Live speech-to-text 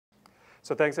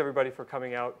So thanks everybody for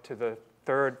coming out to the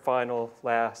third, final,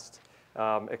 last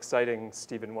exciting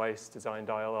Stephen Weiss design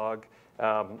dialogue.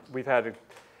 We've had,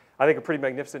 I think, a pretty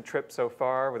magnificent trip so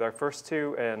far with our first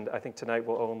two, and I think tonight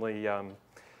will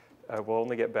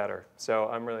only get better. So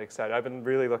I'm really excited. I've been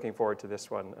really looking forward to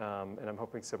this one, and I'm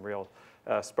hoping some real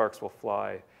sparks will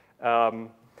fly.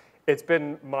 It's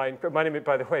been my name,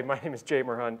 by the way, my name is Jay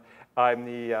Merhunt. I'm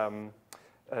the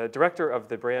director of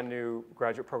the brand new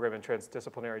graduate program in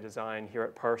Transdisciplinary Design here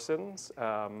at Parsons.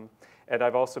 And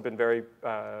I've also been very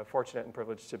fortunate and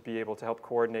privileged to be able to help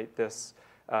coordinate this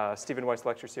Stephen Weiss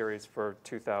lecture series for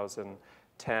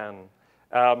 2010.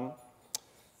 The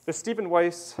Stephen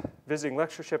Weiss Visiting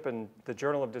Lectureship in the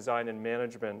Journal of Design and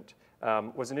Management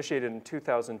was initiated in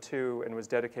 2002 and was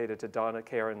dedicated to Donna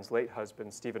Karen's late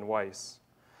husband, Stephen Weiss.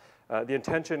 The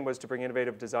intention was to bring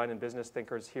innovative design and business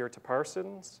thinkers here to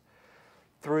Parsons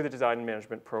through the design and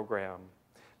management program.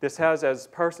 This has, as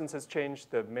Parsons has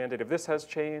changed, the mandate of this has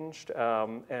changed,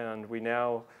 and we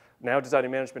now design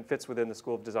and management fits within the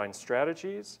School of Design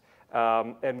Strategies,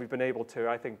 and we've been able to,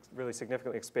 I think, really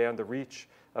significantly expand the reach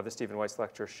of the Stephen Weiss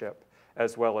Lectureship,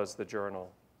 as well as the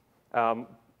journal.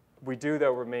 We do,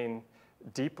 though, remain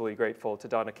deeply grateful to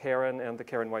Donna Karen and the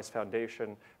Karen Weiss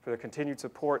Foundation for the continued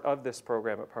support of this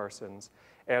program at Parsons,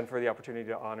 and for the opportunity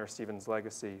to honor Stephen's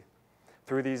legacy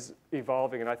through these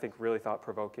evolving and, I think, really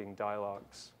thought-provoking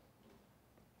dialogues.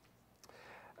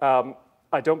 I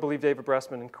don't believe David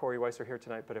Bressman and Corey Weiss are here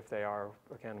tonight, but if they are,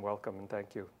 again, welcome and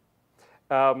thank you.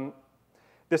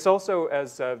 This also,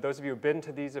 as those of you who have been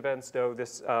to these events know,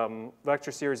 this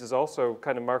lecture series is also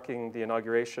kind of marking the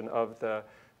inauguration of the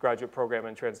graduate program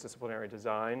in Transdisciplinary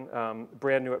Design,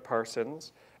 brand new at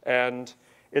Parsons. And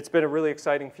it's been a really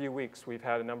exciting few weeks. We've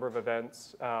had a number of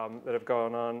events that have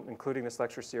gone on, including this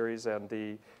lecture series and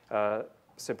the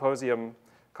symposium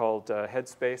called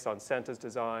Headspace on Senta's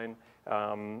design,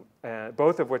 and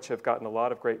both of which have gotten a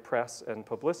lot of great press and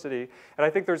publicity. And I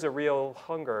think there's a real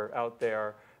hunger out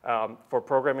there for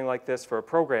programming like this, for a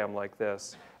program like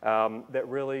this, that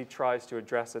really tries to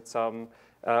address at some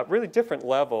really different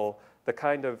level the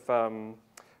kind of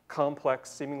complex,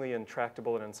 seemingly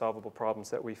intractable and unsolvable problems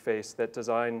that we face that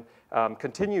design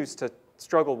continues to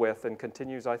struggle with and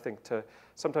continues, I think, to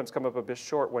sometimes come up a bit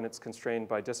short when it's constrained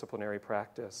by disciplinary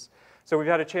practice. So we've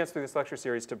had a chance through this lecture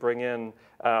series to bring in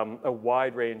a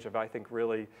wide range of, I think,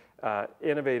 really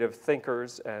innovative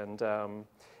thinkers, and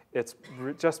it's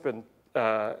just been,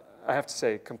 I have to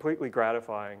say, completely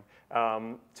gratifying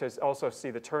to also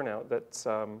see the turnout that's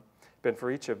been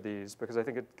for each of these, because I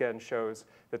think it, again, shows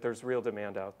that there's real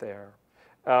demand out there.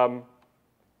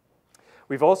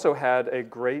 We've also had a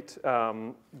great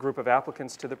group of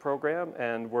applicants to the program,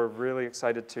 and we're really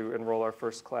excited to enroll our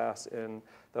first class in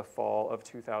the fall of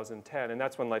 2010, and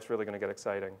that's when life's really going to get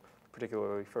exciting,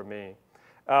 particularly for me.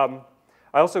 I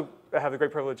also have the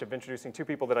great privilege of introducing two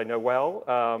people that I know well,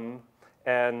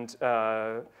 and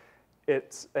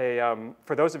it's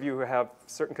for those of you who have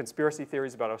certain conspiracy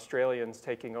theories about Australians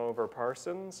taking over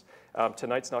Parsons,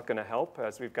 tonight's not going to help,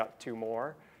 as we've got two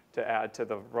more to add to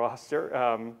the roster,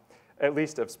 at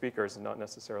least of speakers and not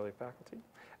necessarily faculty.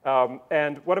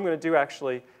 And what I'm going to do,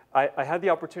 actually, I had the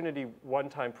opportunity one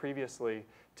time previously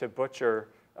to butcher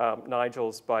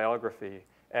Nigel's biography.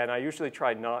 And I usually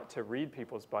try not to read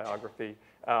people's biography,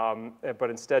 but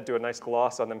instead do a nice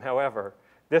gloss on them. However,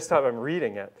 this time I'm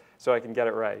reading it so I can get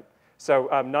it right. So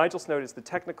Nigel Snoad is the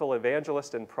technical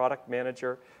evangelist and product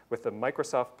manager with the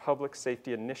Microsoft Public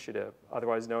Safety Initiative,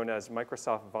 otherwise known as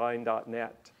Microsoft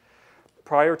Vine.net.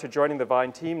 Prior to joining the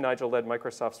Vine team, Nigel led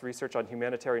Microsoft's research on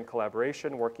humanitarian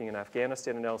collaboration, working in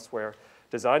Afghanistan and elsewhere,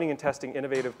 designing and testing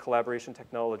innovative collaboration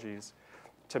technologies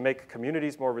to make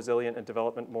communities more resilient and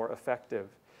development more effective.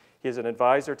 He is an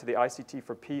advisor to the ICT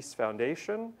for Peace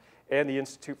Foundation and the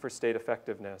Institute for State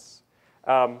Effectiveness.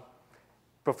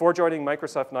 Before joining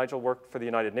Microsoft, Nigel worked for the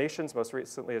United Nations, most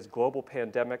recently as Global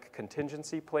Pandemic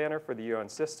Contingency Planner for the UN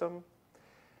system.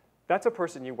 That's a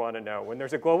person you want to know. When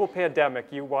there's a global pandemic,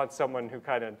 you want someone who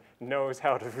kind of knows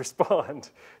how to respond.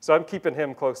 So I'm keeping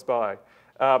him close by.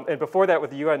 And before that,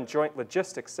 with the UN Joint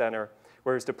Logistics Center,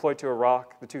 where he was deployed to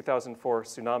Iraq, the 2004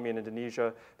 tsunami in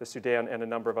Indonesia, the Sudan, and a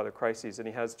number of other crises. And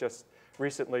he has just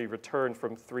recently returned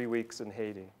from 3 weeks in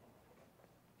Haiti.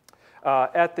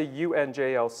 At the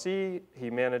UNJLC, he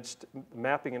managed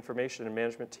mapping information and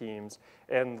management teams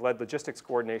and led logistics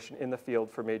coordination in the field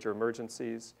for major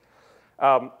emergencies.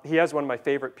 He has one of my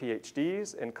favorite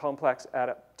PhDs in complex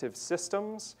adaptive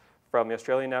systems from the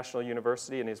Australian National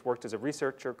University, and he's worked as a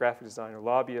researcher, graphic designer,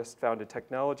 lobbyist, founded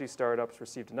technology startups,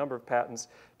 received a number of patents,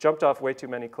 jumped off way too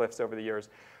many cliffs over the years.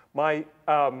 My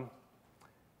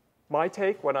My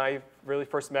take when I really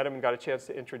first met him and got a chance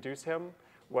to introduce him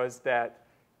was that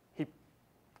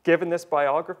given this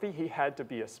biography, he had to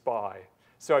be a spy.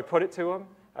 So I put it to him.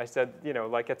 I said, you know,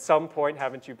 like at some point,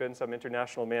 haven't you been some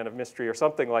international man of mystery or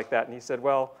something like that? And he said,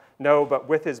 well, no, but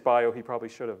with his bio, he probably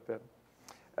should have been.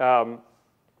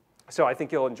 So I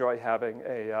think you'll enjoy having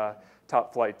a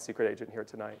top flight secret agent here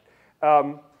tonight.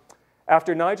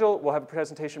 After Nigel, we'll have a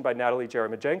presentation by Natalie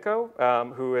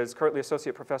Jeremijenko, who is currently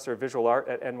Associate Professor of Visual Art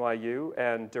at NYU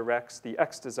and directs the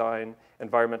X-Design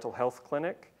Environmental Health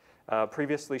Clinic.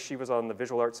 Previously, she was on the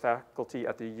visual arts faculty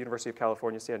at the University of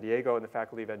California, San Diego, and the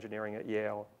Faculty of Engineering at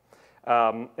Yale.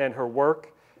 And her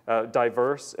work,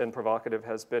 diverse and provocative,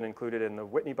 has been included in the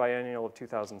Whitney Biennial of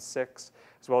 2006,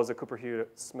 as well as the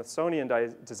Cooper-Hewitt-Smithsonian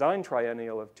Design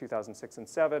Triennial of 2006 and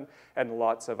 2007, and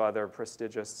lots of other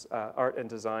prestigious art and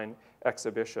design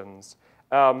exhibitions.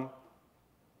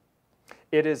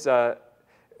 It is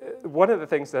one of the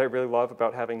things that I really love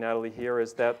about having Natalie here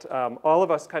is that all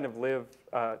of us kind of live,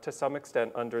 to some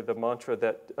extent, under the mantra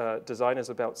that design is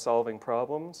about solving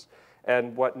problems.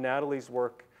 And what Natalie's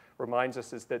work reminds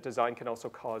us is that design can also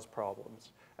cause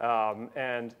problems.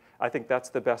 And I think that's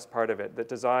the best part of it, that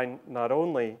design not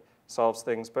only solves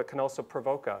things, but can also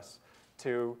provoke us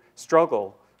to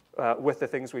struggle with the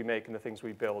things we make and the things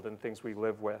we build and things we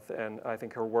live with. And I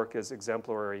think her work is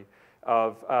exemplary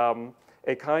of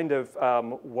a kind of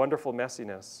wonderful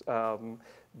messiness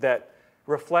that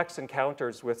reflects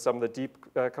encounters with some of the deep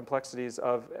complexities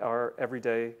of our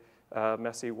everyday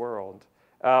messy world.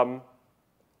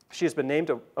 She has been named,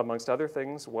 amongst other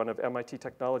things, one of MIT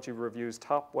Technology Review's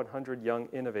top 100 young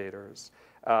innovators.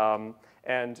 You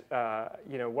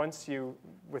know,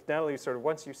 with Natalie, sort of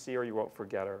once you see her, you won't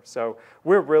forget her. So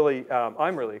we're really,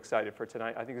 I'm really excited for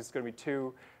tonight. I think this is going to be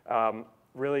two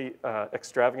really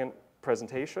extravagant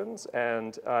presentations,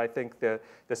 and I think the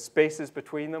spaces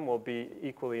between them will be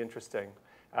equally interesting.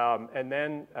 And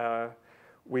then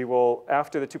we will,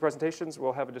 after the two presentations,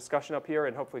 we'll have a discussion up here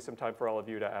and hopefully some time for all of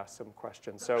you to ask some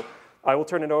questions. So I will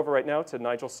turn it over right now to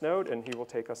Nigel Snode, and he will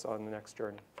take us on the next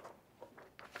journey.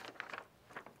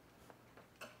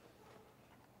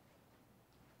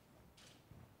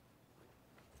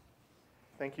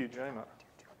 Thank you, Jama.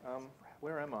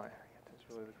 Where am I? That's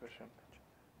really the question.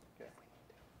 Okay.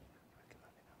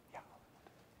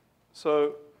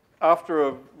 So after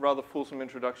a rather fulsome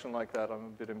introduction like that, I'm a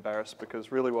bit embarrassed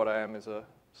because really what I am is a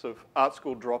sort of art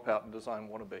school dropout and design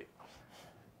wannabe,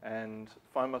 and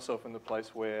find myself in the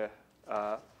place where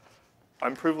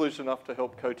I'm privileged enough to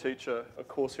help co-teach a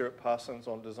course here at Parsons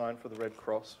on design for the Red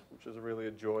Cross, which is really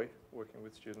a joy working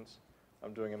with students.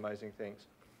 I'm doing amazing things.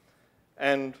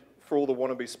 And for all the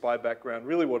wannabe spy background,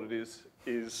 really what it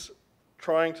is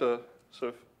trying to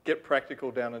sort of get practical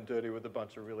down and dirty with a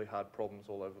bunch of really hard problems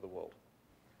all over the world.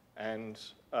 And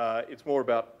it's more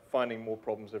about finding more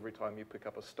problems every time you pick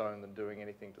up a stone than doing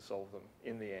anything to solve them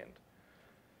in the end.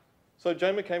 So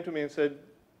Jama came to me and said,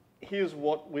 here's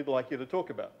what we'd like you to talk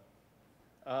about.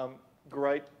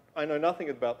 Great. I know nothing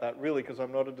about that really because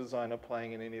I'm not a designer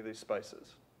playing in any of these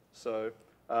spaces. So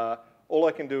all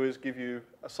I can do is give you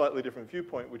a slightly different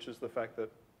viewpoint, which is the fact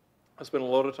that I spent a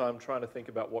lot of time trying to think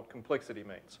about what complexity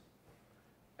means.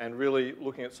 And really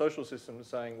looking at social systems and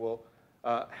saying, well,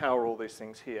 how are all these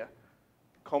things here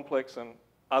complex, and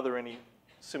are there any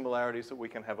similarities that we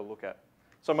can have a look at?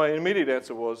 So my immediate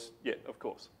answer was, yeah, of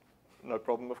course. No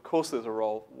problem. Of course there's a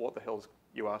role. What the hell is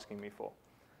you asking me for?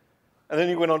 And then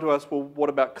you went on to ask, well, what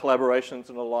about collaborations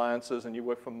and alliances? And you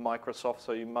work for Microsoft,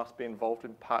 so you must be involved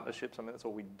in partnerships. I mean, that's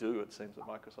all we do, it seems, at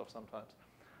Microsoft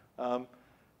sometimes.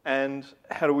 And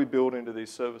how do we build into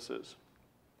these services?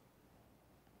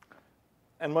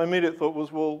 And my immediate thought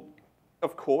was, well,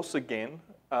 of course, again,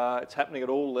 it's happening at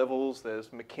all levels. There's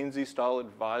McKinsey-style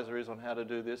advisories on how to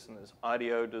do this, and there's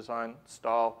IDEO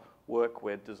design-style work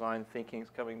where design thinking is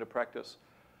coming to practice.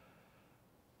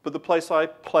 But the place I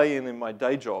play in my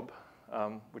day job,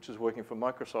 which is working for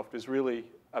Microsoft, is really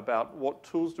about what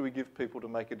tools do we give people to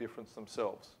make a difference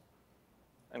themselves.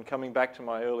 And coming back to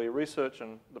my earlier research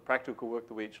and the practical work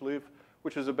that we each live,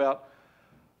 which is about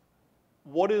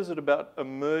what is it about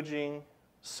emerging,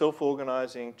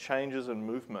 self-organizing changes and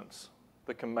movements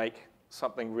that can make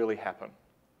something really happen.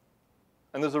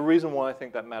 And there's a reason why I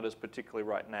think that matters particularly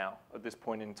right now, at this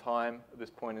point in time, at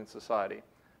this point in society,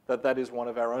 that is one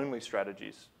of our only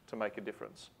strategies to make a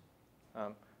difference.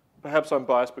 Perhaps I'm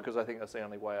biased because I think that's the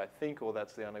only way I think, or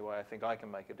that's the only way I think I can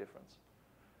make a difference.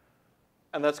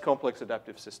 And that's complex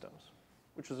adaptive systems,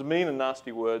 which is a mean and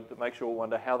nasty word that makes you all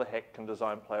wonder how the heck can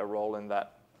design play a role in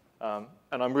that. And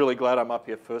I'm really glad I'm up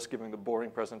here first giving the boring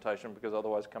presentation, because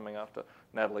otherwise coming after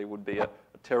Natalie would be a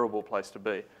terrible place to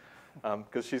be.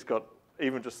 because she's got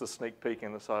even just a sneak peek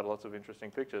in the side, lots of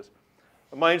interesting pictures.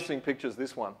 And my interesting picture is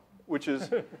this one, which is,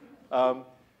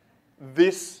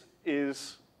 this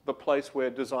is the place where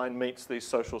design meets these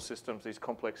social systems, these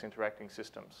complex interacting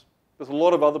systems. There's a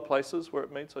lot of other places where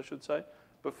it meets, I should say,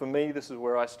 but for me, this is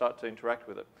where I start to interact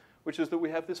with it, which is that we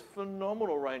have this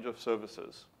phenomenal range of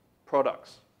services,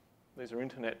 products. These are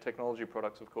internet technology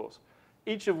products, of course,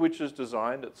 each of which is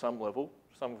designed at some level,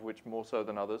 some of which more so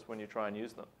than others when you try and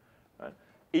use them, right?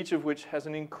 Each of which has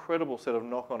an incredible set of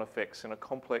knock-on effects in a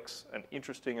complex and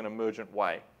interesting and emergent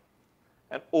way,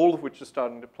 and all of which are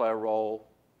starting to play a role,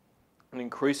 an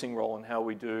increasing role in how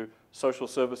we do social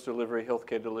service delivery,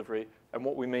 healthcare delivery, and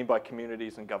what we mean by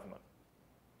communities and government.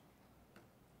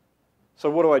 So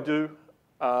what do I do?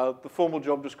 The formal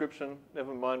job description,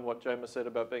 never mind what James said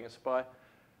about being a spy,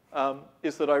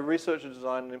 is that I research and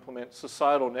design and implement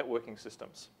societal networking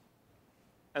systems.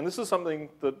 And this is something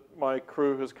that my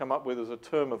crew has come up with as a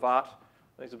term of art.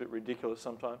 I think it's a bit ridiculous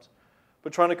sometimes.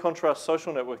 But trying to contrast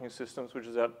social networking systems, which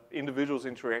is about individuals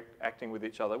interacting with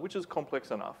each other, which is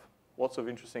complex enough. Lots of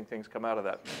interesting things come out of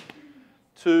that.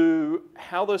 To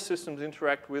how those systems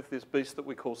interact with this beast that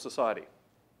we call society.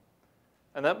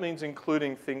 And that means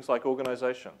including things like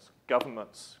organizations,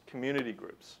 governments, community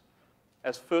groups,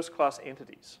 as first-class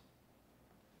entities,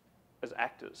 as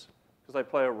actors, because they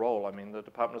play a role. I mean, the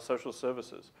Department of Social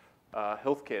Services,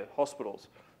 healthcare, hospitals,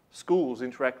 schools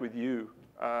interact with you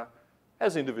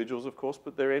as individuals, of course,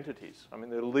 but they're entities. I mean,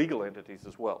 they're legal entities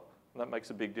as well, and that makes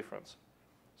a big difference.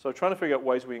 So trying to figure out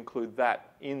ways we include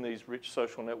that in these rich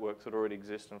social networks that already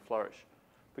exist and flourish.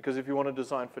 Because if you want to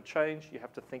design for change, you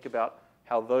have to think about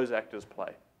how those actors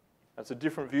play. That's a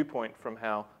different viewpoint from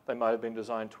how they might have been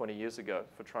designed 20 years ago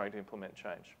for trying to implement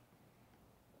change.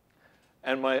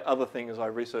 And my other thing is I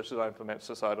research that I implement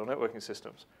societal networking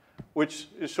systems, which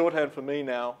is shorthand for me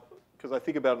now, because I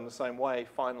think about it in the same way,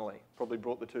 finally, probably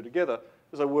brought the two together,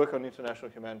 as I work on international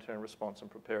humanitarian response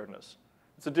and preparedness.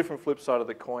 It's a different flip side of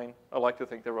the coin. I like to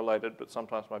think they're related, but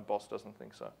sometimes my boss doesn't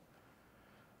think so.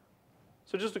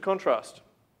 So just a contrast.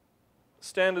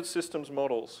 Standard systems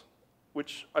models,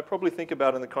 which I probably think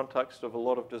about in the context of a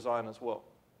lot of design as well.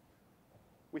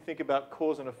 We think about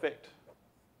cause and effect.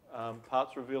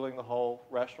 Parts revealing the whole,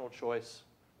 rational choice,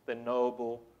 they're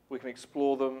knowable, we can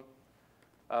explore them,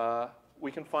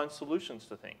 we can find solutions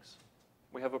to things.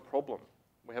 We have a problem,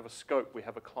 we have a scope, we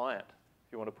have a client,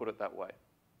 if you want to put it that way.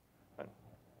 And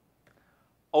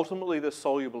ultimately, they're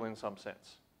soluble in some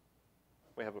sense.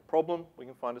 We have a problem, we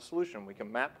can find a solution. We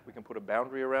can map, we can put a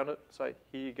boundary around it, say,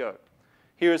 here you go.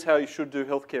 Here is how you should do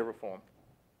healthcare reform.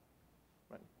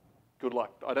 Right. Good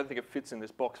luck. I don't think it fits in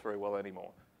this box very well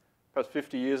anymore. Perhaps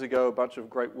 50 years ago, a bunch of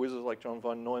great whizzes like John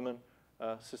von Neumann,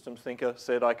 systems thinker,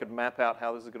 said I could map out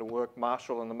how this is going to work.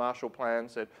 Marshall and the Marshall Plan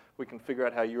said we can figure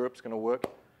out how Europe's going to work.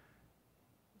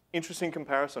 Interesting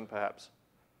comparison, perhaps.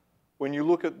 When you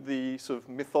look at the sort of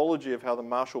mythology of how the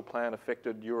Marshall Plan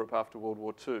affected Europe after World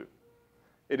War II,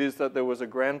 it is that there was a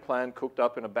grand plan cooked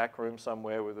up in a back room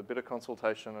somewhere with a bit of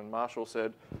consultation, and Marshall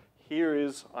said, here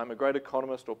is, I'm a great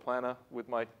economist or planner with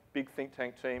my big think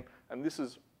tank team, and this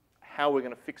is how we're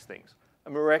going to fix things.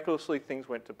 And miraculously, things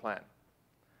went to plan.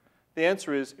 The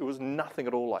answer is, it was nothing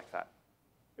at all like that.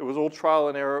 It was all trial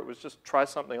and error. It was just try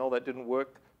something. Oh, that didn't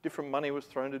work. Different money was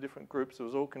thrown to different groups. It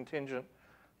was all contingent.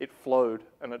 It flowed,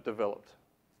 and it developed.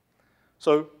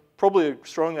 So probably a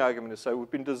strong argument to say we've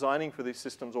been designing for these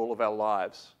systems all of our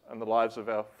lives and the lives of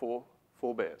our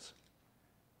forebears.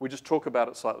 We just talk about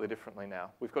it slightly differently now.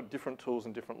 We've got different tools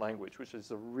and different language, which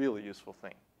is a really useful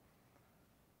thing.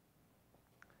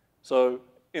 So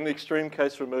in the extreme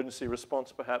case for emergency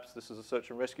response, perhaps, this is a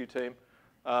search and rescue team.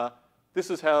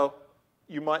 This is how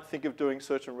you might think of doing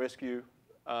search and rescue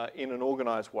in an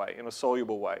organized way, in a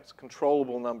soluble way. It's a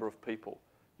controllable number of people.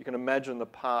 You can imagine the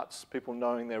parts, people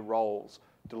knowing their roles,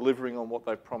 delivering on what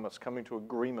they've promised, coming to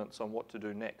agreements on what to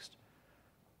do next,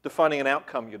 defining an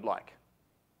outcome you'd like.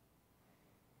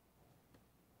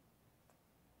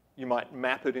 You might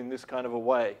map it in this kind of a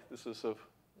way. This is sort of,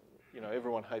 you know,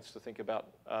 everyone hates to think about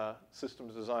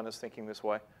systems designers thinking this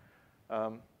way.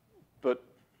 But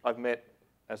I've met,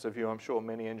 as have you, I'm sure,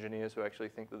 many engineers who actually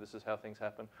think that this is how things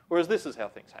happen, whereas this is how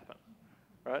things happen,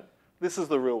 right? This is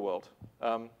the real world.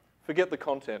 Forget the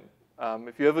content.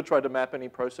 If you ever tried to map any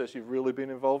process you've really been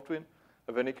involved in,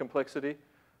 of any complexity,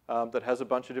 that has a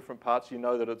bunch of different parts, you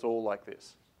know that it's all like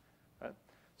this. Right?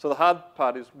 So the hard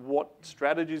part is what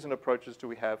strategies and approaches do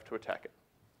we have to attack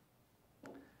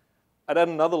it? I'd add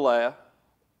another layer,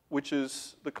 which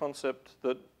is the concept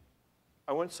that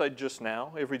I won't say just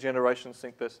now, every generation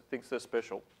thinks they're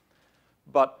special,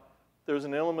 but there's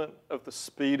an element of the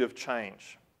speed of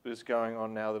change that is going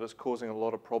on now that is causing a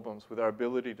lot of problems with our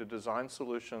ability to design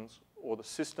solutions or the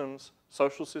systems,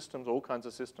 social systems, all kinds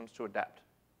of systems to adapt.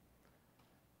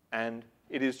 And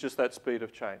it is just that speed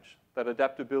of change, that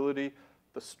adaptability,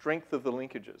 the strength of the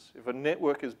linkages. If a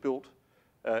network is built,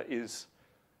 is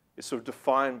sort of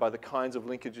defined by the kinds of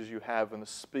linkages you have and the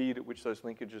speed at which those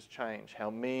linkages change, how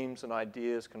memes and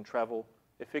ideas can travel,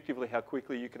 effectively how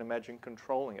quickly you can imagine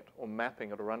controlling it or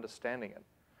mapping it or understanding it.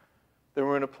 Then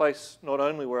we're in a place not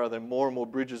only where are there more and more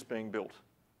bridges being built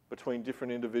between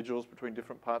different individuals, between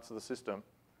different parts of the system,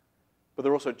 but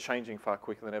they're also changing far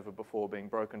quicker than ever before, being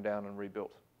broken down and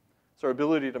rebuilt. So our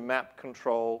ability to map,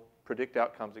 control, predict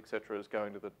outcomes, etc., is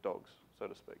going to the dogs, so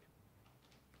to speak.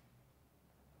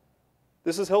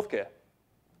 This is healthcare.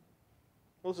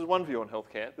 Well, this is one view on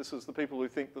healthcare. This is the people who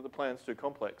think that the plan's too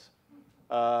complex.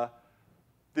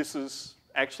 This is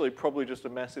actually probably just a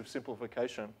massive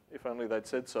simplification, if only they'd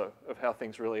said so, of how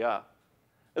things really are.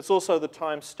 It's also the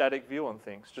time-static view on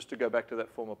things, just to go back to that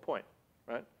former point,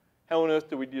 right? How on earth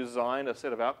do we design a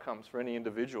set of outcomes for any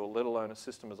individual, let alone a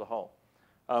system as a whole?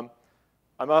 I'm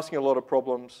asking a lot of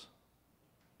problems.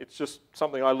 It's just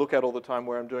something I look at all the time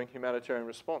where I'm doing humanitarian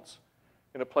response.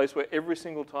 In a place where every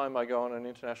single time I go on an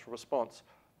international response,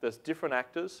 there's different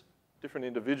actors, different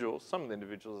individuals. Some of the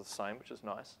individuals are the same, which is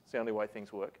nice. It's the only way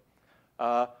things work.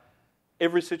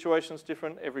 Every situation is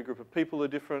different. Every group of people are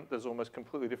different. There's almost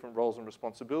completely different roles and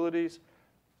responsibilities.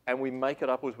 And we make it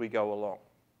up as we go along.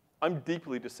 I'm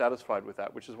deeply dissatisfied with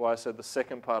that, which is why I said the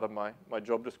second part of my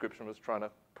job description was trying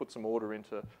to put some order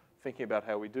into thinking about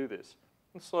how we do this.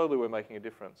 And slowly we're making a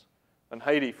difference. And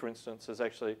Haiti, for instance, has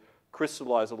actually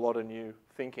crystallized a lot of new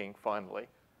thinking, finally,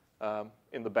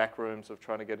 in the back rooms of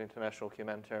trying to get international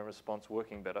humanitarian response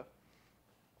working better.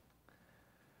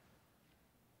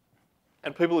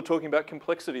 And people are talking about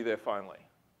complexity there, finally.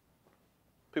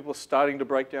 People are starting to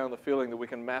break down the feeling that we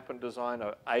can map and design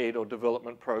an aid or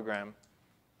development program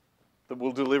that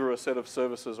will deliver a set of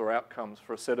services or outcomes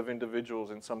for a set of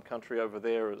individuals in some country over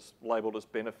there as labeled as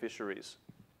beneficiaries.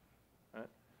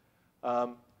 Right?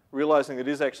 Realizing it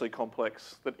is actually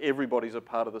complex, that everybody's a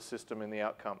part of the system in the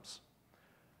outcomes.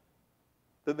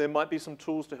 That there might be some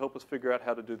tools to help us figure out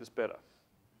how to do this better.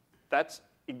 That's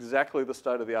exactly the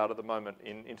state of the art at the moment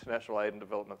in international aid and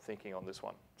development thinking on this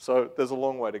one. So there's a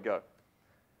long way to go.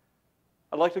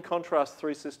 I'd like to contrast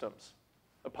three systems.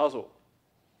 A puzzle.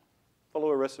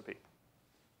 Follow a recipe.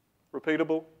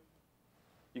 Repeatable.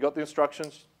 You got the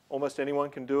instructions. Almost anyone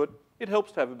can do it. It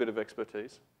helps to have a bit of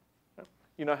expertise.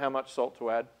 You know how much salt to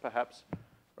add, perhaps,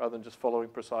 rather than just following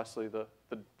precisely the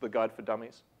guide for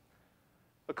dummies.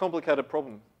 A complicated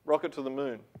problem. Rocket to the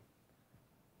moon.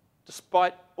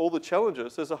 Despite all the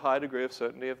challenges, there's a high degree of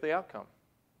certainty of the outcome.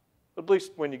 At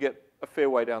least when you get a fair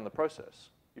way down the process.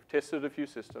 You've tested a few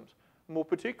systems. More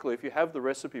particularly, if you have the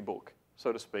recipe book,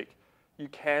 so to speak, you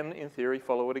can, in theory,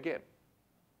 follow it again.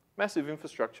 Massive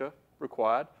infrastructure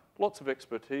required, lots of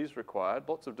expertise required,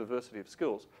 lots of diversity of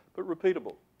skills, but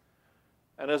repeatable.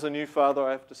 And as a new father,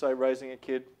 I have to say raising a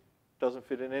kid doesn't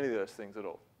fit in any of those things at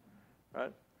all.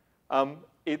 Right? I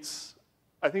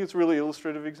think it's a really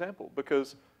illustrative example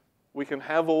because we can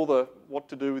have all the what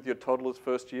to do with your toddler's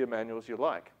first year manuals you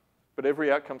like, but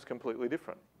every outcome's completely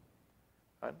different.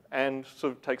 Right? And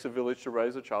sort of takes a village to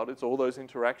raise a child. It's all those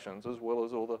interactions as well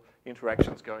as all the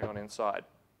interactions going on inside.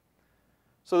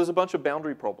 So there's a bunch of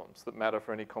boundary problems that matter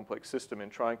for any complex system in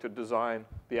trying to design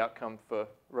the outcome for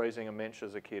raising a mensch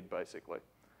as a kid, basically.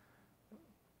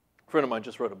 A friend of mine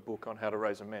just wrote a book on how to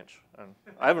raise a mensch. And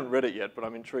I haven't read it yet, but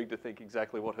I'm intrigued to think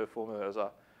exactly what her formulas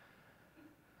are.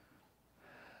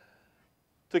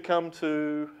 To come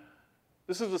to,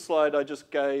 this is a slide I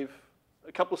just gave,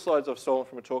 a couple of slides I've stolen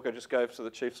from a talk I just gave to the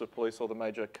chiefs of police or the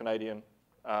major Canadian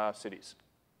cities,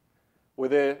 where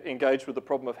they're engaged with the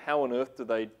problem of how on earth do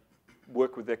they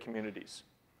work with their communities?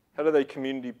 How do they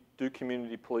do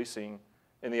community policing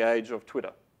in the age of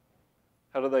Twitter?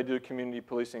 How do they do community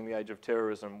policing in the age of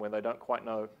terrorism when they don't quite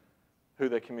know who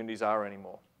their communities are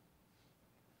anymore?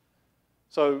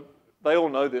 So they all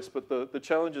know this, but the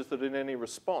challenge is that in any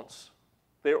response,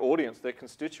 their audience, their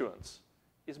constituents,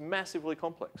 is massively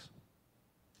complex.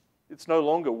 It's no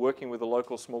longer working with a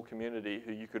local small community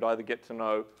who you could either get to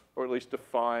know or at least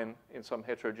define in some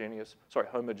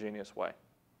homogeneous way.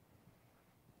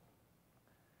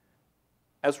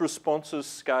 As responses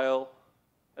scale,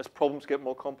 as problems get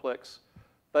more complex,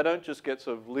 they don't just get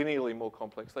sort of linearly more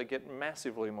complex, they get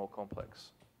massively more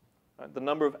complex. Right? The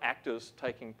number of actors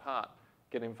taking part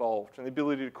get involved, and the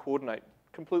ability to coordinate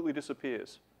completely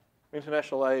disappears.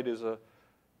 International aid is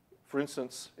for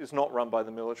instance, is not run by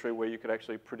the military where you could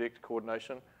actually predict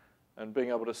coordination, and being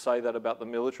able to say that about the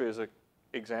military as a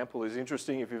example is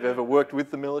interesting if you've ever worked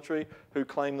with the military, who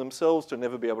claim themselves to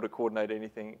never be able to coordinate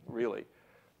anything really.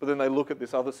 But then they look at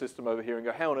this other system over here and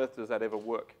go, how on earth does that ever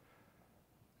work?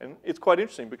 And it's quite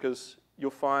interesting because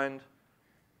you'll find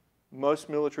most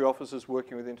military officers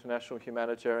working with international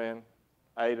humanitarian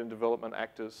aid and development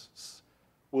actors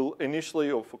will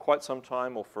initially, or for quite some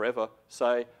time, or forever,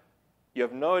 say, you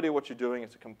have no idea what you're doing,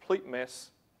 it's a complete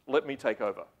mess, let me take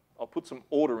over. I'll put some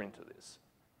order into this.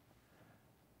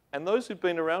 And those who've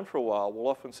been around for a while will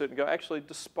often sit and go, actually,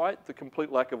 despite the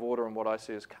complete lack of order and what I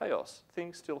see as chaos,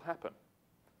 things still happen.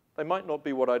 They might not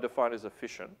be what I define as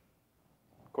efficient.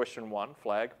 Question one,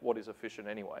 flag, what is efficient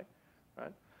anyway?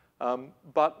 Right?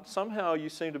 But somehow you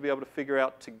seem to be able to figure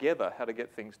out together how to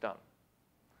get things done,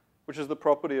 which is the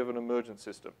property of an emergent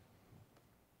system.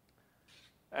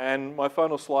 And my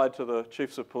final slide to the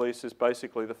chiefs of police is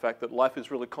basically the fact that life is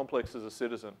really complex as a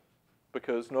citizen,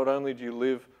 because not only do you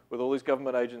live with all these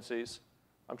government agencies,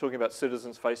 I'm talking about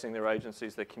citizens facing their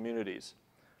agencies, their communities.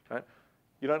 Right?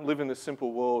 You don't live in this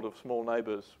simple world of small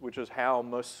neighbours, which is how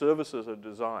most services are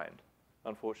designed,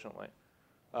 unfortunately.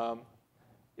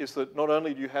 Is that not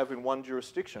only do you have in one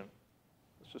jurisdiction,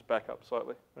 let's just back up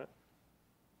slightly, right?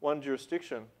 One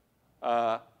jurisdiction,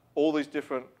 all these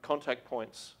different contact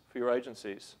points for your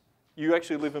agencies. You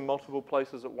actually live in multiple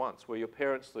places at once, where your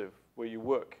parents live, where you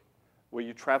work, where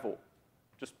you travel,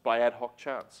 just by ad hoc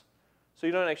chance. So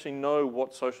you don't actually know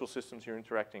what social systems you're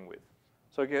interacting with.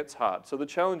 So it gets hard. So the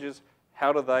challenge is,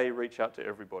 how do they reach out to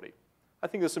everybody? I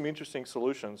think there's some interesting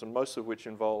solutions, and most of which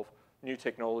involve new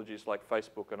technologies like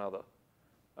Facebook and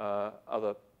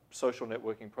other social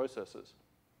networking processes.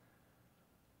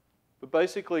 But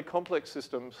basically, complex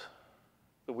systems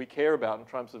that we care about in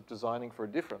terms of designing for a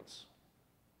difference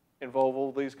involve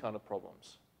all these kind of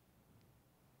problems.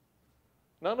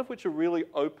 None of which are really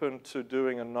open to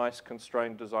doing a nice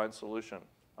constrained design solution,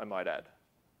 I might add.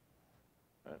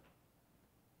 Right?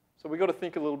 So we've got to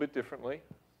think a little bit differently.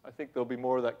 I think there'll be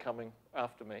more of that coming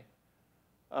after me.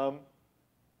 And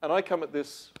I come at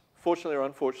this, fortunately or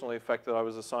unfortunately, the fact that I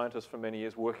was a scientist for many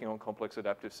years working on complex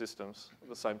adaptive systems at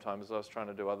the same time as I was trying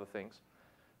to do other things.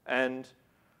 And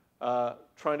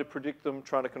trying to predict them,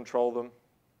 trying to control them,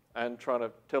 and trying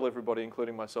to tell everybody,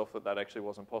 including myself, that that actually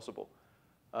wasn't possible.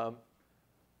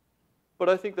 But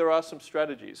I think there are some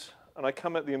strategies, and I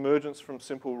come at the emergence from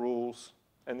simple rules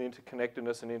and the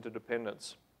interconnectedness and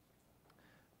interdependence.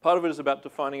 Part of it is about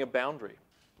defining a boundary,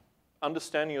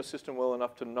 understanding your system well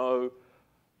enough to know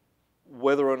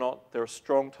whether or not there are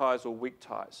strong ties or weak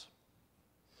ties.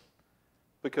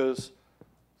 Because,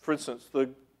 for instance, the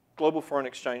global foreign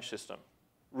exchange system,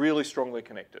 really strongly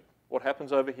connected. What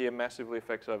happens over here massively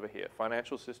affects over here.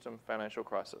 Financial system, financial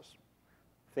crisis.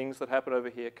 Things that happen over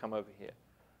here come over here.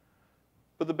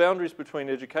 But the boundaries between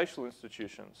educational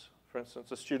institutions, for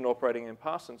instance, a student operating in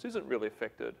Parsons isn't really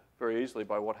affected very easily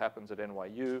by what happens at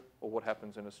NYU or what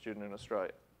happens in a student in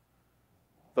Australia.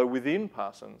 Though within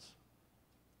Parsons,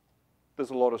 there's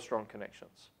a lot of strong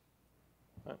connections.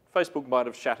 Right? Facebook might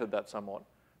have shattered that somewhat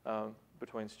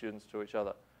between students to each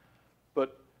other.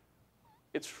 But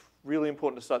it's really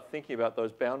important to start thinking about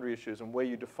those boundary issues and where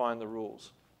you define the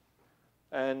rules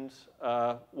and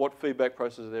what feedback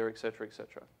processes are there, et cetera, et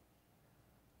cetera.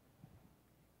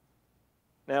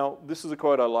 Now, this is a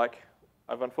quote I like.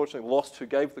 I've unfortunately lost who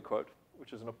gave the quote,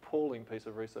 which is an appalling piece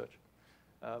of research,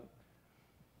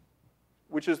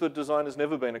 which is that design has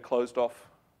never been a closed-off,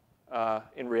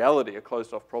 in reality, a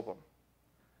closed-off problem.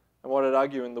 And what I'd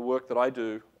argue in the work that I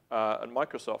do at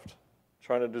Microsoft,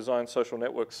 trying to design social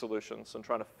network solutions and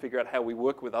trying to figure out how we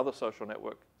work with other social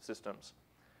network systems,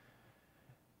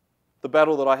 the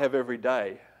battle that I have every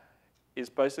day is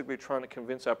basically trying to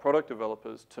convince our product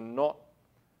developers to not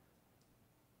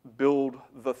build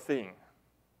the thing.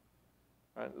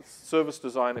 Right? Service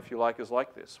design, if you like, is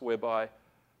like this, whereby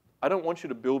I don't want you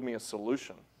to build me a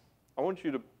solution. I want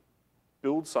you to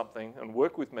build something and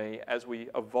work with me as we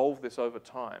evolve this over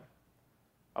time.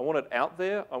 I want it out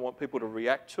there. I want people to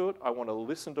react to it. I want to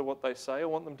listen to what they say. I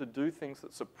want them to do things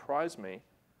that surprise me,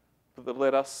 but that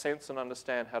let us sense and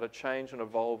understand how to change and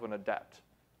evolve and adapt.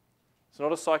 It's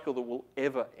not a cycle that will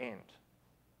ever end.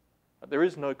 There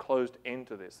is no closed end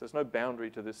to this. There's no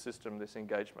boundary to this system, this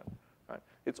engagement. Right?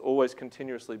 It's always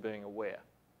continuously being aware.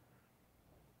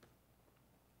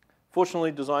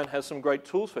 Fortunately, design has some great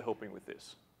tools for helping with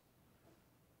this.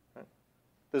 Right?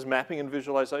 There's mapping and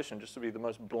visualization, just to be the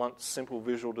most blunt, simple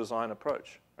visual design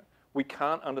approach. Right? We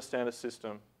can't understand a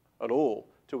system at all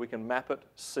till we can map it,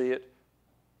 see it,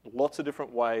 lots of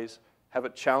different ways, have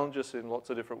it challenge us in lots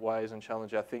of different ways and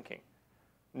challenge our thinking.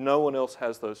 No one else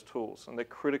has those tools, and they're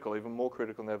critical, even more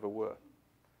critical than they ever were.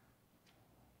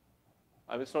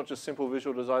 It's not just simple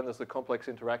visual design, there's the complex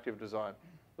interactive design.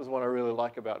 This is what I really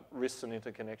like about risks and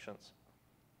interconnections.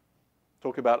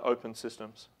 Talk about open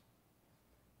systems.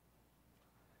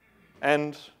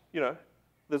 And,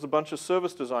 there's a bunch of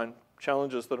service design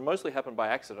challenges that mostly happen by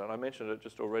accident. I mentioned it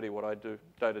just already, what I do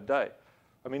day to day.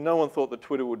 I mean, no one thought that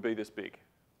Twitter would be this big,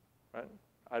 right?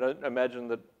 I don't imagine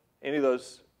that any of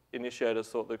those initiators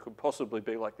thought they could possibly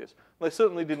be like this. They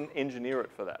certainly didn't engineer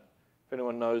it for that. If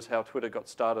anyone knows how Twitter got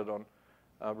started on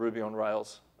Ruby on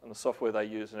Rails and the software they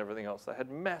use and everything else, they had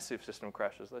massive system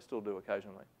crashes. They still do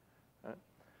occasionally. Right?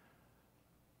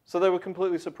 So they were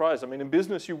completely surprised. I mean, in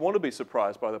business, you want to be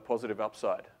surprised by the positive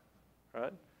upside,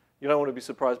 right? You don't want to be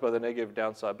surprised by the negative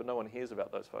downside, but no one hears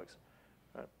about those folks.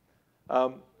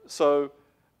 Right? So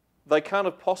they can't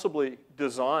have possibly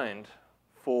designed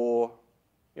for,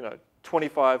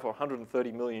 25 or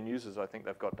 130 million users, I think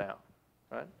they've got now,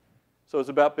 right? So it's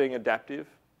about being adaptive.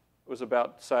 It was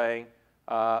about saying,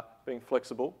 being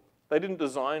flexible. They didn't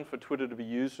design for Twitter to be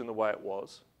used in the way it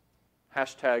was.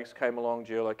 Hashtags came along,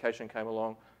 geolocation came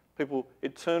along.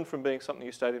 It turned from being something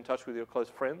you stayed in touch with your close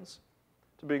friends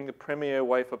to being the premier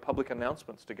way for public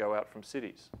announcements to go out from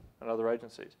cities and other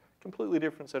agencies. Completely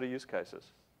different set of use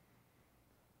cases.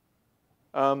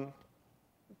 Sort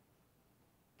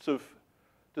of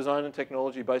design and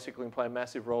technology basically play a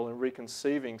massive role in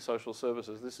reconceiving social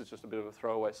services. This is just a bit of a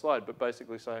throwaway slide, but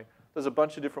basically saying there's a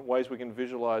bunch of different ways we can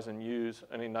visualize and use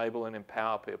and enable and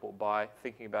empower people by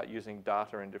thinking about using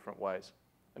data in different ways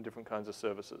and different kinds of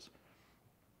services.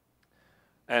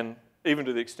 And even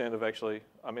to the extent of actually,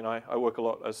 I work a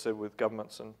lot, as I said, with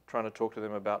governments and trying to talk to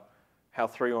them about how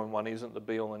 3-on-1 isn't the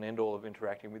be-all and end-all of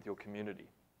interacting with your community.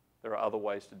 There are other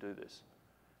ways to do this.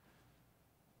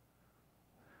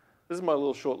 This is my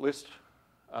little short list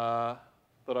that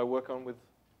I work on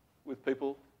with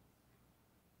people.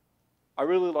 I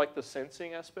really like the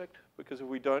sensing aspect, because if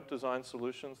we don't design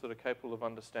solutions that are capable of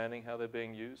understanding how they're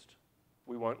being used,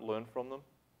 we won't learn from them.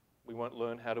 We won't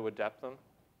learn how to adapt them.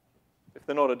 If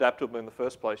they're not adaptable in the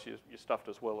first place, you're stuffed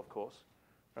as well, of course.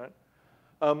 Right?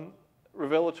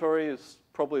 Revelatory is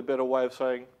probably a better way of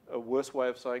saying, a worse way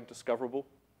of saying discoverable.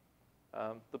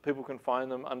 That people can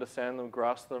find them, understand them,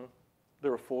 grasp them.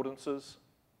 They're affordances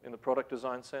in the product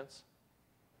design sense.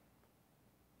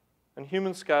 And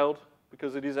human scaled,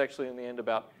 because it is actually in the end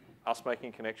about us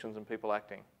making connections and people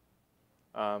acting.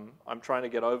 I'm trying to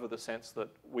get over the sense that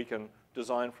we can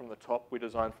design from the top, we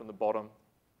design from the bottom,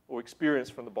 or experience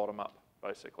from the bottom up,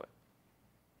 basically.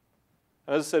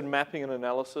 And as I said, mapping and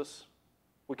analysis.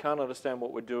 We can't understand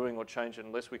what we're doing or change it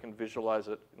unless we can visualize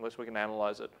it, unless we can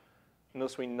analyze it,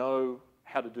 unless we know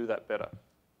how to do that better.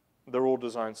 They're all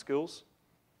design skills.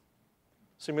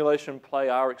 Simulation, play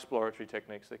are exploratory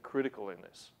techniques. They're critical in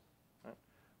this. Right?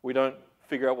 We don't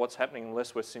figure out what's happening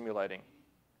unless we're simulating.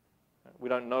 We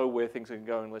don't know where things are going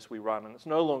to go unless we run. And it's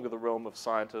no longer the realm of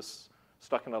scientists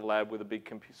stuck in a lab with a big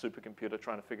supercomputer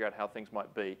trying to figure out how things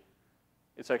might be.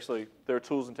 It's actually, there are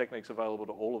tools and techniques available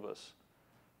to all of us.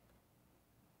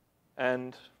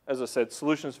 And as I said,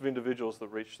 solutions for individuals that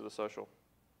reach to the social.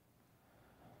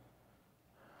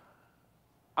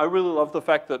 I really love the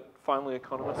fact that finally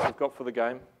economists have got for the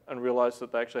game and realized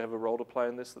that they actually have a role to play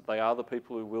in this, that they are the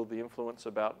people who wield the influence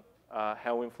about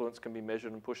how influence can be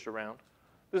measured and pushed around.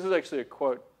 This is actually a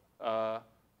quote that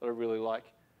I really like.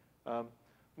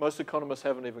 Most economists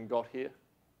haven't even got here.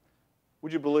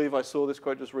 Would you believe I saw this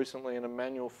quote just recently in a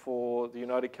manual for the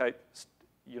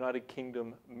United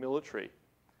Kingdom military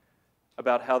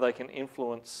about how they can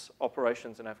influence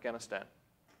operations in Afghanistan.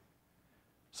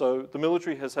 So the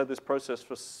military has had this process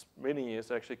for many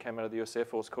years. It actually came out of the US Air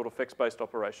Force called effects-based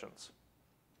operations,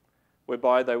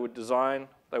 whereby they would design,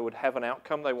 they would have an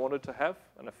outcome they wanted to have,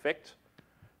 an effect,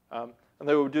 and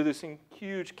they would do this in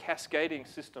huge cascading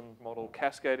system model,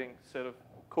 cascading set of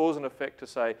cause and effect to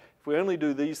say, if we only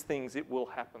do these things, it will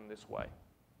happen this way.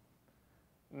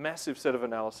 Massive set of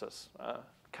analysis.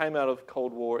 Came out of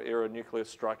Cold War era nuclear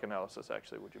strike analysis,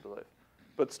 actually, would you believe?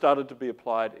 But started to be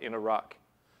applied in Iraq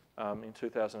in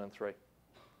 2003.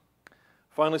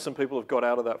 Finally, some people have got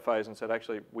out of that phase and said,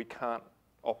 actually, we can't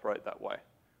operate that way,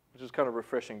 which is kind of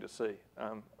refreshing to see.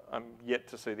 I'm yet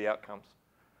to see the outcomes.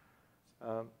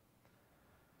 And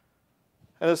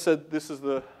as I said, this is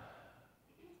the,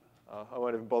 I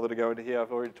won't even bother to go into here.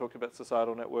 I've already talked about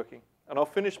societal networking. And I'll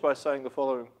finish by saying the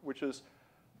following, which is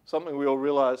something we all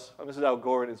realize, and this is Al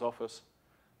Gore in his office.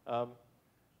 My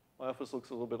office looks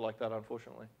a little bit like that,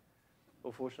 unfortunately,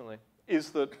 or fortunately,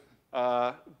 is that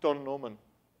Don Norman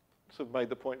sort of made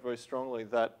the point very strongly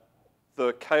that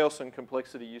the chaos and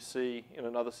complexity you see in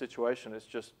another situation is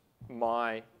just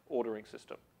my ordering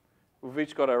system. We've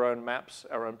each got our own maps,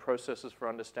 our own processes for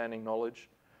understanding knowledge,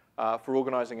 for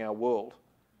organizing our world.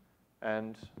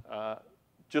 And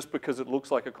just because it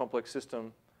looks like a complex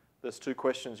system, there's two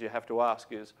questions you have to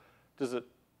ask is,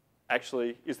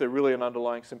 is there really an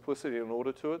underlying simplicity and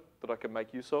order to it that I can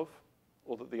make use of,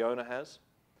 or that the owner has?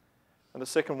 And the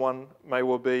second one may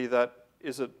well be that,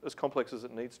 is it as complex as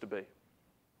it needs to be?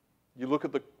 You look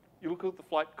at the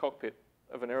flight cockpit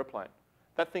of an airplane.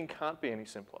 That thing can't be any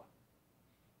simpler,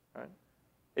 right?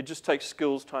 It just takes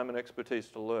skills, time, and expertise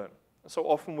to learn. And so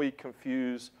often we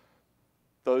confuse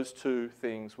those two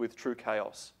things with true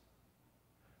chaos.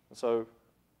 And so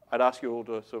I'd ask you all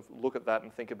to sort of look at that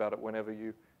and think about it whenever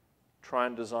you try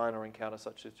and design or encounter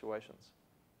such situations.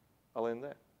 I'll end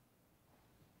there.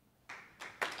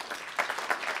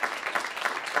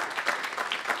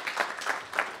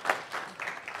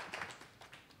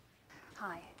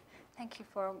 Hi. Thank you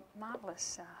for a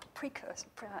marvelous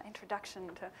introduction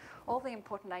to all the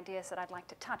important ideas that I'd like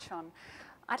to touch on.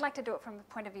 I'd like to do it from the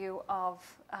point of view of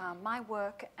my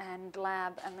work and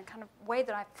lab and the kind of way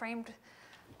that I framed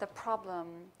the problem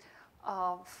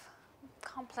of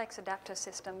complex adaptive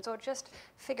systems, or just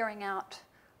figuring out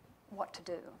what to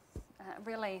do.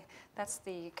 Really, that's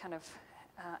the kind of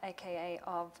AKA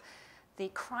of the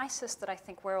crisis that I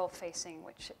think we're all facing,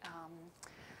 which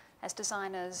as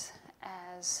designers,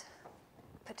 as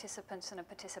participants in a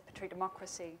participatory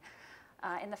democracy,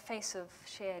 in the face of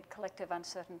shared collective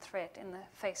uncertain threat, in the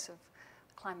face of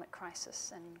climate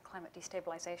crisis and climate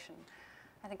destabilization,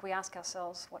 I think we ask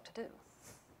ourselves what to do,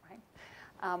 right?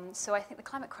 So I think the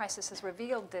climate crisis has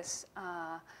revealed this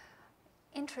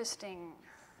interesting,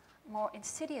 more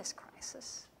insidious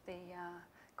crisis, the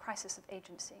crisis of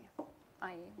agency,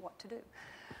 i.e. what to do.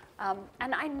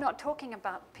 And I'm not talking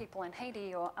about people in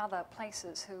Haiti or other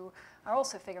places who are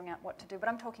also figuring out what to do, but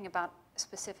I'm talking about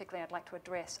specifically, I'd like to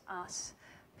address us,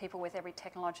 people with every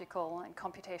technological and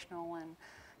computational and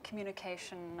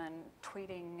communication and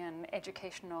tweeting and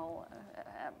educational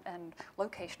and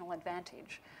locational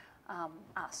advantage,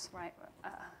 us, right?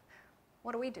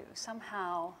 What do?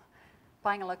 Somehow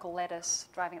buying a local lettuce,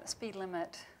 driving at the speed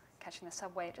limit, catching the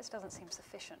subway, it just doesn't seem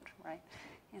sufficient, right,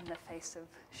 in the face of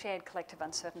shared collective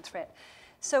uncertain threat.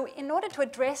 So in order to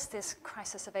address this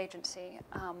crisis of agency,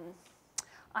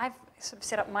 I've sort of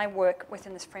set up my work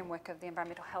within this framework of the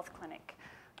Environmental Health Clinic,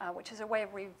 which is a way of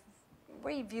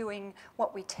reviewing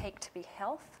what we take to be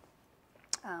health,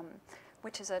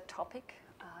 which is a topic,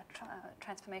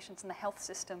 transformations in the health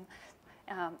system,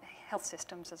 health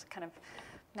systems as a kind of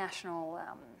national,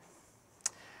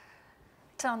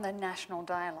 it's on the national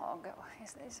dialogue.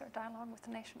 Is there a dialogue with the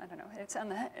nation? I don't know. It's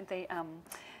on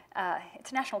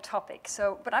it's a national topic.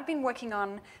 So, but I've been working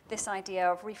on this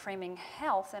idea of reframing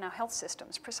health in our health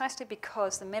systems, precisely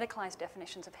because the medicalized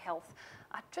definitions of health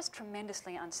are just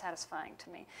tremendously unsatisfying to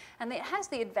me. And it has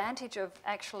the advantage of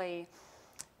actually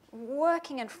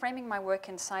working and framing my work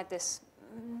inside this,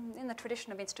 in the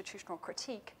tradition of institutional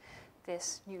critique,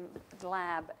 this new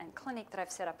lab and clinic that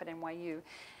I've set up at NYU,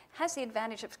 has the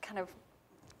advantage of kind of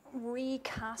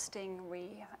recasting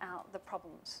out the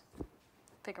problems,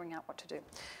 figuring out what to do.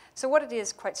 So what it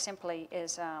is, quite simply,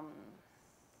 is, oh,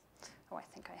 I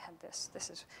think I had this.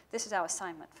 This is our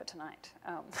assignment for tonight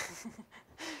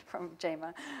from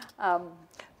Jema.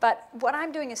 But what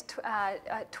I'm doing is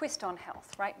a twist on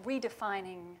health, right?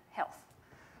 Redefining health,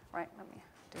 right? Let me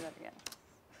do that again,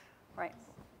 right?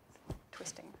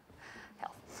 Twisting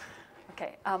health.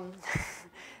 Okay.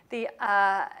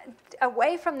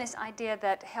 Away from this idea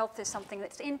that health is something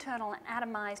that's internal and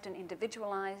atomized and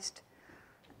individualized,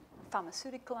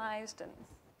 pharmaceuticalized and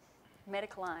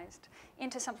medicalized,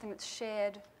 into something that's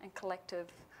shared and collective,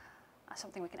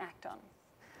 something we can act on.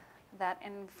 That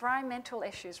environmental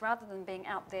issues, rather than being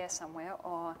out there somewhere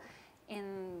or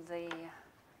in the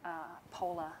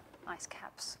polar ice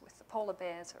caps with the polar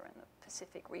bears, or in the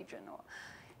Pacific region, or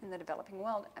in the developing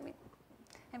world, I mean,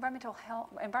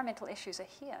 environmental issues are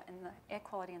here in the air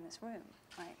quality in this room,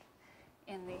 right?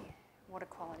 In the water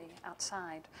quality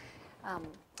outside.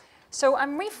 So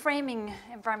I'm reframing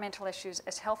environmental issues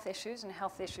as health issues and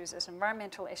health issues as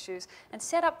environmental issues, and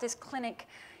set up this clinic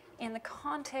in the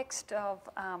context of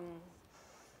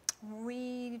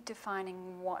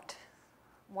redefining what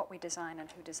we design and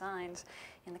who designs,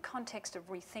 in the context of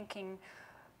rethinking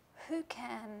who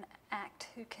can act,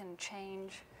 who can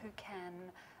change, who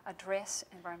can address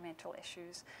environmental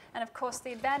issues. And of course,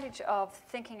 the advantage of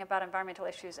thinking about environmental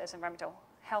issues as environmental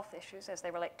health issues as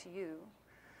they relate to you,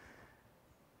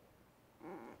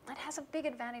 it has a big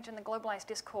advantage in the globalized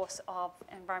discourse of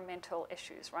environmental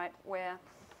issues, right? Where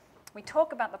we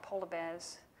talk about the polar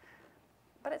bears,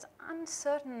 but it's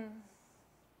uncertain.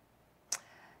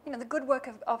 you know, the good work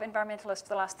of environmentalists for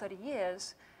the last 30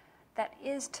 years, that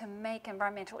is to make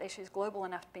environmental issues global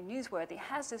enough to be newsworthy,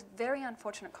 has this very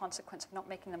unfortunate consequence of not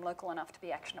making them local enough to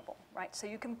be actionable, right? So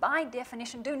you can, by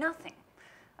definition, do nothing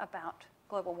about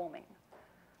global warming.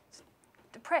 It's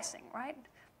depressing, right?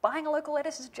 Buying a local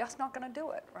lettuce is just not going to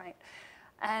do it, right?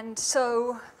 And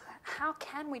so how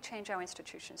can we change our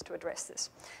institutions to address this?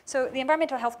 So the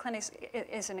Environmental Health Clinic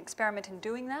is an experiment in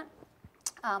doing that.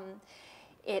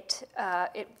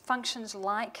 It functions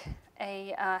like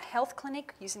a health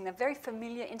clinic using the very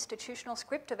familiar institutional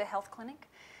script of a health clinic.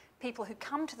 People who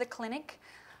come to the clinic,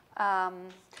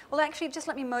 well, actually, just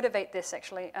let me motivate this,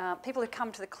 actually. People who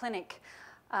come to the clinic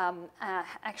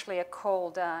actually are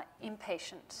called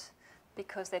impatients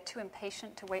because they're too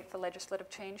impatient to wait for legislative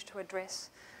change to address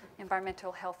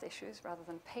environmental health issues rather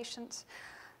than patients.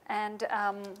 And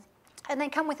they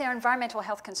come with their environmental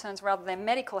health concerns rather than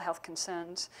medical health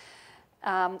concerns.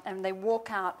 And they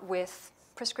walk out with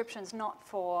prescriptions not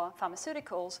for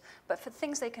pharmaceuticals, but for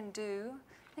things they can do,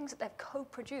 things that they've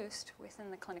co-produced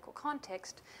within the clinical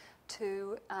context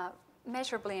to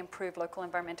measurably improve local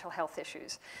environmental health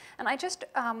issues. And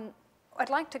I'd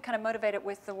like to kind of motivate it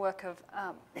with the work of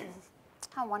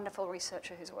a wonderful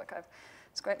researcher whose work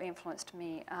has greatly influenced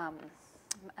me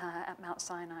at Mount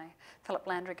Sinai, Philip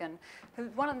Landrigan, who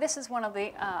this is one of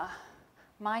the,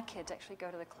 my kids actually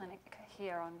go to the clinic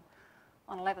here on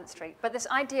 11th Street. But this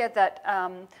idea that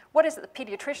what is it that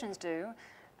pediatricians do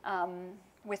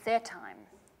with their time,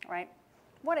 right?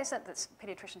 What is it that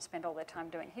pediatricians spend all their time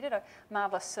doing? He did a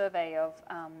marvelous survey of,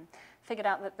 figured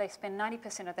out that they spend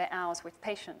 90% of their hours with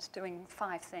patients doing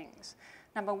 5 things.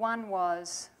 Number 1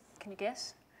 was, can you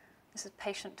guess? This is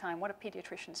patient time. What are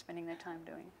pediatricians spending their time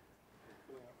doing?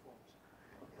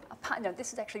 No,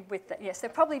 this is actually with the, yes, they're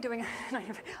probably doing,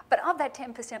 but of that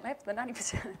 10% left, the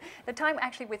 90%, the time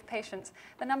actually with patients,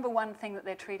 the number 1 thing that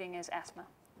they're treating is asthma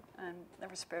and the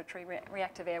respiratory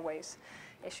reactive airways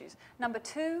issues. Number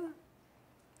 2,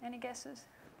 any guesses?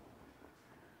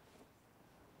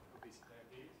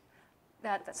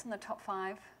 That's in the top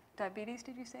 5. Diabetes,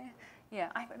 did you say?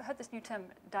 Yeah, I heard this new term,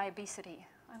 diabesity.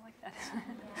 I like that.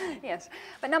 Yes.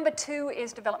 But number 2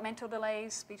 is developmental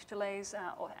delays, speech delays,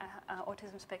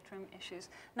 autism spectrum issues.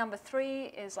 Number 3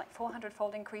 is like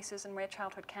 400-fold increases in rare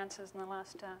childhood cancers in the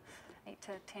last 8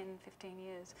 to 10, 15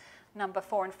 years. Number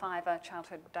 4 and 5 are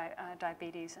childhood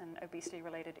diabetes and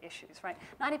obesity-related issues, right?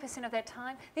 90% of their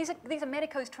time, these are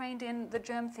medicos trained in the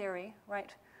germ theory,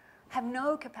 right? Have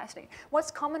no capacity.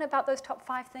 What's common about those top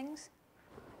 5 things?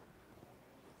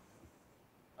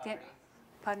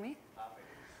 Pardon me?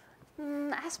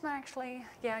 Asthma, actually,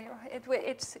 yeah,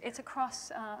 it's across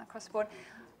the board.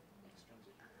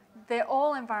 They're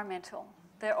all environmental.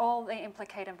 They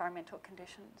implicate environmental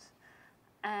conditions.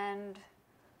 And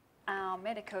our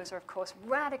medicos are, of course,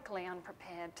 radically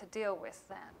unprepared to deal with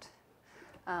that.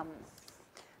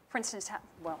 For instance,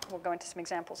 well, we'll go into some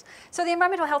examples. So the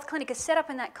Environmental Health Clinic is set up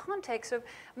in that context of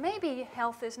maybe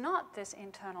health is not this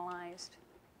internalized,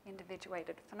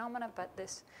 individuated phenomena, but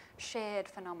this shared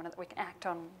phenomena that we can act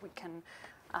on, we can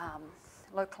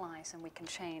localize, and we can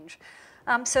change.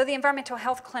 So the Environmental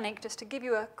Health Clinic, just to give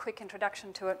you a quick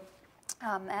introduction to it,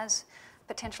 as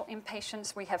potential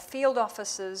inpatients, we have field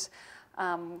offices.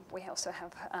 We also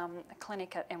have a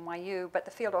clinic at NYU, but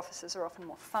the field offices are often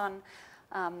more fun,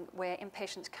 where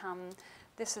inpatients come.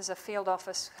 This is a field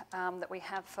office that we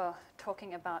have for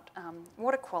talking about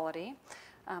water quality.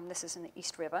 This is in the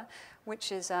East River,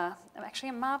 which is actually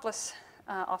a marvelous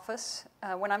office.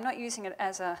 When I'm not using it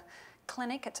as a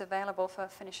clinic, it's available for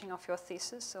finishing off your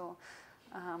thesis or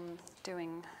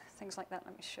doing things like that.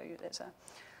 Let me show you. There's a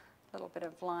little bit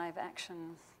of live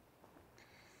action.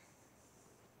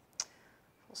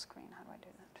 Full screen, how do I do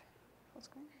that? Full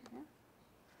screen,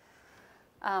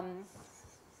 yeah.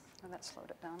 Oh, that slowed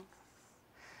it down.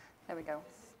 There we go.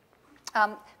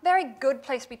 Very good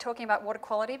place to be talking about water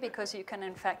quality because you can,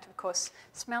 in fact, of course,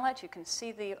 smell it. You can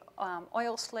see the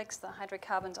oil slicks, the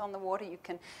hydrocarbons on the water. You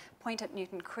can point at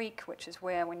Newton Creek, which is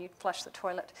where, when you flush the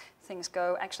toilet, things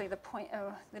go. Actually, the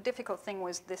difficult thing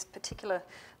was this particular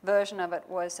version of it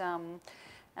was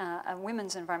a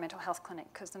women's environmental health clinic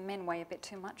because the men weigh a bit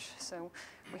too much, so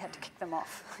we had to kick them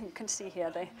off. You can see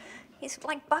here, he's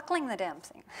like buckling the damn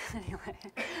thing. Anyway.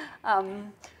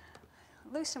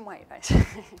 Lose some weight,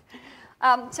 basically.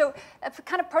 So a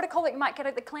kind of protocol that you might get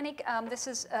at the clinic, this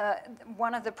is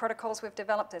one of the protocols we've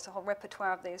developed. There's a whole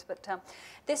repertoire of these, but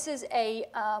this is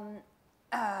an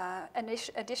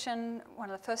edition, one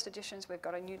of the first editions. We've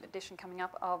got a new edition coming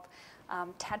up of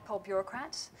Tadpole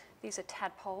Bureaucrats. These are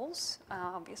tadpoles,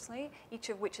 obviously, each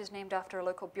of which is named after a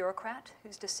local bureaucrat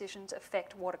whose decisions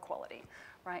affect water quality,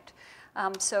 right?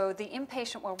 So the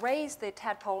inpatient will raise the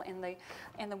tadpole in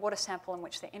the water sample in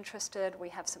which they're interested. We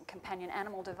have some companion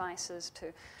animal devices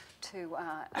to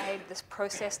aid this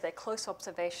process, their close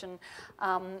observation,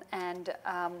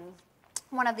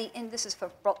 one of the, and this is for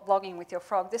blogging with your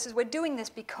frog, we're doing this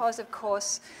because, of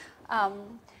course,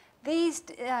 these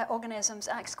organisms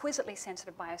are exquisitely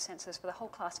sensitive biosensors for the whole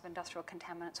class of industrial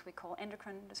contaminants we call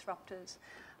endocrine disruptors,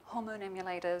 hormone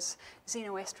emulators,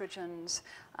 xenoestrogens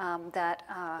that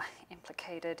are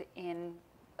implicated in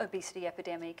obesity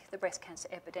epidemic, the breast cancer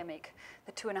epidemic,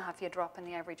 the 2.5-year drop in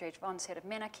the average age of onset of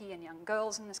menarche in young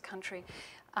girls in this country.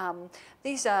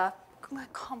 These are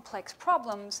complex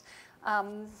problems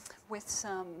with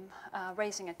some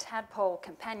raising a tadpole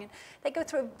companion. They go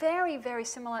through a very, very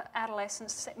similar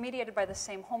adolescence mediated by the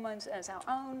same hormones as our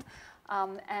own.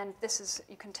 And this is,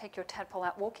 you can take your tadpole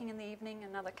out walking in the evening,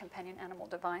 another companion animal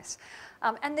device.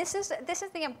 And this is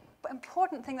the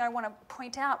important thing that I want to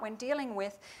point out when dealing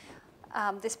with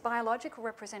this biological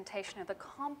representation of the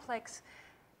complex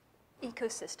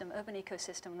ecosystem, urban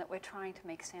ecosystem that we're trying to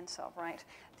make sense of, right?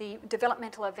 The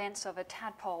developmental events of a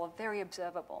tadpole are very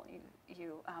observable.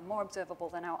 You are more observable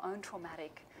than our own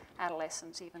traumatic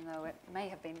adolescence, even though it may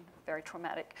have been very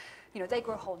traumatic. You know, they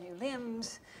grow whole new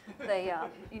limbs. They,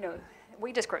 you know,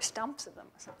 we just grow stumps of them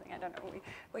or something. I don't know.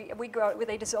 We grow,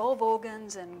 they dissolve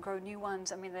organs and grow new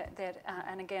ones. I mean,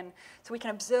 and again, so we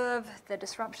can observe their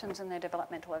disruptions and their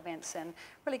developmental events and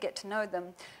really get to know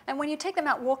them. And when you take them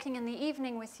out walking in the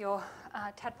evening with your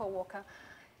tadpole walker,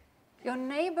 your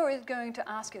neighbor is going to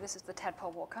ask you, this is the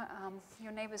tadpole walker,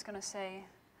 your neighbor is going to say,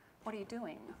 what are you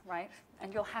doing, right?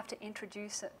 And you'll have to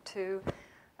introduce it to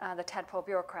the tadpole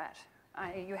bureaucrat.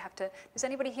 You have to, does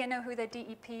anybody here know who their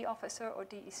DEP officer or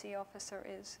DEC officer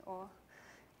is, or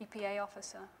EPA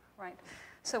officer, right?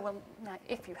 So well, now,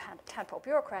 if you had a tadpole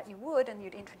bureaucrat, you would, and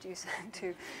you'd introduce it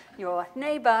to your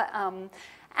neighbor.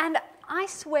 And I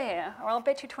swear, or I'll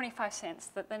bet you 25 cents,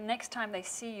 that the next time they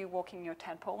see you walking your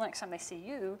tadpole, the next time they see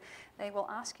you, they will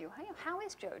ask you, hey, how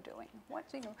is Joe doing?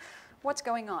 What's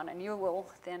going on? And you will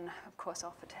then, of course,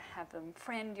 offer to have them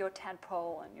friend your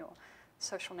tadpole and your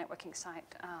social networking site,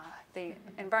 the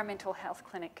environmental health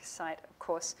clinic site, of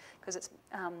course, because it's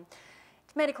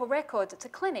medical records. It's a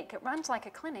clinic. It runs like a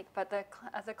clinic, but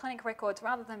the clinic records,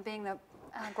 rather than being the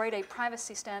grade A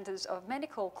privacy standards of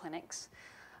medical clinics,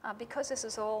 because this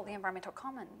is all the environmental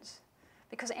commons,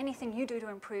 because anything you do to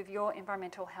improve your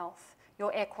environmental health,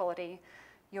 your air quality,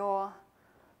 your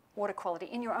water quality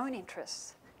in your own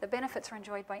interests, the benefits are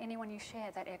enjoyed by anyone you share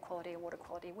that air quality or water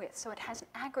quality with. So it has an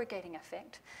aggregating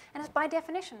effect, and it's by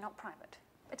definition not private.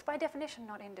 It's by definition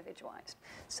not individualized.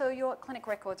 So your clinic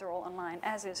records are all online,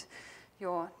 as is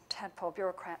your tadpole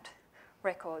bureaucrat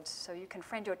records. So you can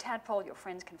friend your tadpole, your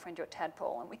friends can friend your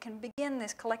tadpole, and we can begin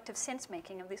this collective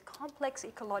sense-making of these complex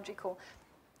ecological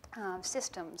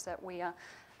systems that we are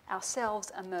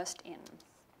ourselves immersed in.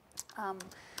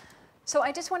 So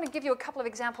I just want to give you a couple of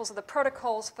examples of the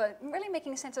protocols for really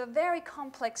making sense of a very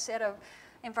complex set of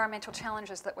environmental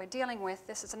challenges that we're dealing with.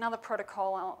 This is another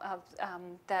protocol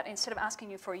that instead of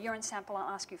asking you for a urine sample, I'll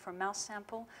ask you for a mouse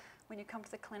sample when you come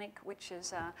to the clinic, which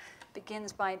is,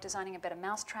 begins by designing a better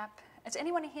mousetrap. Does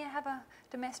anyone here have a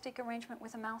domestic arrangement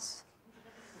with a mouse?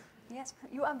 Yes,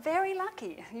 you are very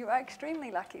lucky. You are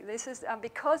extremely lucky. This is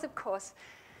because, of course,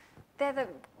 they're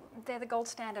the gold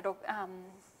standard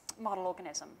model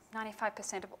organism.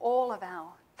 95% of all of our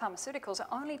pharmaceuticals are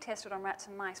only tested on rats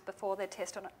and mice before they're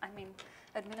tested,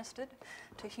 administered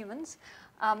to humans.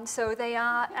 So they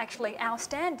are actually our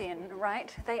stand-in,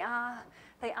 right? They are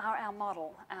our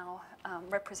model, our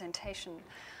representation.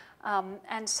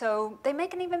 And so they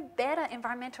make an even better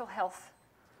environmental health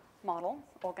model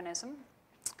organism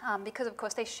because, of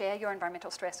course, they share your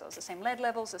environmental stressors, the same lead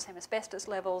levels, the same asbestos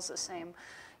levels, the same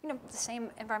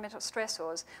environmental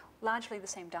stressors, largely the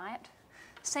same diet,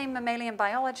 same mammalian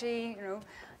biology,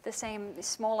 the same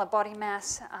smaller body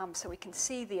mass, so we can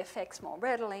see the effects more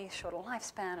readily, shorter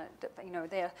lifespan,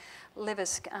 their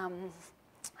livers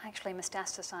actually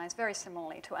metastasize very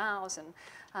similarly to ours,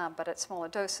 but at smaller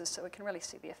doses, so we can really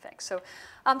see the effects. So,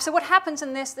 so what happens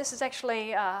in this is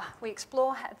actually, we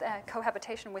explore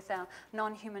cohabitation with our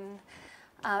non-human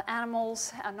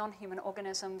animals, our non-human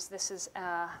organisms. This is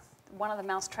one of the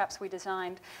mouse traps we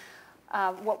designed.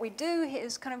 What we do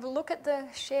is kind of look at the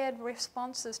shared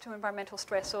responses to environmental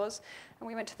stressors, and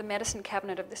we went to the medicine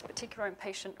cabinet of this particular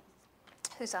patient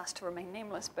who's asked to remain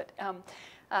nameless, but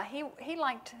he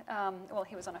liked, well,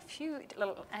 he was on a few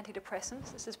little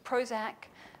antidepressants. This is Prozac,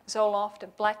 Zoloft, a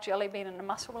black jelly bean, and a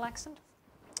muscle relaxant.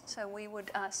 So we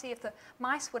would see if the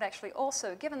mice would actually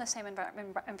also, given the same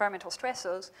environmental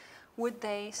stressors, would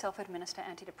they self-administer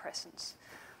antidepressants?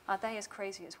 Are they as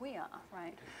crazy as we are,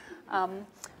 right?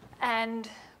 And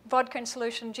vodka in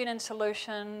solution, gin in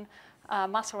solution,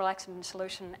 muscle relaxant in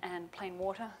solution, and plain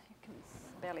water. You can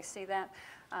barely see that.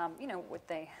 You know, would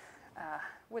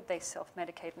they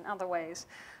self-medicate in other ways?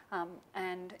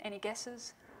 And any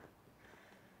guesses?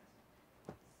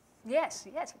 Yes,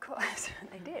 of course,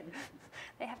 they did.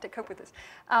 They have to cope with this.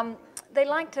 They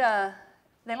liked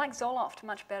Zoloft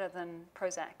much better than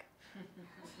Prozac.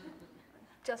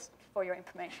 Just for your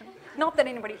information. Not that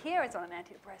anybody here is on an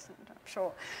antidepressant, I'm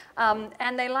sure.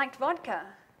 And they liked vodka,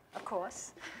 of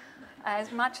course,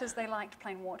 as much as they liked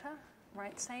plain water,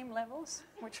 right? Same levels,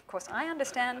 which of course I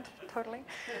understand totally.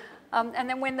 And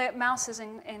then when the mouse is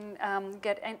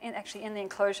actually in the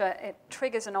enclosure, it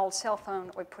triggers an old cell phone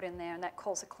that we put in there, and that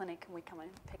calls a clinic, and we come in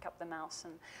and pick up the mouse.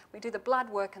 And we do the blood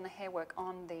work and the hair work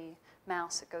on the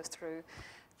mouse. It goes through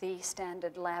the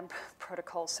standard lab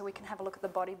protocols, so we can have a look at the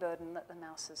body burden that the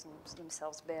mouse is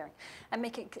themselves bearing, and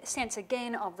make sense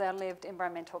again of their lived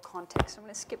environmental context. I'm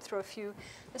going to skip through a few.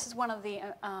 This is one of the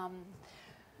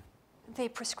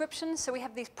prescriptions. So we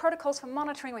have these protocols for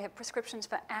monitoring. We have prescriptions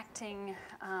for acting.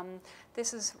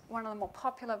 This is one of the more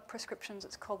popular prescriptions.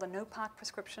 It's called the no park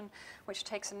prescription, which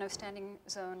takes a no standing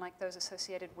zone like those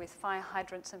associated with fire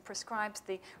hydrants and prescribes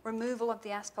the removal of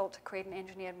the asphalt to create an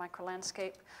engineered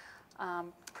microlandscape.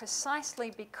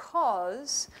 Precisely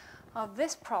because of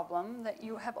this problem that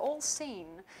you have all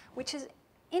seen, which is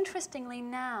interestingly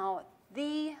now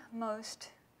the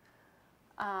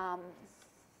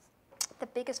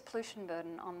biggest pollution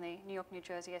burden on the New York, New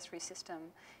Jersey S3 system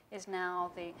is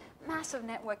now the massive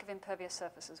network of impervious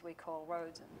surfaces we call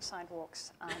roads and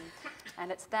sidewalks.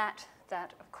 And it's that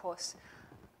of course,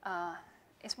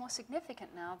 is more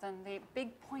significant now than the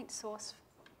big point source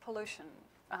pollution.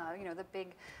 You know, the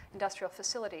big industrial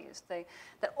facilities.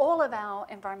 That all of our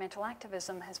environmental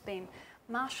activism has been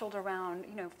marshaled around,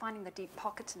 you know, finding the deep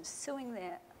pockets and suing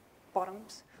their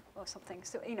bottoms or something.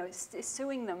 So, you know,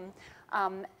 suing them.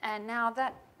 And now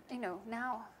that, you know,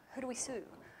 now who do we sue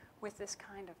with this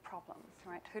kind of problem,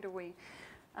 right? Who do we?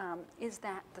 Is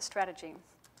that the strategy?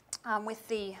 With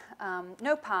the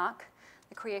no park,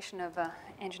 the creation of an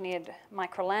engineered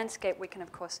microlandscape, we can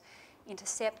of course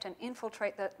intercept and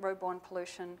infiltrate that roadborne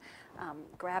pollution,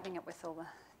 grabbing it with all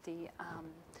the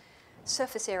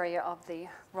surface area of the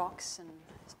rocks and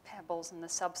pebbles in the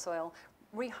subsoil,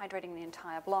 rehydrating the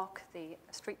entire block. The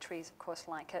street trees, of course,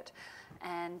 like it,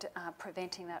 and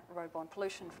preventing that roadborne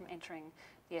pollution from entering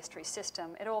the estuary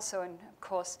system. It also, and of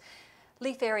course,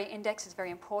 leaf area index is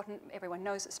very important. Everyone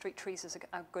knows that street trees is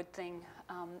a good thing.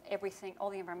 Everything, all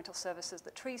the environmental services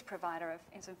that trees provide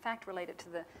is in fact related to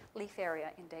the leaf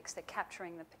area index. They're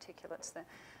capturing the particulates, the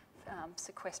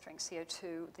sequestering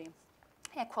CO2, the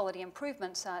air quality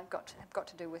improvements have got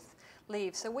to do with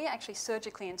leaves. So we're actually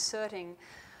surgically inserting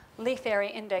leaf area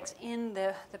index in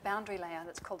the boundary layer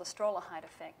that's called the Stroller-Hyde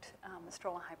effect, the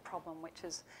Stroller-Hyde problem, which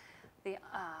is the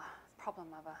problem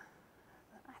of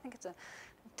I think it's a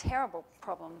terrible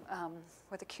problem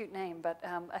with a cute name, but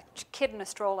a kid in a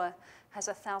stroller has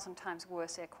 1,000 times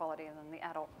worse air quality than the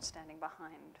adult standing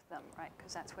behind them, right?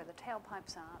 Because that's where the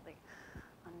tailpipes are, the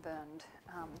unburned.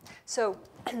 So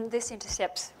this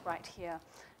intercepts right here,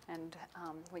 and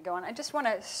we go on. I just want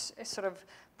to sort of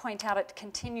point out it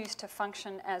continues to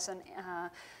function as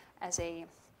a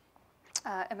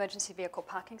emergency vehicle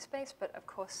parking space, but of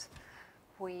course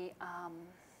we.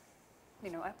 You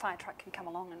know, a fire truck can come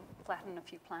along and flatten a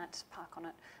few plants, park on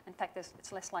it. In fact,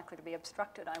 it's less likely to be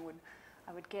obstructed, I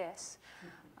would guess.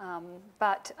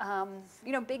 But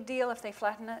you know, big deal if they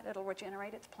flatten it, it'll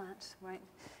regenerate its plants, right?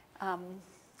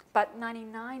 But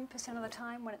 99% of the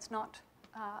time, when it's not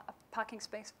a parking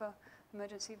space for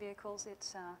emergency vehicles,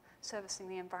 it's servicing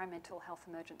the environmental health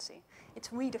emergency. It's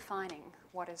redefining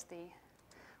what is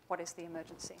the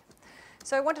emergency.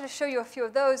 So I wanted to show you a few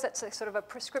of those. That's a sort of a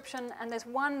prescription. And there's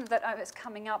one that is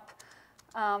coming up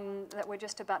that we're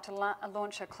just about to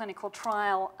launch a clinical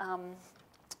trial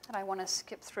that I want to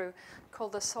skip through,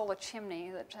 called the solar chimney,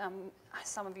 that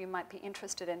some of you might be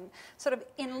interested in. Sort of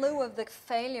in lieu of the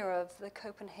failure of the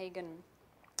Copenhagen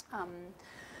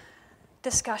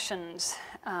discussions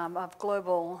of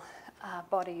global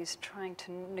bodies trying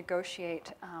to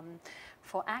negotiate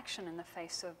for action in the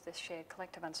face of this shared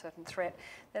collective uncertain threat.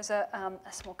 There's a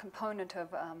small component of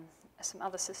some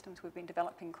other systems we've been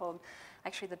developing called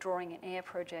actually the Drawing in Air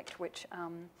project, which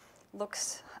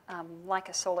looks like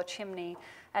a solar chimney.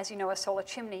 As you know, a solar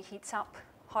chimney heats up,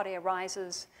 hot air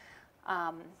rises.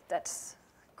 That's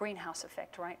greenhouse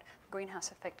effect, right?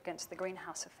 Greenhouse effect against the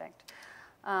greenhouse effect.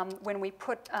 when we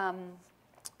put a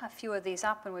few of these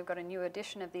up, and we've got a new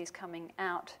edition of these coming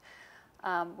out,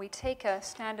 we take a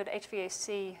standard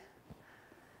HVAC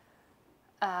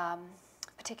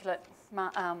particulate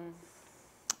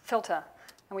filter,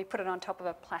 and we put it on top of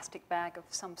a plastic bag of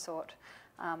some sort.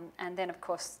 And then, of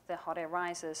course, the hot air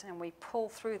rises, and we pull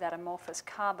through that amorphous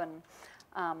carbon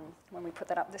when we put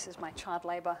that up. This is my child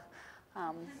labor.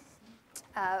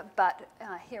 But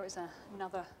here is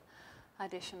another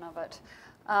edition of it.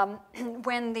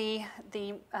 When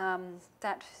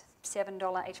that $7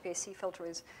 HVAC filter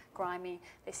is grimy,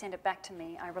 they send it back to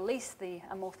me. I release the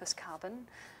amorphous carbon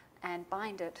and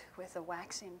bind it with a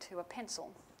wax into a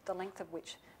pencil, the length of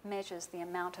which measures the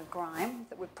amount of grime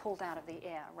that we've pulled out of the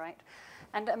air, right?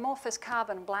 And amorphous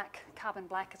carbon black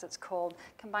as it's called,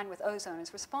 combined with ozone,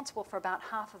 is responsible for about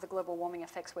half of the global warming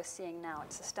effects we're seeing now.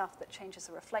 It's the stuff that changes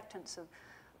the reflectance of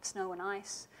snow and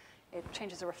ice. It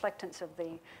changes the reflectance of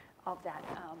the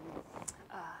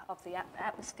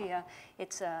atmosphere.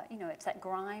 It's that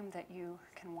grime that you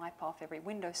can wipe off every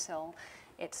windowsill.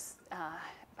 It's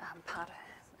part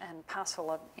and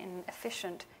parcel of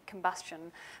inefficient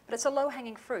combustion, but it's a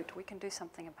low-hanging fruit. We can do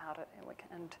something about it,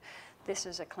 and this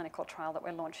is a clinical trial that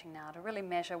we're launching now to really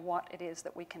measure what it is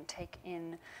that we can take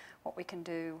in, what we can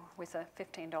do with a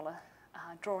 $15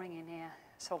 drawing in air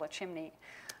solar chimney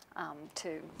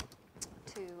to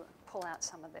pull out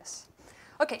some of this.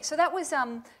 Okay, so that was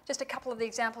just a couple of the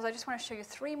examples. I just want to show you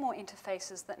 3 more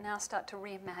interfaces that now start to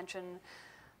reimagine.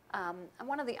 And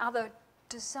one of the other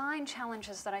design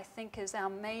challenges that I think is our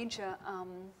major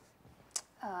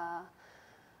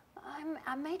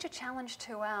challenge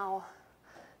to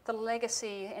the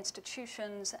legacy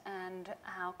institutions and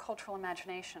our cultural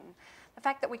imagination. The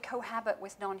fact that we cohabit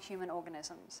with non-human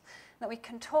organisms, that we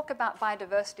can talk about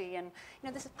biodiversity, and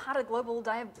this is part of global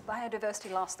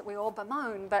biodiversity loss that we all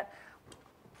bemoan, but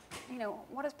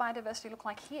what does biodiversity look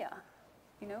like here?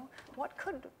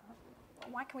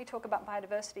 Why can we talk about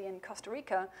biodiversity in Costa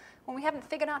Rica when we haven't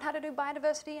figured out how to do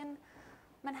biodiversity in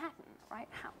Manhattan, right?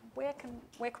 Where can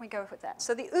we go with that?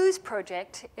 So the OOZ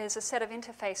project is a set of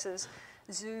interfaces,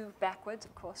 zoo backwards,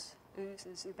 of course. OOZ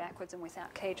is zoo backwards and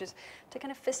without cages, to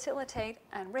kind of facilitate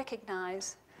and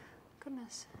recognize,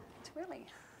 goodness, it's really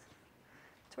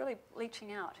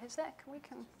leaching out. Is that,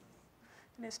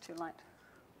 it is too light.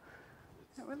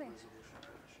 It really is.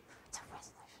 It's a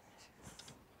resolution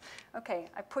issue. Okay,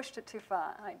 I pushed it too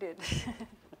far. I did.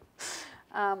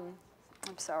 I'm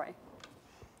sorry.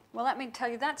 Well, let me tell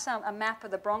you, that's a map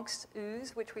of the Bronx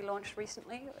ooze, which we launched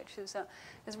recently, which is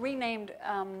renamed.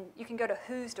 You can go to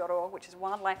whos.org, which is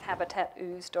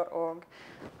wildlifehabitatooze.org,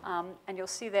 and you'll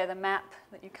see there the map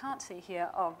that you can't see here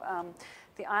of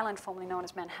the island formerly known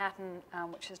as Manhattan,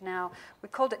 which is now, we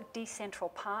called it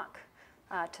Decentral Park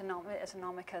as a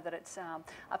nomiker that it's,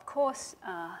 of course,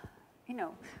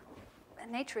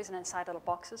 nature isn't inside little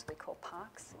boxes we call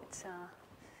parks.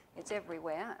 It's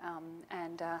everywhere,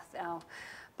 and our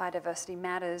biodiversity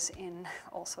matters in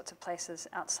all sorts of places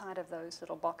outside of those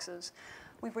little boxes.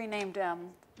 We've renamed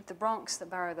the Bronx, the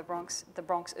borough of the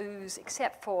Bronx Ooze,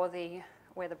 except for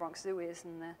where the Bronx Zoo is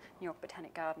in the New York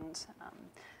Botanic Gardens,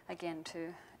 again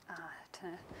to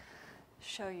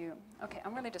show you. Okay,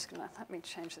 I'm really just going to, let me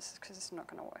change this because this is not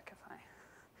going to work if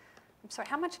I'm sorry,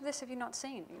 how much of this have you not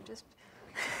seen? You just,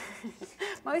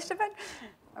 most of it?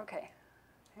 Okay,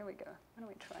 here we go. Why don't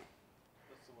we try?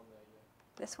 That's the one there, yeah.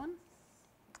 This one?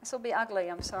 This will be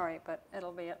ugly, I'm sorry, but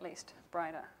it'll be at least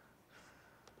brighter.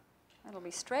 It'll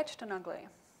be stretched and ugly.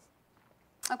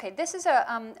 Okay, this is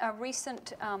a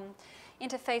recent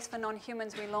interface for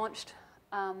non-humans we launched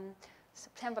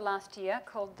September last year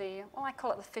called I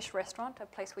call it the fish restaurant, a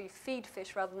place where you feed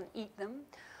fish rather than eat them.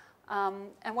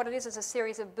 And what it is a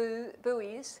series of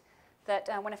buoys that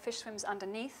when a fish swims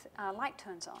underneath, light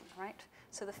turns on, right?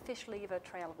 So the fish leave a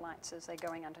trail of lights as they're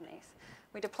going underneath.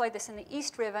 We deployed this in the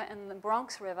East River and the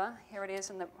Bronx River. Here it is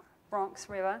in the Bronx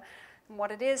River. And what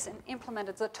it is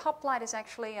implemented, the top light is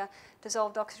actually a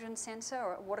dissolved oxygen sensor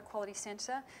or a water quality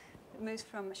sensor. It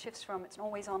shifts from, it's an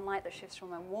always on light that shifts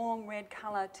from a warm red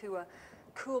color to a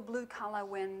cool blue color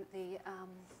when the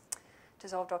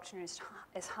dissolved oxygen is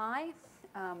high,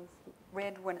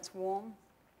 red when it's warm.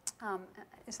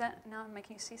 Is that now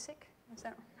making you seasick? Is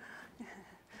that?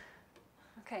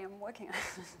 Okay, I'm working on it.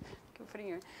 Keep putting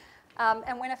you.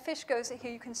 And when a fish goes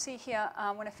here, you can see here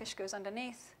when a fish goes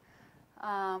underneath.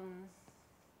 Are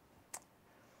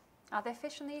there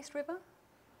fish in the East River?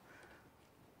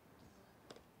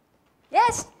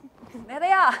 Yes, there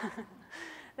they are.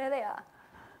 There they are.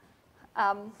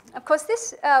 Of course,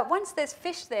 this once there's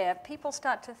fish there, people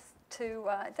start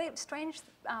they have strange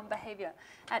behavior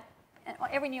at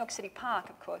every New York City park.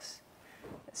 Of course,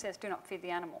 that says, do not feed the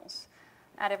animals.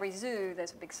 At every zoo,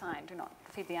 there's a big sign, do not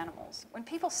feed the animals. When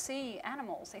people see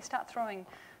animals, they start throwing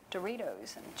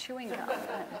Doritos and chewing gum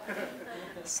and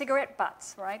cigarette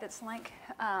butts, right? It's like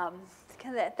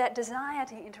that desire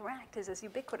to interact is as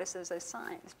ubiquitous as those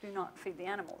signs, do not feed the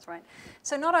animals, right?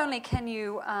 So not only can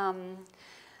you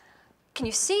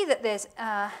see that there's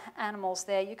animals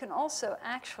there, you can also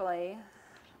actually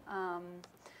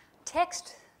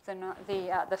text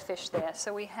the fish there.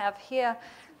 So we have here,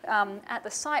 at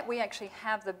the site, we actually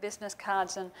have the business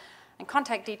cards and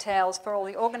contact details for all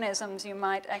the organisms you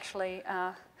might actually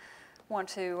want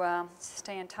to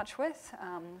stay in touch with,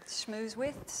 schmooze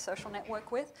with, social network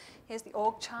with. Here's the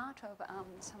org chart of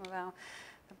some of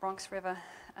the Bronx River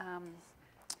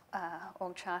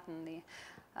org chart and the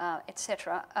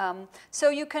etc. So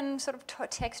you can sort of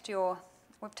text your,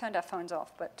 we've turned our phones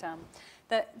off, but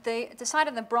the site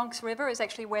of the Bronx River is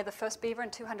actually where the first beaver in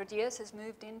 200 years has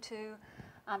moved into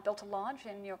built a lodge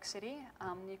in New York City.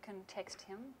 You can text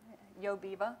him, Yo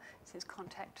Beaver, it's his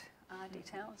contact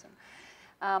details.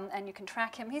 And you can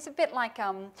track him. He's a bit like,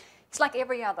 he's like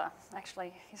every other,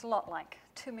 actually. He's a lot like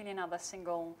 2 million other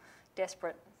single,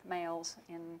 desperate males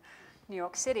in New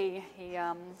York City.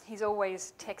 He's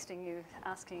always texting you,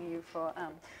 asking you for,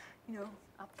 you know,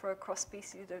 up for a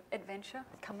cross-species adventure.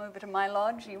 Come over to my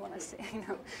lodge. You want to see, you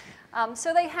know.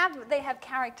 So they have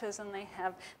characters and they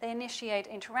initiate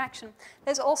interaction.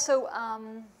 There's also,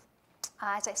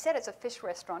 as I said, it's a fish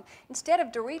restaurant. Instead of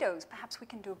Doritos, perhaps we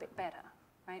can do a bit better.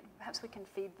 Right? Perhaps we can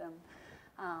feed them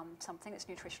something that's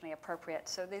nutritionally appropriate.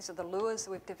 So these are the lures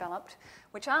that we've developed,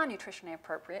 which are nutritionally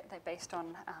appropriate. They're based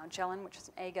on gellan, which is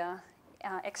an agar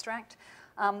extract,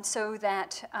 so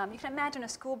that you can imagine a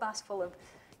school bus full of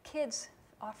kids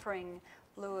offering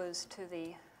lures to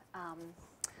the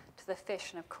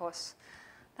fish, and of course,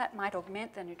 that might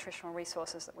augment the nutritional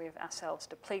resources that we've ourselves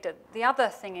depleted. The other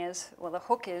thing is, well, the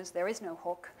hook is there is no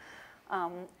hook,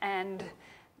 and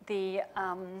these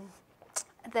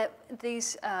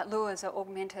lures are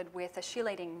augmented with a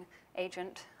chelating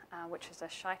agent, which is a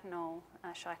chitin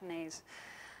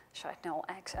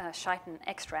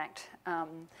extract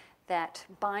that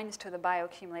binds to the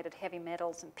bioaccumulated heavy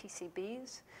metals and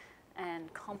PCBs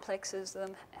and complexes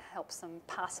them, helps them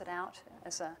pass it out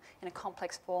in a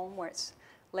complex form where it's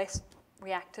less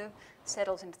reactive,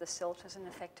 settles into the silters, and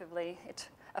it's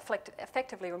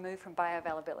effectively removed from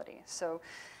bioavailability. So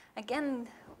again,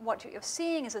 what you're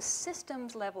seeing is a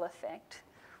systems level effect,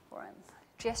 or I'm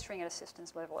gesturing at a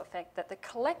systems level effect, that the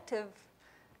collective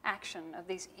action of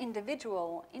these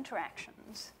individual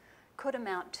interactions could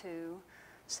amount to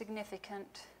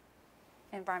significant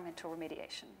environmental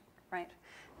remediation, right?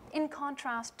 In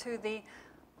contrast to the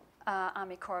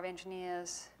Army Corps of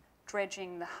Engineers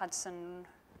dredging the Hudson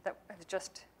that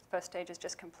first stage is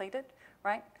just completed,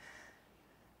 right?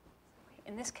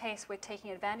 In this case, we're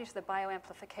taking advantage of the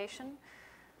bioamplification,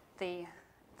 the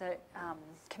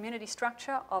community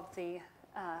structure of the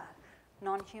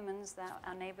non-humans,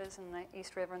 our neighbors in the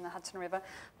East River and the Hudson River.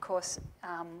 Of course,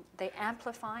 they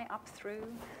amplify up through,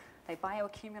 they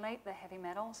bioaccumulate the heavy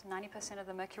metals. 90% of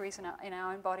the mercuries in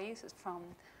our own bodies is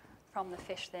from the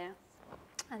fish there.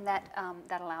 And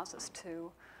that allows us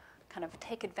to kind of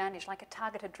take advantage, like a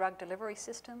targeted drug delivery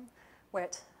system, where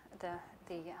it's the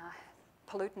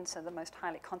pollutants are the most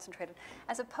highly concentrated,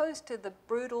 as opposed to the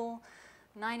brutal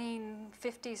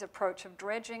 1950s approach of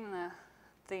dredging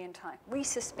the entire,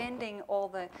 resuspending all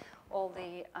the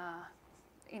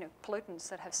pollutants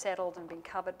that have settled and been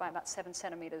covered by about 7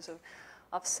 centimeters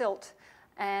of silt,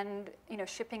 and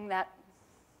shipping that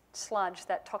sludge,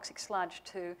 that toxic sludge,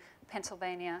 to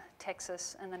Pennsylvania,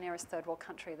 Texas, and the nearest third world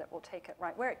country that will take it,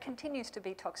 right, where it continues to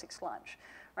be toxic sludge,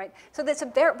 right? So there's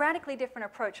a radically different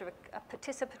approach of a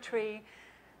participatory,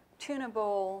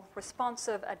 tunable,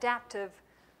 responsive, adaptive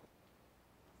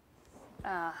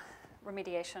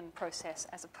remediation process,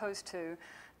 as opposed to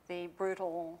the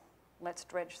brutal, let's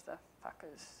dredge the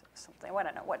fuckers, or something. Well, I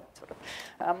don't know what sort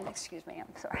of, excuse me,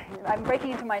 I'm sorry. I'm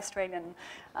breaking into my Australian.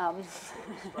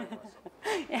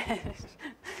 Yes.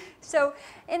 So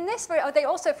in this, they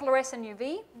also fluoresce in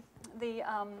UV, the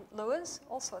lures,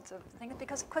 all sorts of things,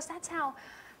 because of course that's how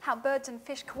birds and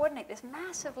fish coordinate this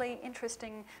massively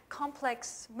interesting,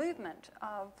 complex movement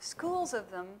of schools of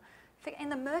them in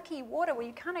the murky water where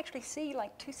you can't actually see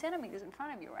like 2 centimeters in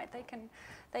front of you, right?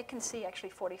 They can see actually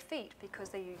 40 feet because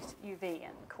they use UV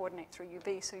and coordinate through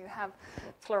UV. So you have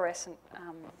fluorescent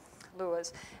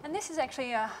lures. And this is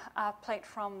actually a plate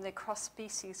from the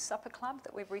Cross-Species Supper Club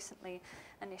that we've recently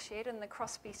initiated, and the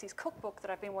Cross-Species Cookbook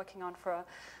that I've been working on for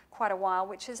quite a while,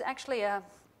 which is actually a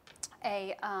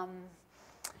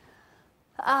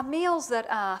Meals that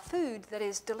are food that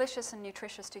is delicious and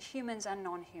nutritious to humans and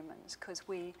non-humans, because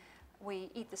we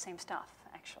eat the same stuff,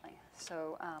 actually.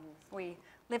 So we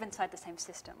live inside the same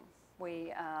system.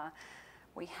 We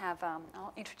have,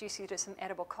 I'll introduce you to some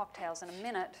edible cocktails in a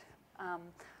minute.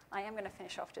 I am going to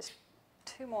finish off just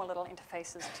 2 more little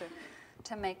interfaces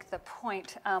to make the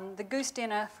point. The goose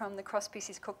dinner from the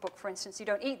cross-species cookbook, for instance, you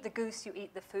don't eat the goose, you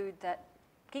eat the food that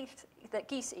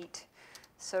geese eat.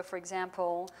 So, for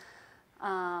example,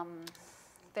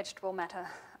 vegetable matter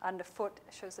underfoot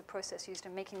shows the process used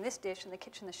in making this dish. In the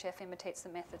kitchen, the chef imitates the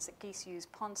methods that geese use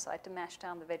pondside to mash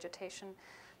down the vegetation,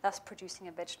 thus producing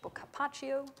a vegetable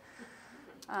carpaccio,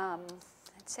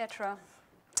 etc.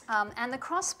 And the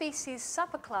cross-species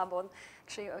supper club, or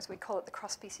actually as we call it, the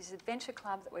cross-species adventure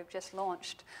club that we've just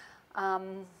launched,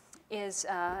 is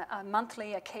a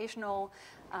monthly, occasional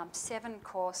 5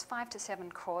 to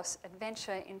 7 course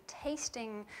adventure in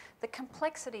tasting the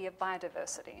complexity of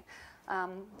biodiversity.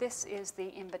 This is the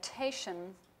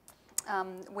invitation,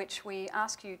 which we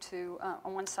ask you to,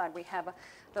 on one side we have a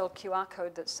little QR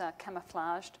code that's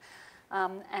camouflaged,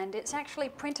 and it's actually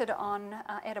printed on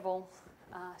edible,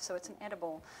 so it's an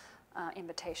edible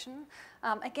invitation.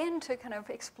 Again, to kind of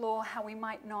explore how we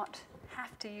might not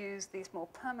have to use these more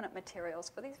permanent materials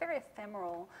for these very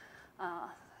ephemeral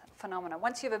phenomena.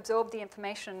 Once you've absorbed the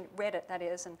information, read it, that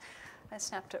is, and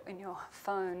snapped it in your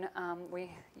phone, you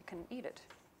can eat it.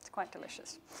 It's quite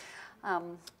delicious.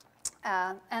 And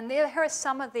here are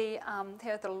some of the,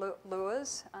 here are the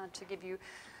lures to give you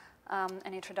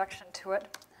an introduction to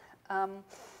it.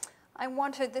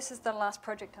 This is the last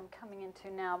project I'm coming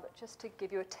into now, but just to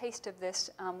give you a taste of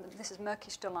this, this is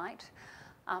Murkish Delight,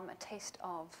 a taste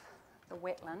of the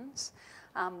wetlands,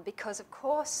 because of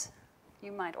course,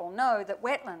 you might all know that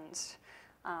wetlands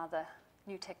are the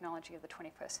new technology of the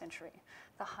 21st century.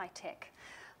 The high tech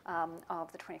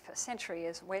of the 21st century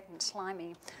is wet and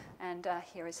slimy, and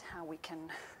here is how we can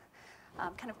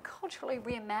kind of culturally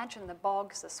reimagine the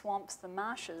bogs, the swamps, the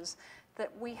marshes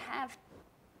that we have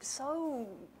so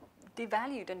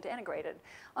devalued and denigrated.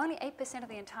 Only 8% of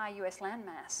the entire US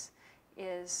landmass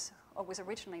was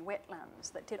originally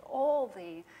wetlands that did all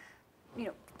the,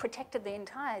 protected the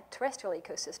entire terrestrial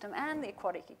ecosystem and the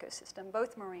aquatic ecosystem,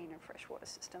 both marine and freshwater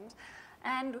systems.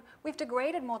 And we've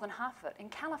degraded more than half of it. In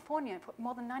California,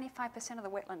 more than 95% of the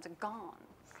wetlands are gone,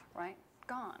 right?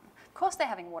 Gone. Of course they're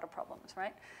having water problems,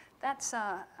 right?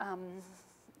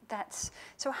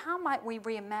 So how might we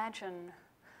reimagine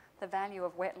the value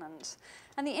of wetlands?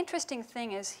 And the interesting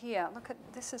thing is here,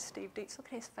 this is Steve Dietz, look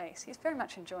at his face. He's very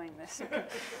much enjoying this.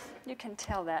 You can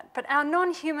tell that. But our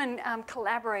non-human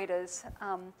collaborators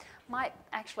might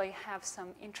actually have some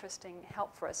interesting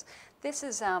help for us. This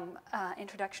is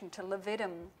introduction to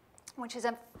levidum, which is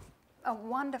a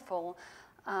wonderful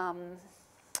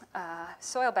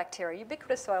soil bacteria,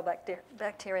 ubiquitous soil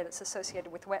bacteria that's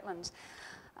associated with wetlands.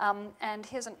 And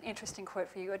here's an interesting quote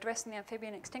for you. Addressing the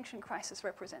amphibian extinction crisis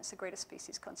represents the greatest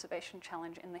species conservation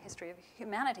challenge in the history of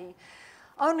humanity,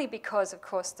 only because, of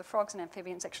course, the frogs and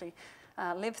amphibians actually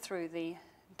lived through the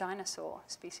dinosaur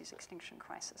species extinction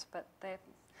crisis, but they're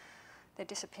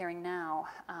disappearing now.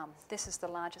 This is the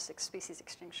largest species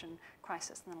extinction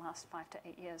crisis in the last 5 to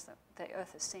 8 years that the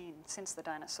Earth has seen since the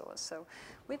dinosaurs. So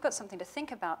we've got something to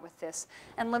think about with this.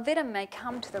 And levidum may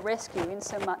come to the rescue in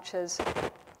so much as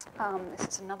this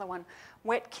is another one,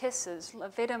 wet kisses.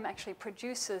 Levidum actually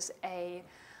produces a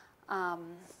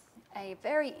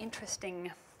very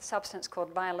interesting substance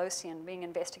called violocin, being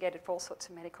investigated for all sorts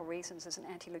of medical reasons as an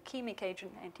anti-leukemic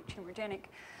agent, anti-tumorigenic.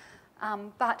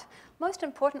 But most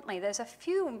importantly, there's a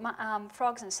few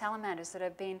frogs and salamanders that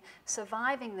have been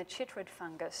surviving the chytrid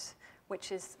fungus,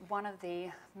 which is one of the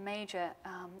major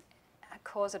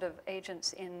causative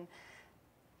agents in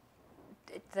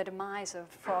the demise of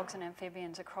frogs and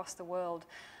amphibians across the world.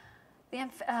 The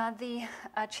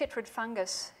chytrid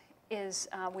fungus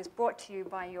was brought to you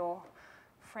by your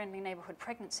friendly neighborhood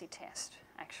pregnancy test,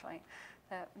 actually.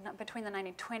 Between the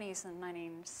 1920s and the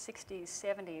 1960s,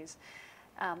 70s,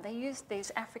 they used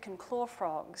these African claw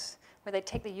frogs where they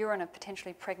take the urine of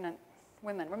potentially pregnant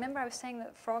women. Remember I was saying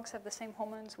that frogs have the same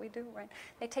hormones we do, right?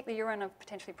 They take the urine of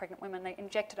potentially pregnant women, they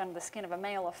inject it under the skin of a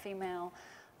male or female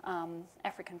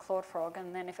African clawed frog,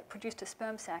 and then if it produced a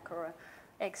sperm sac or an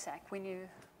egg sac, we knew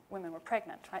women were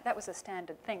pregnant, right? That was a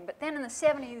standard thing. But then in the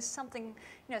 70s,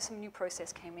 some new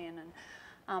process came in, and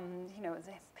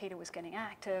PETA was getting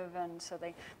active, and so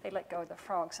they let go of the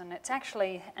frogs. And it's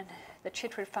actually, the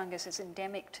chytrid fungus is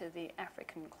endemic to the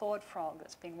African clawed frog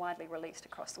that's being widely released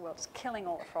across the world. It's killing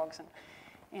all the frogs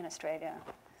in Australia,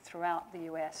 throughout the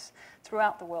US,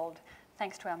 throughout the world.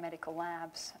 thanks to our medical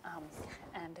labs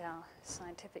and our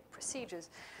scientific procedures.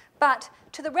 But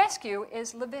to the rescue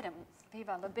is libidum,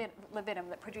 Viva libidum,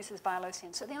 that produces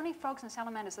biolocin. So the only frogs and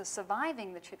salamanders that are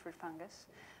surviving the chytrid fungus,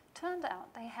 turned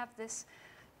out they have this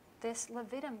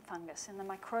libidum fungus in the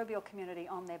microbial community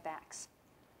on their backs.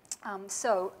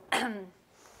 So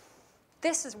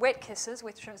this is wet kisses,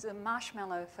 which is a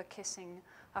marshmallow for kissing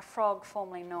a frog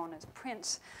formerly known as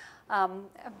Prince. A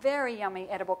very yummy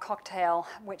edible cocktail,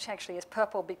 which actually is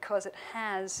purple because it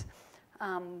has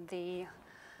the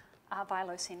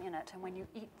biolocin in it. And when you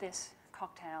eat this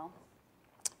cocktail,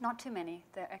 not too many,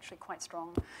 they're actually quite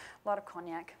strong, a lot of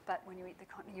cognac, but when you eat the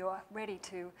cognac, you're ready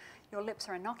to, your lips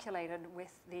are inoculated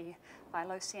with the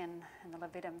biolocin and the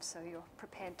libidum, so you're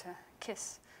prepared to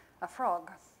kiss a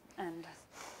frog and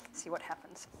see what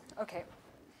happens. Okay,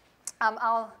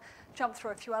 I'll jump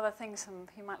through a few other things.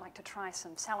 You might like to try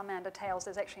some salamander tails.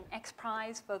 There's actually an X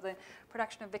Prize for the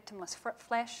production of victimless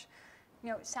flesh.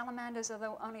 You know, salamanders are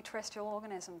the only terrestrial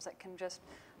organisms that can just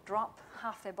drop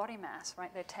half their body mass,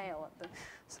 right, their tail at the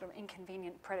sort of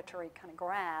inconvenient predatory kind of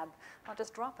grab. I'll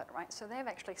just drop it, right? So they've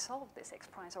actually solved this X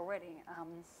Prize already.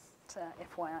 So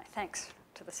FYI, thanks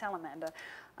to the salamander.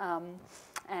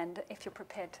 And if you're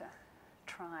prepared to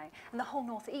try. And the whole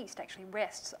Northeast actually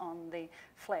rests on the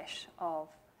flesh of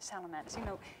salamanders. You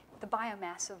know, the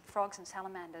biomass of frogs and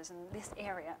salamanders in this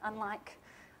area, unlike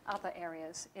other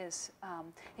areas, is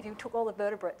if you took all the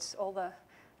vertebrates, all the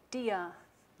deer,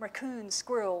 raccoons,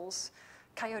 squirrels,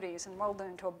 coyotes, and rolled them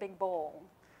into a big ball,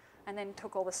 and then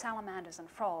took all the salamanders and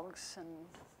frogs and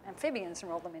amphibians and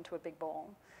rolled them into a big ball,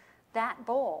 that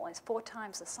ball is 4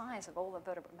 times the size of all the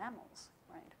vertebrate mammals,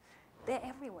 right? They're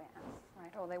everywhere,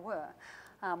 right, or they were.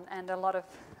 And a lot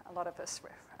of us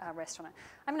rest on it.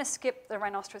 I'm going to skip the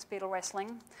rhinoceros beetle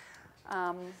wrestling.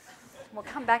 We'll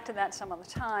come back to that some other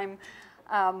time.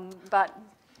 But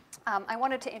I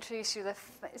wanted to introduce you to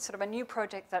sort of a new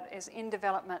project that is in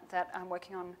development that I'm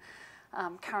working on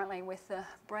currently with the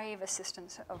brave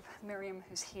assistance of Miriam,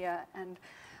 who's here, and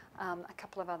a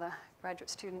couple of other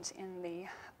graduate students in the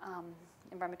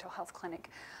environmental health clinic.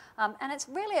 And it's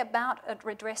really about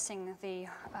redressing the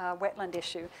wetland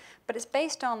issue, but it's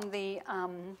based on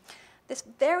this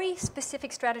very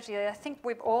specific strategy that I think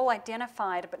we've all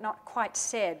identified but not quite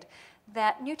said,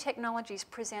 that new technologies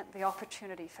present the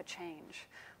opportunity for change,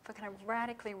 for kind of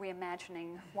radically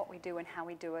reimagining what we do and how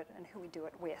we do it and who we do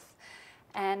it with.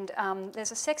 And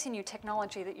there's a sexy new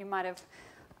technology that you might have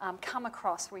come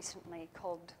across recently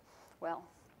called, well,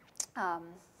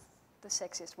 the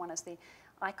sexiest one is the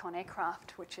Icon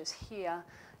aircraft, which is here,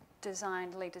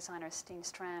 lead designer Stephan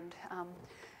Strand.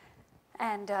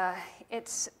 And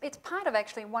it's part of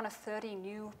actually one of 30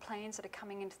 new planes that are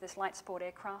coming into this light sport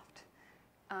aircraft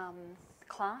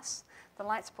class. The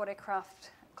light sport aircraft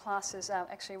class is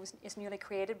is newly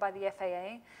created by the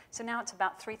FAA. So now it's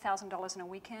about $3,000 in a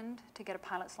weekend to get a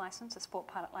pilot's license, a sport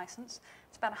pilot license.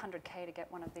 It's about $100K to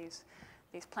get one of these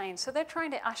planes. So they're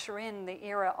trying to usher in the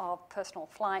era of personal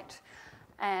flight.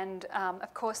 And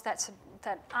of course, that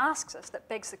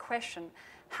begs the question,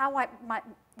 how might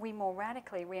we more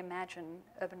radically reimagine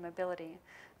urban mobility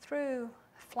through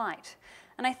flight?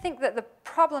 And I think that the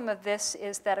problem of this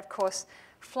is that, of course,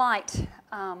 flight,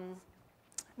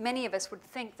 many of us would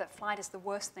think that flight is the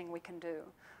worst thing we can do,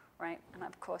 right? And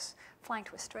of course, flying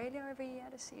to Australia every year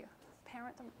to see your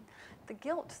parent, the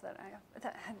guilt that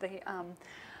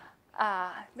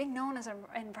being known as an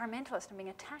environmentalist and being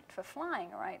attacked for flying,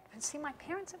 right? And see my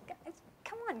parents,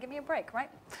 come on, give me a break, right?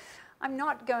 I'm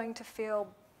not going to feel,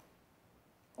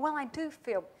 well, I do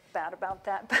feel bad about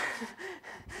that,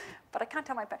 but I can't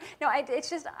tell my parents. No, it's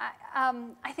just,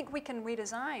 I think we can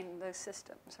redesign those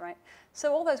systems, right?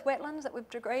 So all those wetlands that we've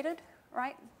degraded,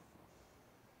 right?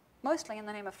 Mostly in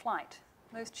the name of flight.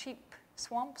 Those cheap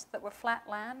swamps that were flat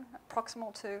land,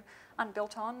 proximal to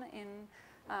unbuilt on in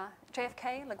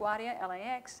JFK, LaGuardia,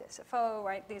 LAX, SFO,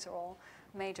 right? These are all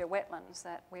major wetlands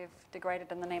that we've degraded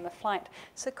in the name of flight.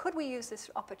 So could we use this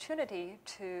opportunity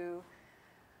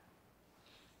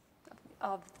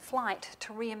of flight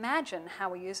to reimagine how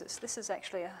we use this? This is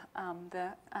actually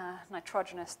the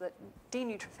nitrogenous, the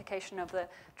denutrification of the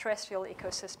terrestrial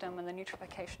ecosystem and the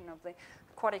nutrification of the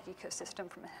aquatic ecosystem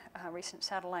from a recent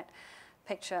satellite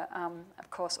picture. Of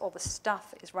course, all the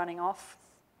stuff is running off.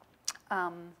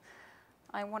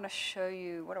 I want to show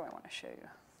you, what do I want to show you?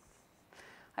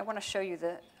 I want to show you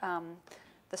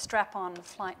the strap-on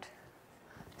flight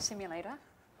simulator,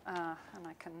 and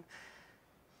I can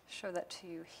show that to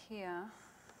you here.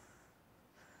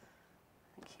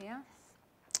 I think here,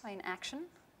 in action.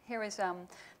 Here is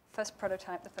first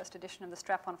prototype, the first edition of the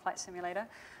strap-on flight simulator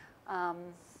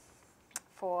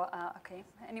for, okay,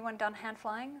 anyone done hand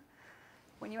flying?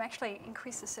 When you actually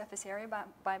increase the surface area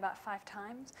by about 5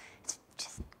 times, it's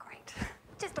just great.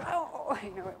 Just, oh, you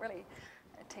know, it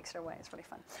takes it away. It's really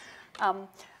fun.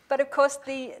 But of course,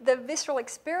 the visceral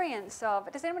experience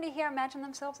of, does anybody here imagine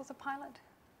themselves as a pilot?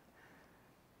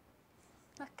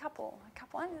 A couple.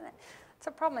 It's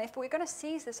a problem. If we're going to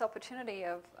seize this opportunity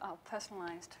of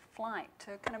personalized flight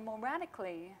to kind of more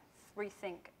radically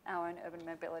rethink our own urban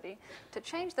mobility, to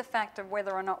change the fact of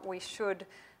whether or not we should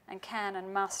and can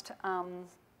and must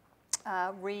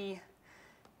rethink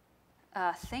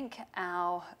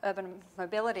our urban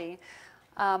mobility,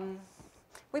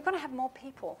 we've got to have more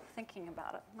people thinking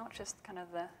about it, not just kind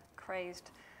of the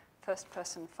crazed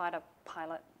first-person fighter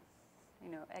pilot,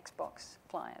 you know, Xbox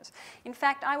flyers. In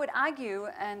fact, I would argue,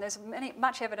 and there's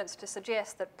much evidence to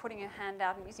suggest that putting your hand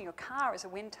out and using your car as a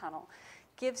wind tunnel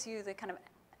gives you the kind of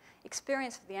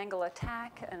experience of the angle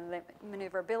attack and the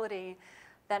maneuverability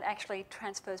that actually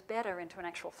transfers better into an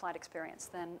actual flight experience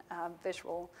than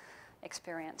visual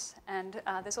experience. And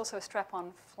there's also a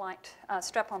strap-on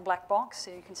black box,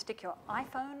 so you can stick your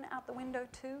iPhone out the window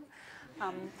too.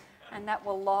 And that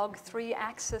will log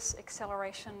 3-axis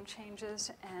acceleration changes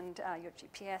and your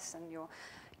GPS and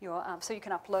so you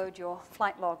can upload your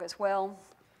flight log as well.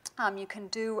 You can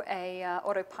do a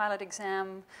autopilot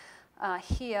exam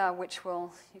here, which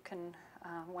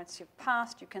once you've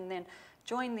passed, you can then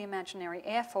join the imaginary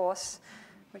Air Force,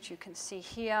 which you can see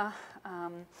here.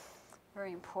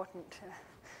 Very important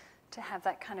to have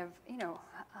that kind of, you know,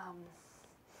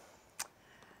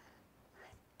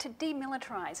 to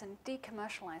demilitarize and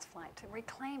decommercialize flight, to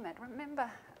reclaim it. Remember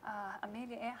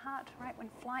Amelia Earhart, right? When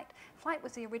flight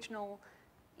was the original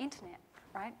internet,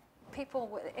 right?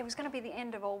 It was going to be the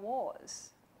end of all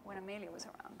wars when Amelia was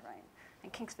around, right?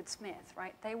 And Kingsford Smith,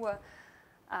 right? They were,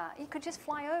 you could just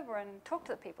fly over and talk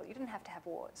to the people. You didn't have to have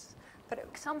wars. But it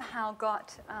somehow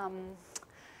got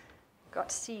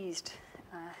seized,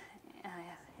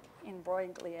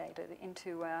 embrogliated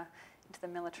into the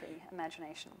military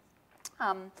imagination.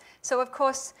 So of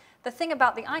course, the thing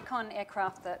about the Icon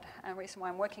aircraft, that reason why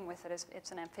I'm working with it, is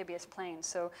it's an amphibious plane.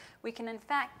 So we can in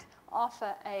fact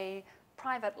offer a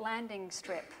private landing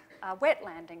strip, a wet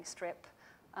landing strip,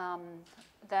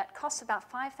 that costs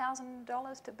about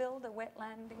 $5,000 to build a wet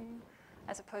landing,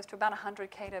 as opposed to about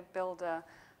 $100K to build a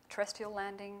terrestrial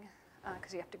landing,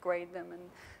 because you have to grade them,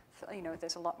 and you know,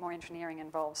 there's a lot more engineering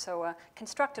involved. So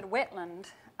constructed wetland,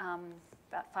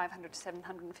 about 500 to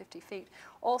 750 feet.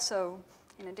 Also,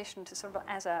 in addition to sort of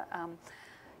as a,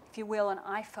 if you will, an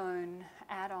iPhone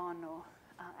add-on or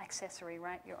accessory,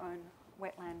 right, your own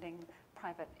wet landing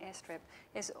private airstrip,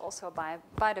 is also a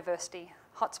biodiversity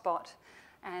hotspot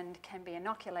and can be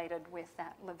inoculated with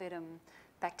that levitum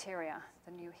bacteria,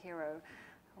 the new hero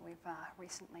we've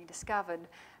recently discovered.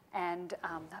 And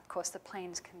of course, the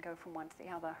planes can go from one to the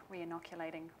other,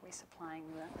 re-inoculating, resupplying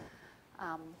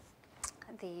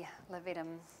the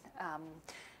levitum,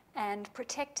 and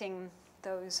protecting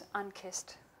those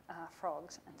unkissed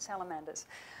frogs and salamanders.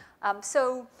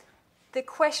 So the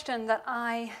question that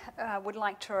I would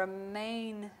like to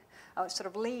sort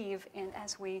of leave in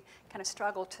as we kind of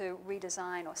struggle to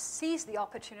redesign or seize the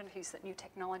opportunities that new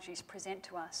technologies present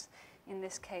to us, in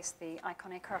this case the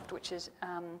Icon aircraft, which is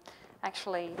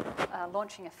actually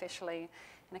launching officially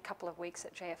in a couple of weeks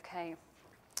at JFK.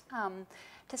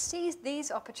 To seize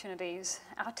these opportunities,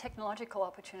 our technological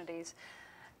opportunities,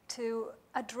 to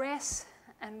address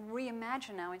and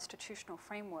reimagine our institutional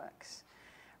frameworks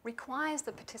requires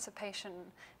the participation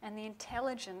and the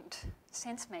intelligent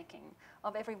sense-making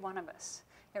of every one of us.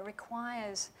 It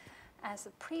requires, as the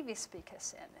previous speaker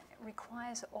said, it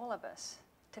requires all of us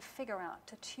to figure out,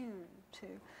 to tune to,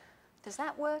 does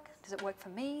that work? Does it work for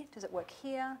me? Does it work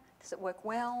here? Does it work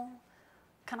well?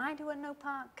 Can I do a no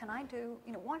park? Can I do,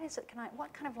 you know, what is it?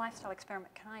 What kind of lifestyle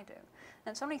experiment can I do?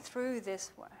 And it's only through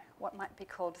this, what might be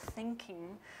called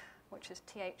thinking, which is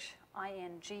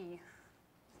T-H-I-N-G,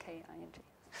 K-I-N-G,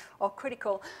 or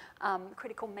critical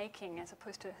making as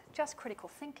opposed to just critical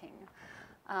thinking.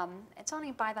 It's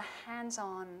only by the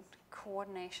hands-on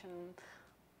coordination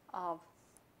of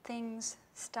things,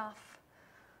 stuff,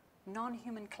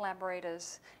 non-human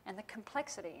collaborators, and the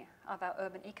complexity of our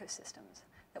urban ecosystems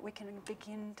that we can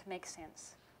begin to make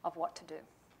sense of what to do.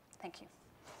 Thank you.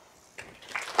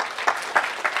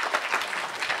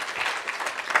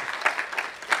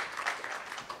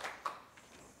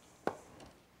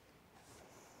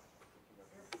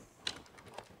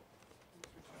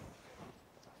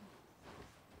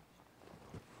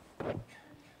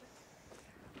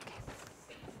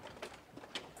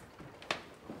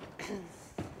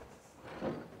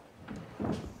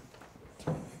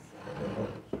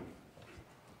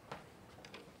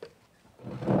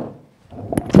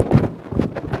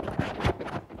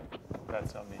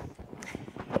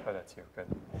 that's you.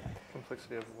 Good.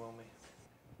 Complexity overwhelm me.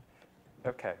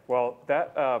 Okay. Well,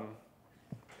 that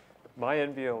my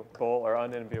enviable or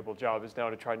unenviable job is now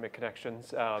to try and make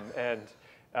connections. I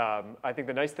think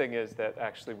the nice thing is that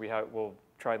actually we'll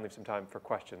try and leave some time for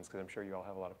questions, because I'm sure you all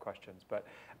have a lot of questions. But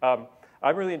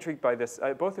I'm really intrigued by this.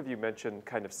 Both of you mentioned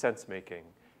kind of sense-making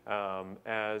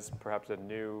as perhaps a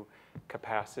new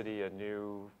capacity, a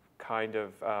new kind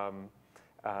of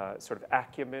sort of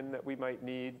acumen that we might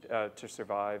need to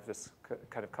survive this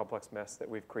kind of complex mess that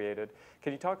we've created.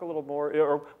 Can you talk a little more,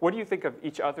 or what do you think of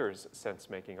each other's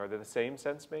sense-making? Are they the same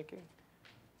sense-making?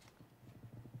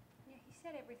 Yeah, he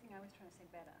said everything I was trying to say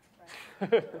better,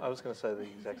 right? I was going to say the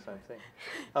exact same thing.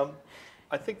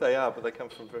 I think they are, but they come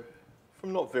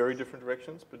from not very different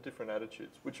directions, but different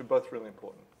attitudes, which are both really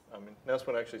important. I mean, Nelson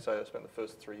would actually say I spent the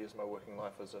first 3 years of my working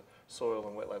life as a soil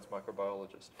and wetlands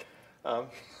microbiologist.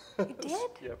 You did?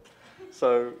 Yep.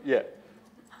 So, yeah,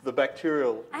 the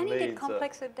bacterial And he needs did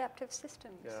complex adaptive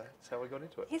systems. yeah, that's how we got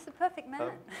into it. He's the perfect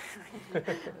man.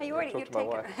 Are you already? Talk You to my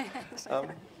take wife. it.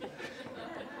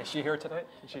 Is she here tonight?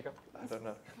 Can she go? I don't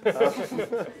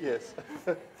know. Yes.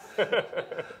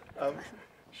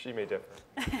 She may differ.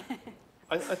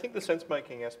 I think the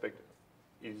sense-making aspect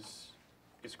is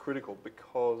critical,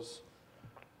 because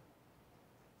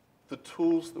the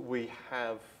tools that we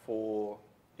have for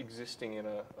existing in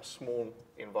a small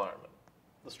environment,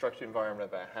 the structured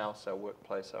environment of our house, our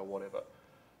workplace, our whatever,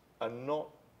 are not,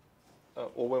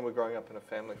 or when we're growing up in a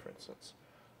family, for instance,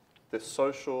 they're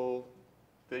social,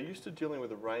 they're used to dealing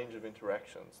with a range of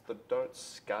interactions that don't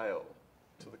scale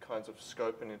to the kinds of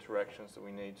scope and interactions that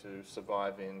we need to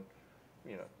survive in,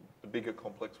 the bigger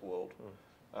complex world,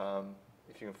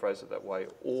 if you can phrase it that way,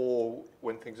 or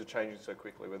when things are changing so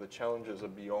quickly, where the challenges are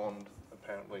beyond,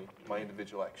 apparently, my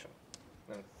individual action.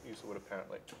 And use the word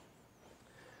apparently.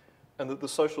 And that the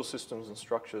social systems and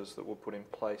structures that were put in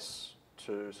place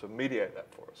to sort of mediate that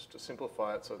for us, to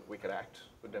simplify it so that we could act,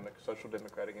 the social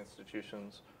democratic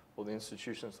institutions, or the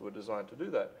institutions that were designed to do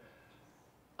that,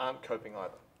 aren't coping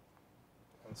either.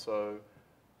 And so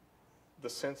the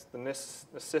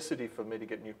necessity for me to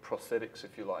get new prosthetics,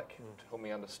 if you like, to help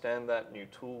me understand that, new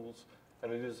tools,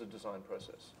 and it is a design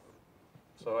process.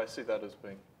 So I see that as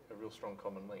being a real strong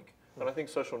common link. And I think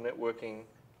social networking,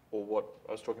 or what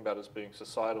I was talking about as being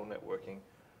societal networking,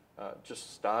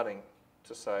 just starting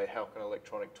to say, how can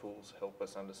electronic tools help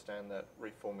us understand that,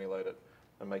 reformulate it,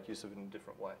 and make use of it in a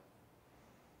different way?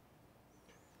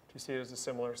 Do you see it as a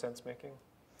similar sense-making?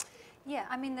 Yeah,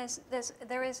 I mean,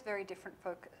 there is very different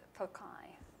foci,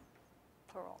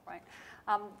 plural, right?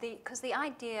 Because the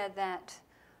idea that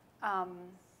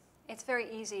it's very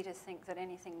easy to think that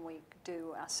anything we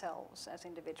do ourselves as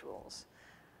individuals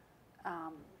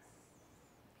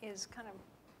is kind of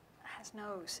has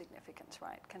no significance,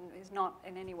 right? Is not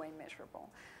in any way measurable.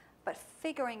 But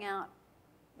figuring out,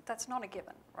 that's not a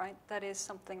given, right? That is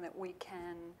something that we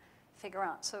can figure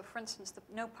out. So for instance, the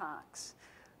no parks,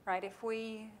 right?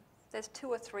 There's 2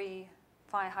 or 3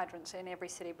 fire hydrants in every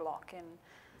city block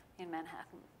in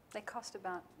Manhattan. They cost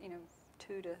about, $2,000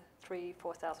 to $3,000,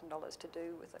 $4,000 to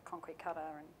do with a concrete cutter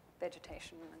and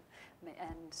vegetation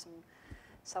and some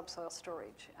subsoil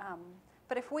storage.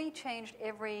 But if we changed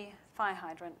every fire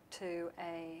hydrant to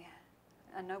a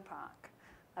no park,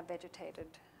 a vegetated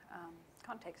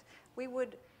context, we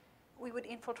would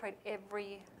infiltrate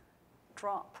every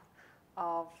drop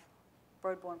of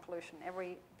roadborne pollution,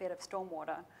 every bit of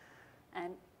stormwater,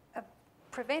 and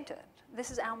prevent it.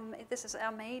 This is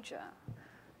our major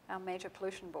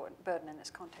pollution burden in this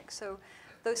context. So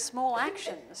those small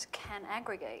actions can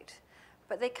aggregate,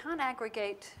 but they can't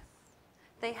aggregate.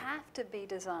 They have to be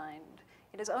designed.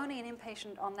 It is only an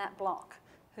inpatient on that block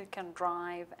who can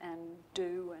drive and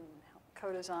do and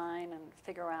co-design and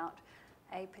figure out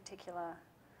a particular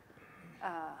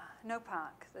no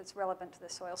park that's relevant to the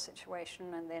soil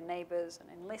situation and their neighbors, and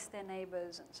enlist their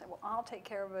neighbors and say, well, I'll take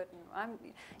care of it. And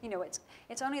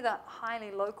it's only the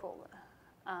highly local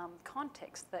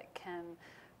context that can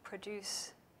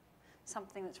produce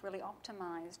something that's really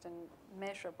optimized and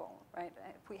measurable, right?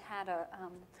 If we had a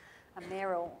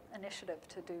mayoral initiative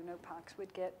to do no parks,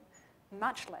 we'd get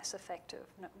much less effective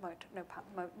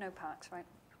no parks, right?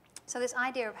 So this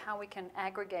idea of how we can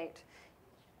aggregate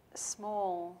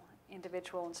small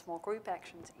individual and small group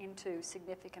actions into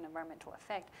significant environmental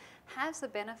effect has the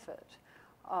benefit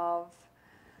of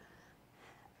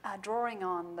drawing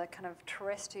on the kind of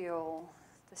terrestrial,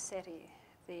 the SETI,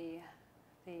 the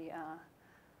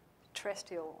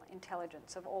terrestrial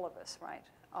intelligence of all of us, right?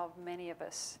 Of many of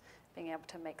us being able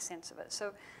to make sense of it.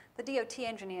 So the DOT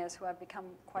engineers, who I've become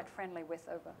quite friendly with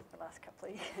over the last couple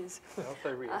of years,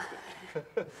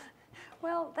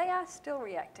 Well, they are still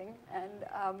reacting,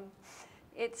 and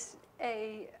it's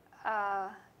a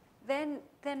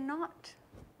they're not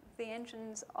the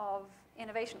engines of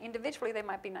innovation. Individually, they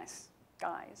might be nice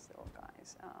guys,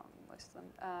 most of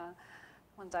them,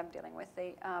 ones I'm dealing with.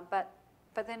 But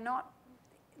they're not.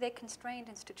 They're constrained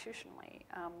institutionally.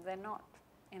 They're not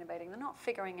innovating. They're not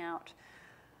figuring out,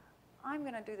 I'm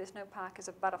going to do this no park as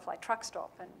a butterfly truck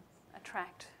stop and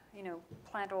attract,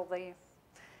 plant all the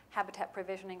habitat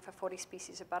provisioning for 40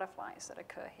 species of butterflies that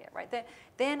occur here, right?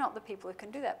 They're not the people who can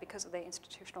do that because of their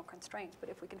institutional constraints, but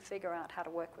if we can figure out how to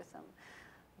work with them,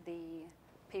 the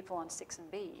people on 6 and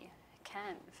B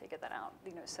can figure that out,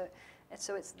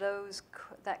 so it's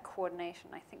that coordination.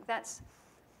 I think that's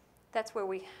where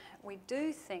we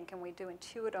do think and we do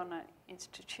intuit on an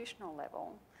institutional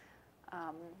level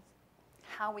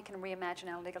how we can reimagine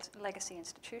our legacy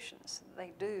institutions.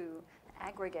 They do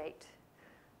aggregate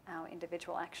our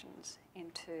individual actions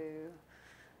into,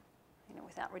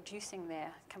 without reducing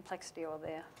their complexity or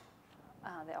their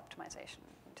optimization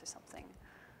into something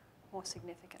more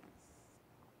significant.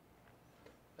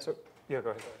 So, yeah, go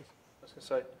ahead, please. I was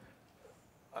going to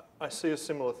say, I see a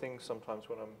similar thing sometimes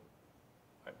when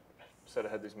I said I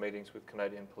had these meetings with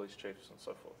Canadian police chiefs and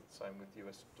so forth. The same with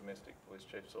US domestic police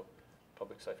chiefs or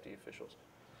public safety officials.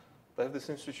 They have this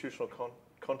institutional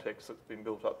context that's been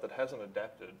built up that hasn't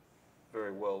adapted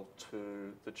very well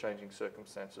to the changing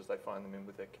circumstances they find them in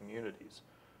with their communities.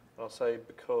 And I'll say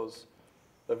because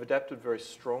they've adapted very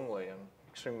strongly and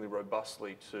extremely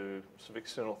robustly to sort of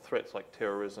external threats like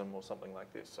terrorism or something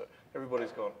like this. So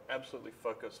everybody's gone absolutely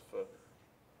focused for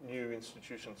new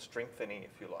institution strengthening,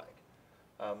 if you like.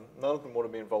 None of them want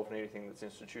to be involved in anything that's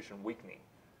institution weakening.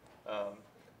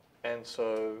 And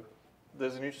so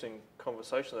there's an interesting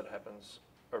conversation that happens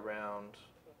around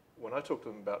when I talk to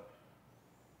them about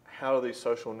how are these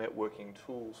social networking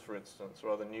tools, for instance, or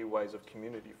other new ways of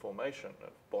community formation,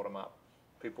 of bottom-up.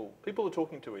 People are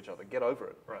talking to each other, get over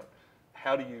it, right?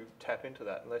 How do you tap into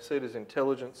that? And they see it as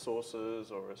intelligence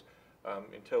sources or as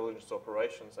intelligence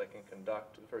operations they can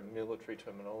conduct, very military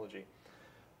terminology.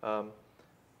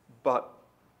 But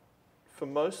for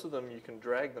most of them, you can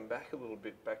drag them back a little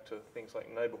bit, back to things like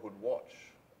neighborhood watch,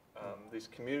 these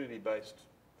community-based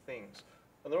things.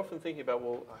 And they're often thinking about,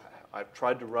 well, I've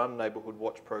tried to run neighborhood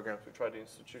watch programs, we've tried to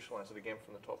institutionalize it again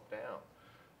from the top down.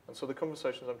 And so the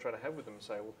conversations I'm trying to have with them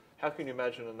say, well, how can you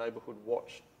imagine a neighborhood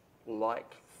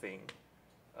watch-like thing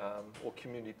or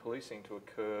community policing to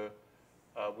occur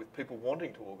with people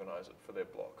wanting to organize it for their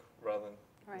block rather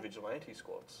than vigilante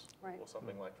squads or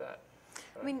something like that.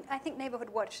 I mean, I think Neighbourhood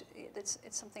Watch, it's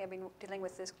something I've been dealing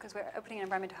with this because we're opening an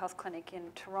environmental health clinic in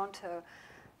Toronto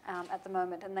at the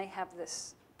moment, and they have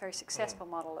this very successful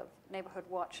model of Neighbourhood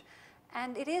Watch.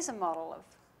 And it is a model of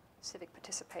civic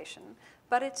participation,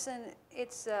 but it's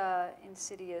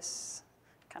insidious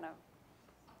kind of,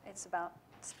 it's about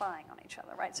spying on each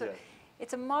other, right? So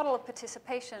it's a model of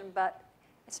participation, but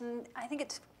I think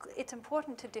it's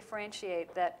important to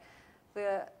differentiate that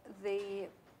the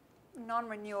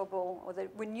non-renewable or the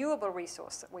renewable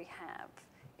resource that we have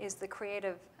is the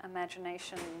creative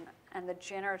imagination and the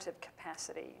generative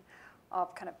capacity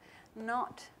of kind of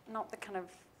not the kind of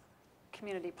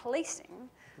community policing,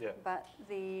 but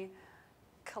the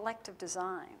collective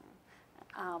design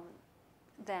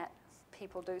that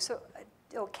people do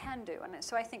or can do. And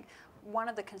so I think one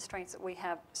of the constraints that we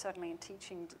have certainly in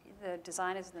teaching the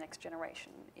designers of the next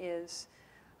generation is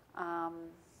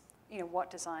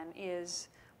what design is,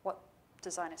 what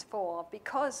design is for,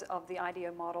 because of the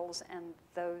IDEO models and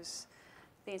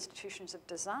the institutions of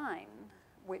design,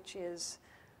 which is,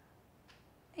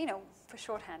 for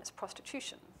shorthand, it's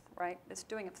prostitution, right? It's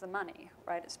doing it for the money,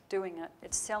 right? It's doing it,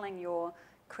 it's selling your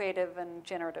creative and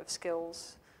generative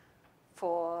skills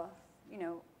for,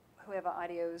 whoever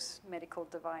IDEO's medical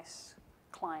device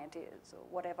client is or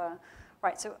whatever,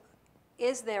 right? So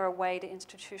is there a way to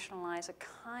institutionalize a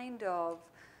kind of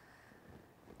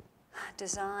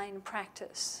design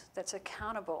practice that's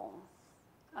accountable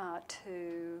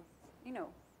to,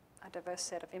 a diverse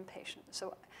set of inpatients?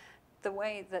 So the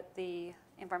way that the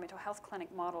environmental health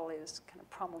clinic model is kind of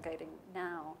promulgating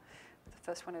now, the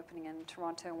first one opening in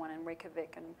Toronto, one in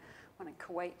Reykjavik, and one in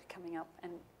Kuwait coming up,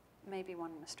 and maybe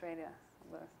one in Australia,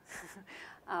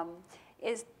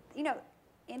 is,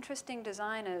 interesting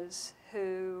designers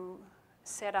who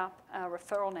set up a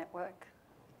referral network,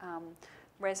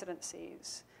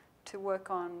 residencies, to work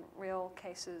on real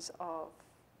cases of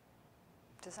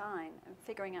design and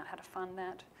figuring out how to fund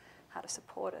that, how to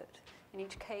support it. In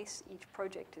each case, each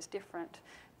project is different,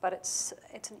 but it's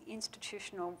an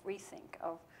institutional rethink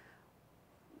of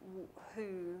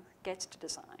who gets to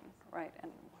design, right,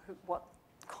 and what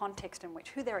context in which,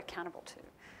 who they're accountable to.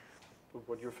 But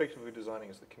what you're effectively designing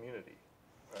is the community,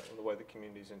 right, and the way the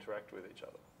communities interact with each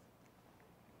other.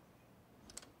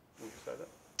 Would you say that?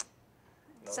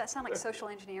 Does that sound like social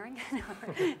engineering?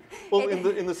 Well,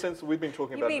 in the sense that we've been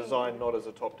talking about design not as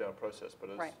a top-down process,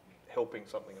 but as helping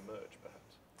something emerge,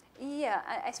 perhaps. Yeah,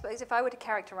 I suppose if I were to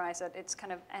characterize it, it's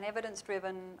kind of an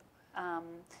evidence-driven,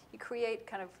 you create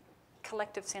kind of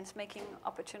collective sense-making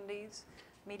opportunities,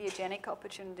 mediagenic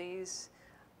opportunities,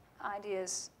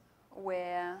 ideas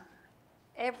where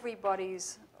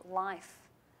everybody's life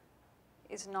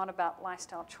is not about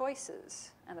lifestyle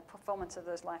choices and the performance of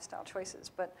those lifestyle choices,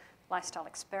 but lifestyle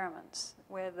experiments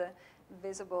where the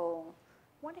visible,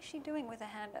 what is she doing with her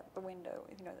hand at the window,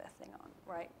 you know, that thing on,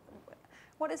 right?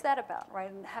 What is that about, right?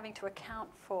 And having to account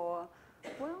for,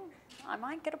 well, I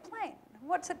might get a plane.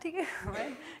 What's it to you,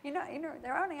 right? You know,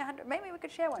 there are only 100, maybe we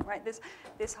could share one, right?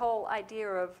 This whole idea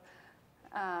of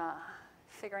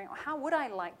figuring out how would I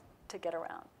like to get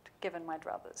around given my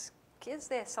druthers? Is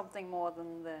there something more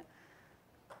than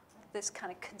this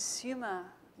kind of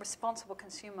responsible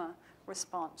consumer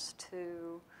response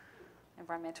to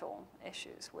environmental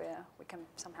issues where we can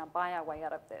somehow buy our way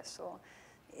out of this? Or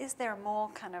is there more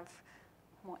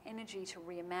energy to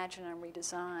reimagine and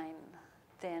redesign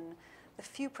than the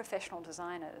few professional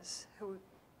designers who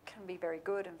can be very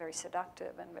good and very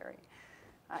seductive and very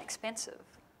expensive,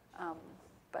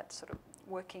 but sort of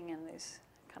working in this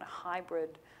kind of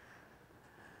hybrid,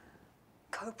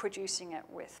 co-producing it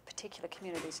with particular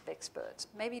communities of experts,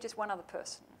 maybe just one other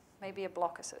person, maybe a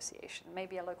block association,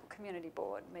 maybe a local community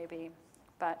board,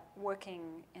 but working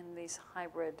in these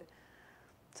hybrid,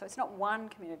 so it's not one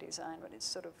community design, but it's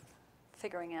sort of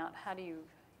figuring out how do you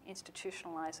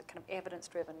institutionalize a kind of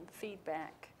evidence-driven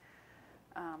feedback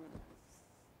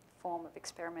form of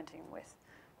experimenting with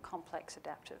complex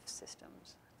adaptive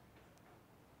systems.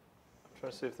 I'm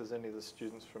trying to see if there's any of the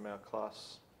students from our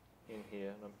class in here,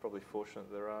 and I'm probably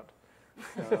fortunate there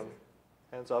aren't.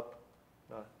 Hands up?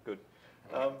 No, good.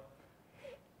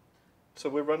 So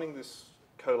we're running this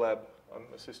collab. I'm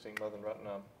assisting Madan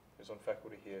Ratnam, who's on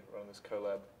faculty here, running this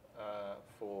collab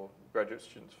for graduate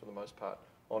students for the most part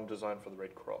on design for the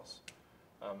Red Cross.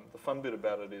 The fun bit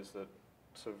about it is that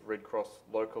sort of Red Cross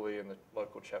locally and the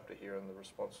local chapter here and the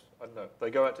response, I don't know, they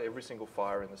go out to every single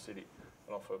fire in the city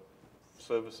and offer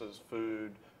services,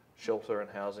 food, shelter and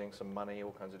housing, some money,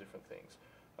 all kinds of different things.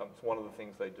 It's one of the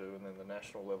things they do, and then the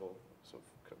national level, sort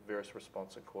of various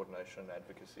response and coordination,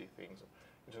 advocacy things.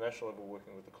 International level,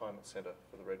 working with the Climate Centre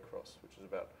for the Red Cross, which is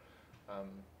about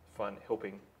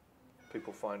helping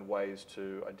people find ways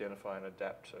to identify and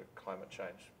adapt to climate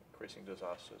change, increasing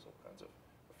disasters, all kinds of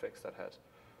effects that has.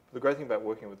 But the great thing about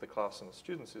working with the class and the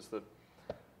students is that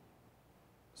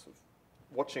sort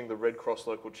of watching the Red Cross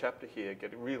local chapter here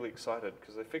get really excited,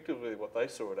 because effectively what they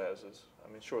saw it as is,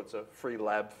 I mean, sure, it's a free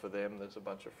lab for them. There's a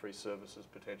bunch of free services,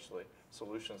 potentially,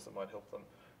 solutions that might help them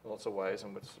in lots of ways,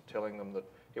 and we're telling them that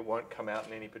it won't come out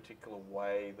in any particular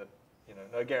way, that, you know,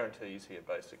 no guarantees here,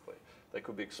 basically. They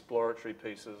could be exploratory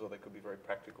pieces or they could be very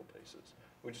practical pieces.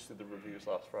 We just did the reviews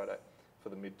last Friday for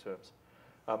the midterms.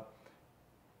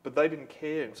 But they didn't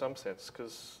care in some sense,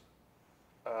 because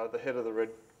the head of the Red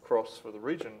Cross for the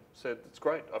region said, it's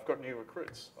great, I've got new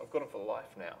recruits. I've got them for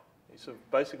life now. He sort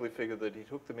of basically figured that he'd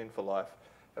hook them in for life,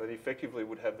 and that he effectively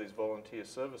would have these volunteer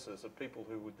services of people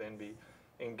who would then be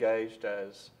engaged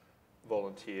as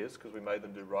volunteers, because we made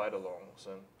them do ride-alongs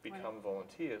and become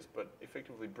volunteers, but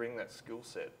effectively bring that skill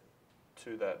set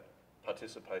to that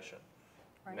participation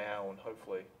now and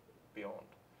hopefully beyond.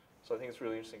 So I think it's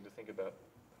really interesting to think about.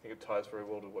 I think it ties very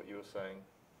well to what you were saying,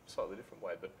 slightly different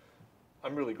way, but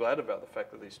I'm really glad about the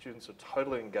fact that these students are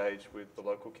totally engaged with the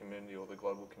local community or the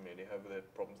global community, however their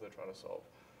problems they're trying to solve.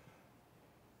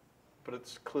 But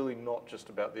it's clearly not just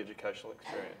about the educational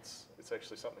experience. It's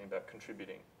actually something about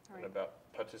contributing and about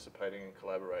participating and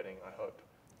collaborating, I hope.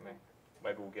 I mean,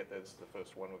 maybe we'll get there. This is the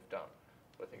first one we've done.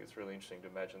 But I think it's really interesting to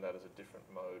imagine that as a different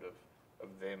mode of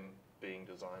them being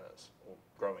designers or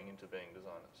growing into being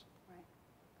designers.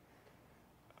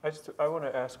 I want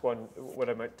to ask what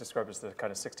I might describe as the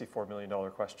kind of $64 million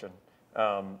question,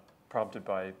 prompted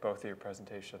by both of your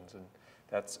presentations, and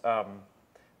that's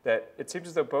that it seems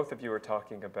as though both of you are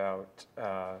talking about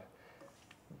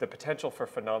the potential for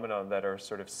phenomena that are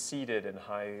sort of seated in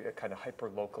kind of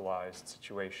hyper-localized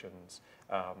situations,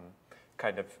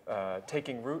 kind of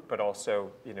taking root, but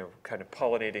also, you know, kind of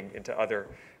pollinating into other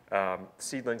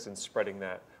seedlings and spreading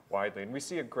that widely. And we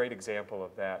see a great example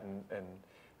of that,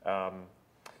 and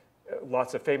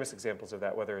lots of famous examples of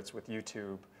that, whether it's with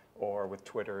YouTube or with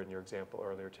Twitter in your example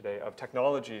earlier today, of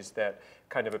technologies that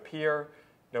kind of appear,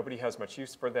 nobody has much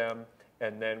use for them,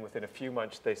 and then within a few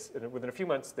months,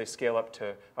 they scale up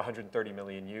to 130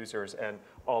 million users, and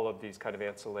all of these kind of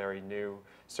ancillary new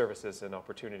services and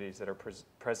opportunities that are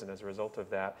present as a result of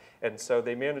that. And so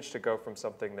they managed to go from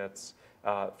something that's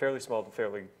fairly small to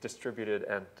fairly distributed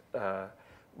and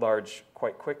large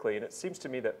quite quickly. And it seems to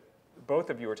me that both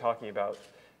of you are talking about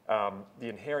the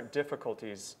inherent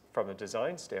difficulties from a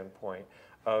design standpoint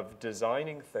of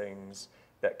designing things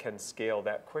that can scale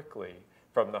that quickly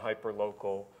from the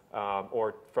hyperlocal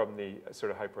or from the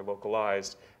sort of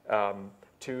hyper-localized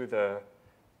to the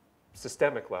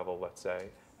systemic level, let's say,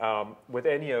 with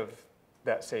any of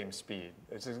that same speed.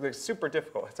 It's super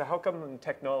difficult. So how come in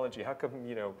technology, how come,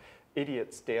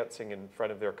 idiots dancing in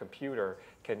front of their computer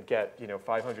can get,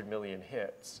 500 million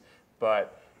hits,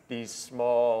 but these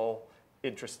small,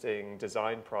 interesting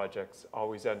design projects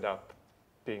always end up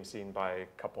being seen by a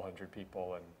couple hundred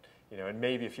people and and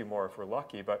maybe a few more if we're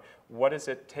lucky, but what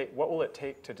will it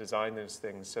take to design those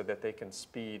things so that they can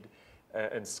speed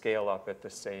and scale up at the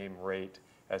same rate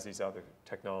as these other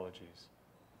technologies?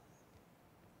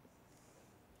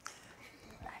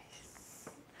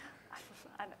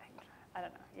 I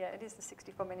don't know. Yeah, it is the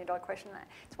 $64 million question.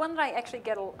 It's one that I actually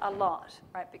get a lot,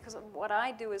 right? Because what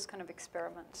I do is kind of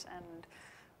experiments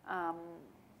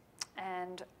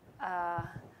and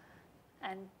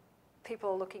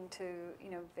people are looking to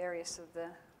various of the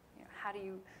how do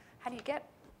you get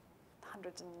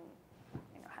hundreds and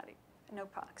how do you no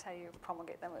parks, how do you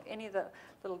promulgate them with any of the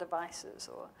little devices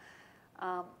or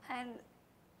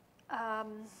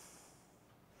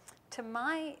to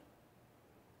my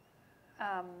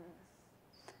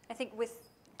I think with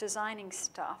designing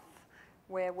stuff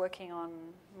we're working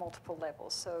on multiple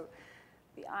levels. So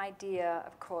the idea,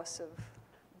 of course, of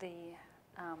the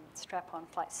strap-on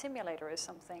flight simulator is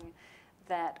something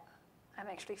that I'm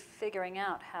actually figuring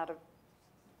out how to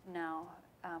now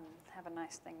have a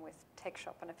nice thing with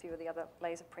TechShop and a few of the other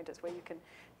laser printers where you can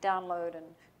download and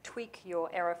tweak your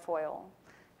aerofoil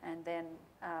and then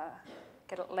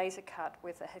get a laser cut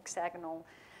with a hexagonal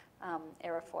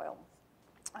aerofoil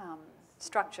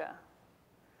structure.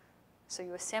 So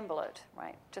you assemble it,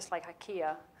 right? Just like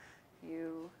IKEA,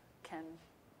 you can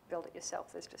build it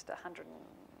yourself. There's just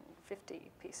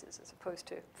 150 pieces as opposed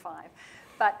to 5.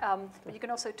 But you can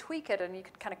also tweak it and you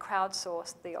can kind of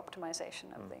crowdsource the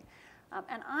optimization of the...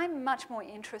 and I'm much more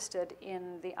interested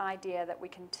in the idea that we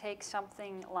can take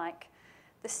something like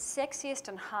the sexiest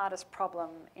and hardest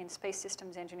problem in space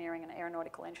systems engineering and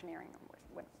aeronautical engineering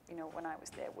when I was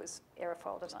there was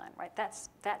aerofoil design, right?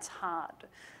 That's hard.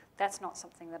 That's not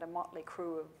something that a motley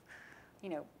crew of,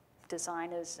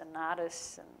 designers and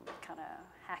artists and kind of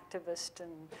activists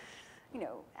and,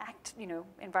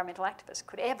 environmental activists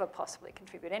could ever possibly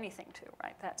contribute anything to,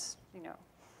 right? That's,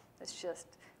 it's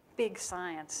just big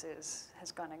science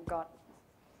has got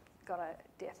a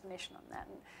definition on that.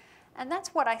 And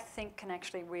that's what I think can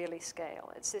actually really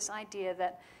scale. It's this idea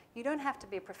that you don't have to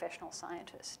be a professional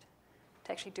scientist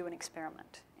to actually do an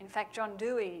experiment. In fact, John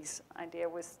Dewey's idea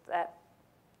was that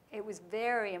it was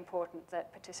very important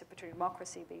that participatory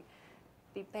democracy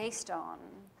be based on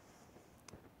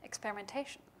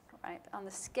experimentation, right? On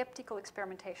the skeptical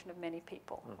experimentation of many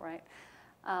people, right?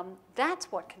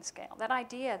 That's what can scale. That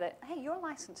idea that, hey, you're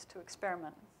licensed to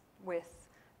experiment with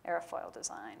aerofoil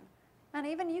design. And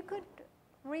even you could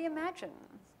reimagine,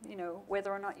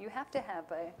 whether or not you have to have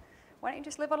why don't you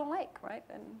just live on a lake, right?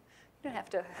 And you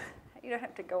don't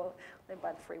have to go live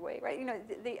by the freeway, right?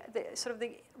 The sort of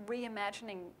the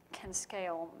reimagining can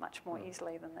scale much more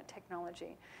easily than the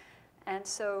technology. And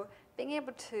so being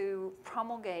able to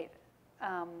promulgate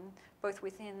both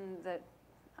within the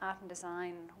art and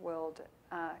design world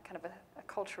kind of a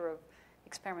culture of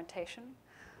experimentation,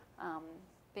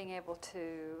 being able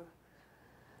to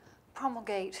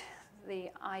promulgate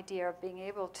the idea of being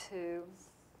able to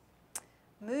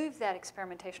move that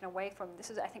experimentation away from, this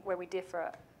is I think where we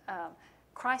differ.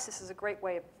 Crisis is a great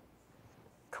way of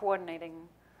coordinating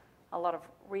a lot of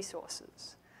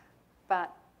resources,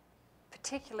 but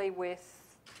particularly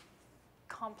with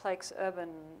complex urban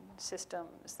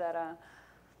systems that are,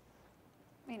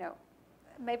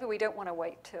 maybe we don't want to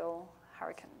wait till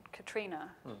Hurricane Katrina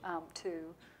to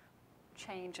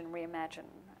change and reimagine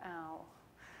our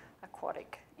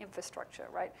aquatic infrastructure,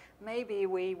 right? Maybe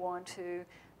we want to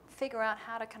figure out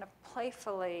how to kind of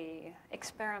playfully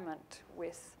experiment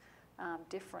with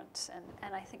difference,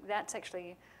 and I think that's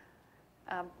actually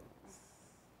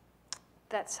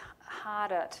that's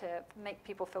harder to make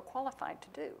people feel qualified to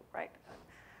do, right?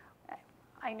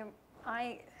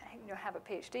 I have a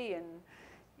PhD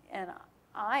and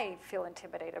I feel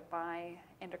intimidated by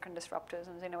endocrine disruptors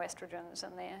and xenoestrogens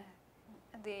and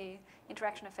the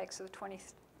interaction effects of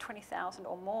 20,000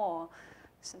 or more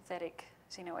synthetic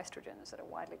xenoestrogens that are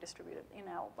widely distributed in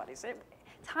our bodies.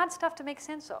 It's hard stuff to make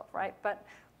sense of, right? But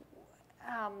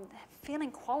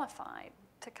feeling qualified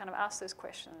to kind of ask those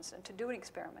questions and to do an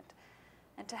experiment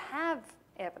and to have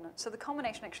evidence. So the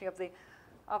combination actually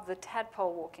of the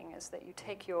tadpole walking is that you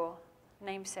take your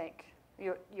namesake,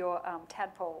 your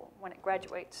tadpole when it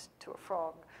graduates to a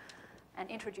frog, and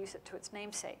introduce it to its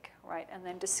namesake, right? And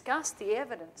then discuss the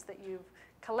evidence that you've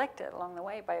collected along the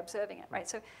way by observing it, right?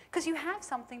 So, because you have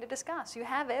something to discuss, you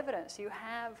have evidence, you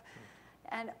have,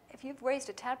 and if you've raised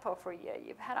a tadpole for a year,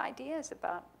 you've had ideas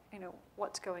about,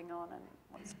 what's going on and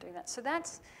what's doing that. So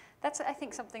that's I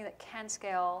think something that can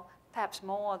scale perhaps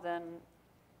more than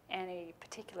any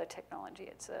particular technology.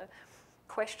 It's a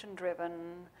question-driven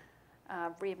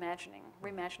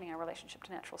reimagining our relationship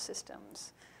to natural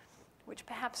systems, which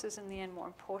perhaps is in the end more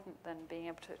important than being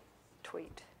able to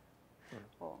tweet.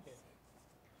 Or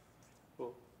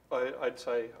Well, I'd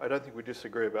say I don't think we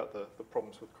disagree about the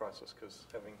problems with crisis, because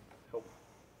having helped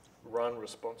run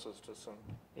responses to some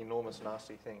enormous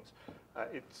nasty things,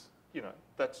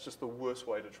 that's just the worst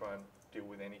way to try and deal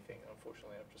with anything.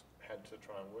 Unfortunately, I've just had to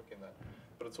try and work in that.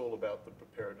 But it's all about the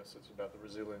preparedness, it's about the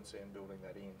resiliency and building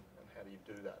that in, and how do you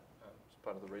do that? It's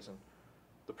part of the reason.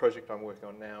 The project I'm working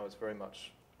on now is very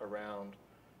much around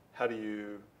how do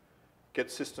you get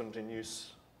systems in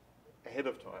use ahead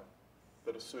of time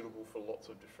that are suitable for lots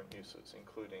of different uses,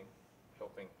 including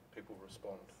helping people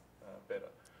respond better.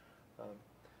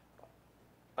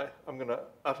 I'm going to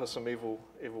utter some evil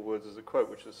words as a quote,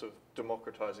 which is sort of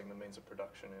democratizing the means of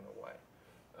production in a way.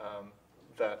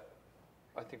 That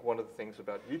I think one of the things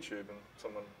about YouTube and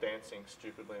someone dancing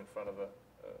stupidly in front of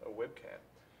a webcam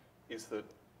is that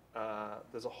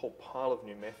there's a whole pile of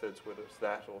new methods, whether it's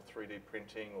that or 3D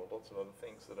printing or lots of other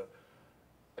things that are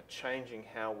changing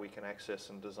how we can access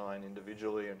and design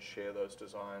individually and share those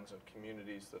designs, and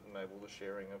communities that enable the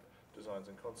sharing of designs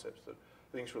and concepts that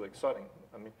I think is really exciting.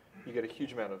 I mean, you get a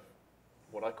huge amount of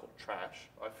what I call trash.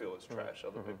 I feel it's trash.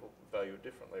 Other people value it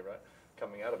differently, right?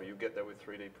 Coming out of it. You'll get that with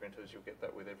 3D printers. You'll get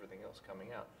that with everything else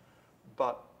coming out.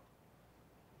 But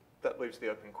that leaves the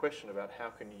open question about how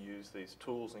can you use these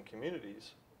tools and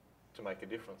communities to make a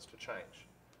difference, to change,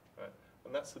 right?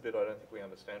 And that's the bit I don't think we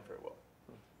understand very well.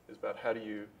 Is about how do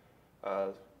you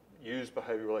use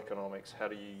behavioral economics, how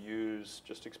do you use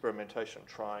just experimentation,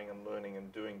 trying and learning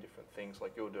and doing different things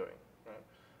like you're doing,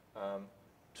 right?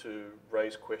 To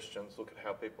raise questions, look at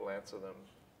how people answer them,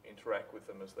 interact with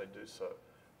them as they do so,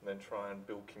 and then try and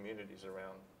build communities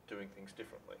around doing things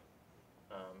differently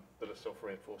that are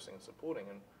self-reinforcing and supporting.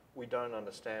 And we don't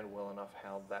understand well enough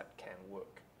how that can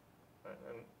work. Right?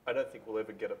 And I don't think we'll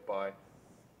ever get it by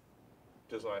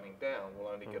designing down, we'll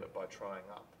only get it by trying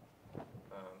up.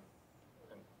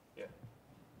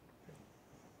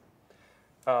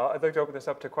 I'd like to open this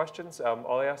up to questions.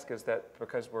 All I ask is that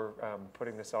because we're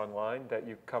putting this online, that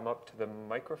you come up to the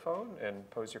microphone and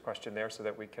pose your question there so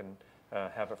that we can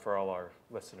have it for all our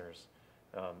listeners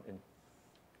in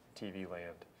TV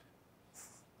land.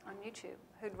 on YouTube,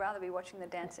 who'd rather be watching the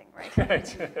dancing, right?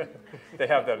 Right. They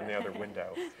have that in the other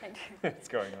window. It's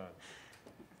going on.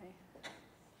 Okay.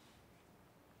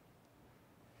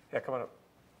 Yeah, come on up.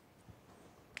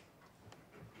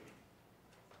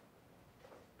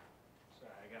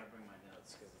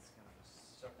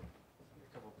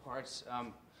 Parts.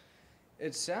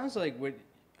 It sounds like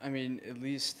at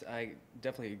least I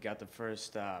definitely got the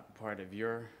first part of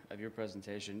your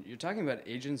presentation. You're talking about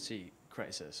agency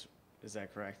crisis. Is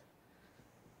that correct?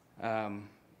 And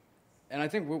I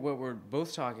think what we're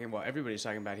both talking about, everybody's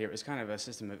talking about here, is kind of a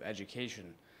system of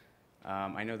education.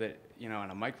 I know that,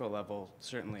 on a micro level,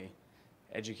 certainly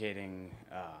educating,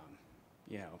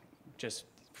 just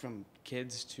from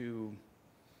kids to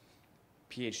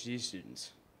PhD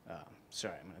students.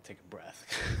 Sorry, I'm going to take a breath.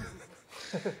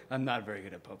 I'm not very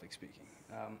good at public speaking.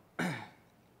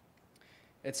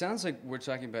 It sounds like we're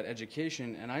talking about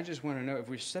education, and I just want to know, if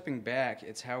we're stepping back,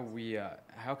 it's how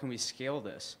can we scale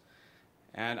this?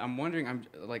 And I'm wondering,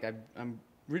 I'm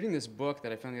reading this book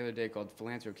that I found the other day called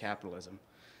Philanthrocapitalism,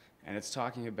 and it's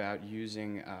talking about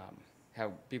using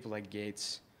how people like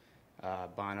Gates,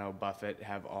 Bono, Buffett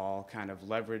have all kind of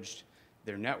leveraged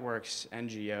their networks,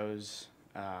 NGOs,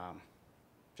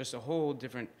 just a whole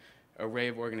different array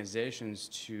of organizations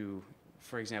to,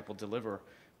 for example, deliver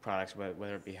products,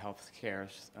 whether it be healthcare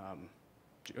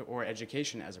or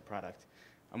education as a product.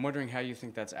 I'm wondering how you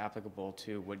think that's applicable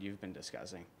to what you've been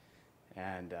discussing,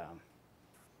 and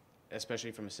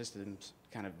especially from a systems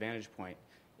kind of vantage point,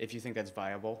 if you think that's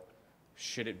viable,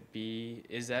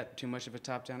 is that too much of a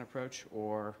top-down approach,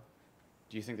 or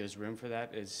do you think there's room for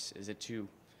that? Is it too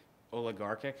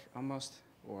oligarchic almost?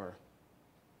 Or,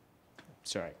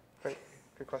 sorry. Great,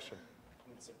 good question.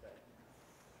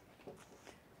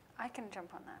 I can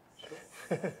jump on that. Sure.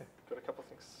 Got a couple of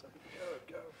things to say.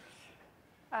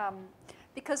 Go.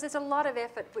 Because there's a lot of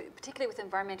effort, particularly with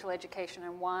environmental education,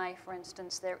 and why, for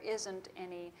instance, there isn't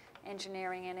any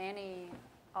engineering in any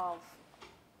of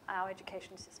our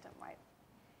education system, right?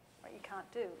 What you can't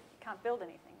build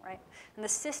anything, right? And the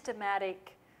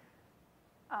systematic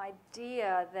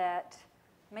idea that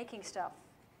making stuff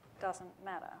doesn't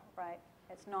matter, right?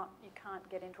 It's not, you can't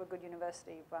get into a good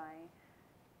university by,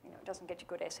 it doesn't get you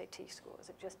good SAT scores.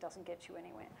 It just doesn't get you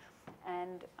anywhere.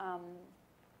 And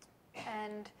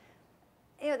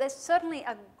there's certainly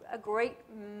a great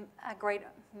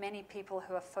many people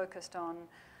who are focused on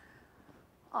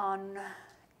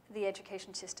the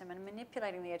education system and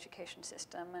manipulating the education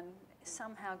system and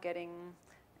somehow getting,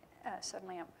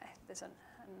 certainly there's a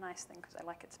nice thing because I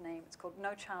like its name. It's called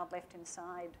No Child Left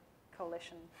Inside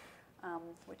Coalition,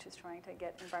 which is trying to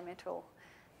get environmental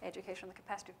education, the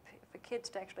capacity for kids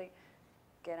to actually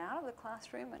get out of the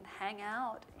classroom and hang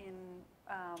out in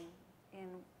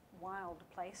wild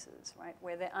places, right,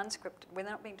 where they're unscripted, where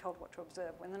they're not being told what to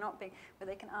observe, where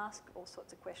they can ask all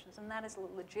sorts of questions, and that is a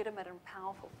legitimate and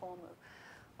powerful form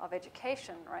of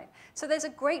education, right? So there's a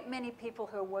great many people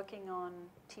who are working on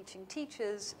teaching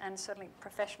teachers, and certainly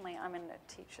professionally, I'm in a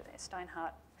teacher there,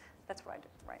 Steinhardt, that's what I do,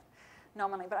 right,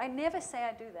 nominally. But I never say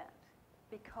I do that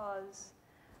because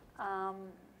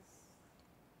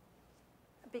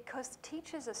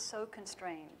teachers are so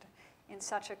constrained in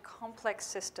such a complex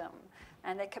system,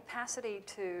 and their capacity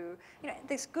to,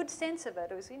 this good sense of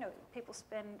it was, people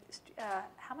spend,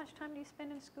 how much time do you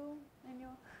spend in school in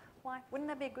your life? Wouldn't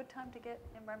that be a good time to get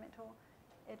environmental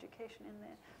education in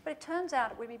there? But it turns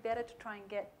out it would be better to try and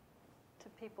get to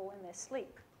people in their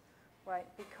sleep, right?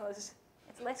 Because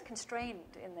it's less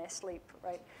constrained in their sleep,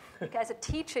 right? Because as a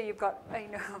teacher, you've got,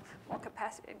 more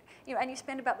capacity, and you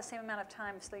spend about the same amount of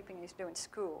time sleeping as you do in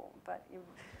school, but you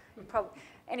probably,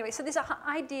 anyway, so there's an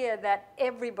idea that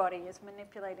everybody is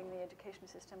manipulating the education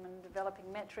system and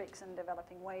developing metrics and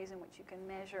developing ways in which you can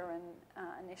measure and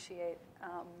initiate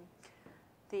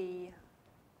the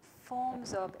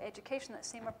forms of education that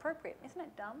seem appropriate. Isn't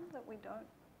it dumb that we don't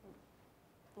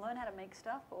learn how to make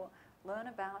stuff or learn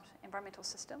about environmental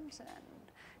systems? And,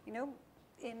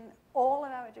 in all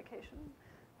of our education,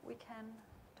 we can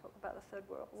talk about the third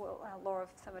law of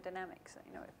thermodynamics.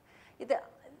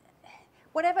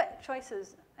 Whatever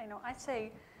choices, I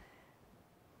say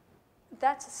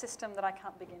that's a system that I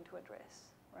can't begin to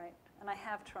address, right? And I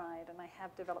have tried, and I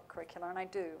have developed curricula, and I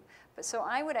do. But so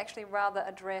I would actually rather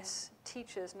address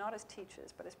teachers, not as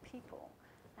teachers, but as people.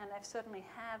 And I've certainly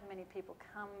had many people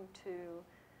come to,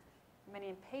 many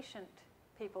impatient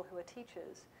people who are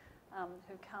teachers,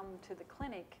 who come to the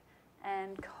clinic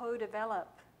and co-develop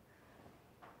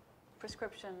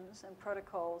prescriptions and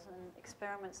protocols and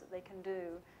experiments that they can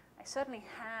do. I certainly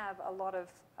have a lot of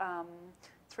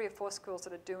 3 or 4 schools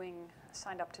that are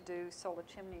signed up to do solar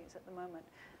chimneys at the moment.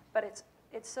 But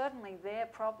it's certainly their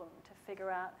problem to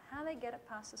figure out how they get it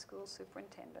past the school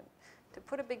superintendent, to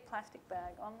put a big plastic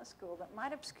bag on the school that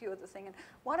might obscure the thing. And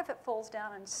what if it falls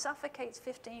down and suffocates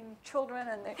 15 children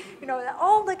and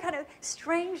all the kind of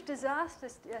strange disaster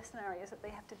scenarios that they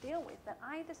have to deal with. That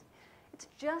it's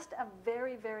just a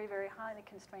very, very, very highly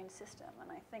constrained system.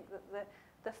 And I think that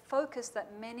the focus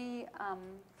that many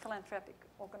philanthropic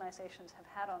organizations have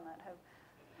had on that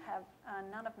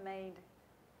none have made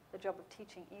the job of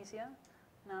teaching easier.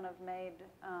 None have made,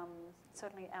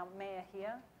 certainly our mayor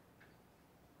here,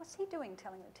 what's he doing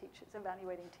telling the teachers,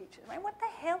 evaluating teachers? I mean, what the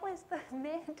hell is the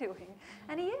mayor doing?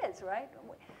 And he is, right?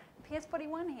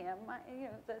 PS41 here,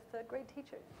 the third grade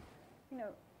teacher,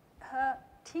 her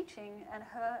teaching and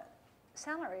her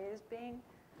salary is being,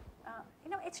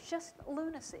 it's just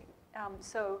lunacy.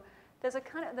 So there's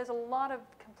a lot of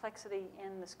complexity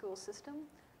in the school system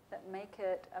that make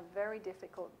it a very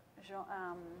difficult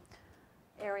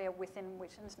area within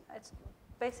which, it's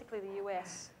basically the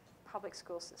US public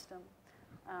school system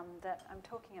that I'm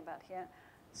talking about here.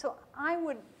 So I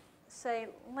would say,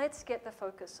 let's get the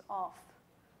focus off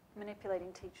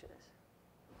manipulating teachers.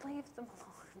 Leave them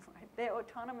alone, right? They're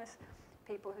autonomous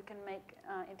people who can make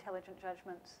intelligent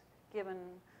judgments given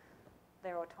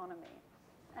their autonomy.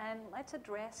 And let's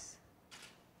address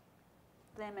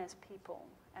them as people,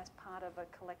 as part of a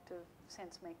collective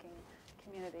sense-making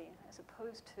community, as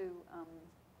opposed to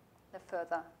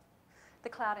the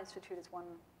Cloud Institute is one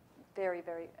very,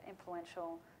 very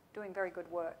influential, doing very good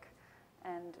work.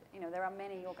 And there are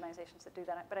many organizations that do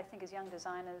that. But I think as young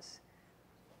designers,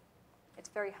 it's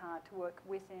very hard to work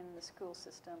within the school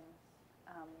system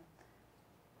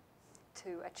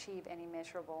to achieve any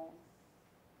measurable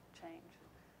change?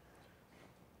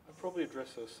 I'd probably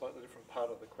address a slightly different part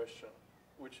of the question,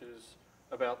 which is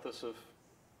about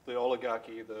the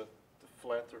oligarchy, the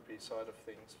philanthropy side of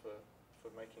things for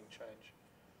making change.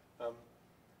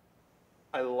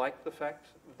 I like the fact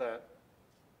that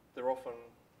they're often,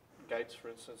 Gates, for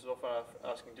instance, is often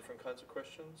asking different kinds of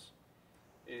questions,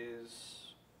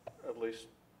 is at least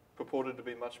purported to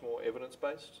be much more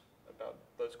evidence-based about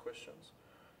those questions.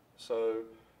 So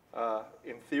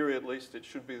in theory, at least, it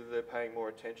should be that they're paying more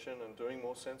attention and doing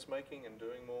more sense-making and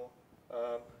doing more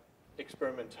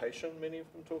experimentation, many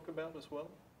of them talk about as well,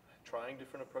 trying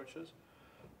different approaches.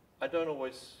 I don't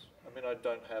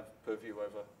have purview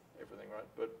over everything, right?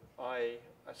 But I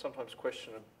sometimes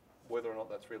question whether or not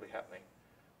that's really happening.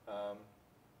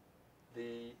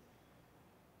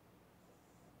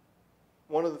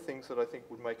 One of the things that I think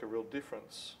would make a real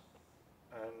difference,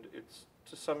 and it's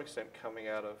to some extent coming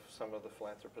out of some of the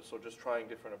philanthropists or just trying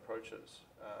different approaches.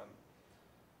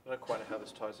 I don't quite know how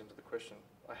this ties into the question.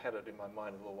 I had it in my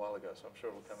mind a little while ago, so I'm sure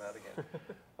it will come out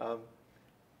again.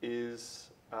 Is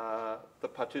the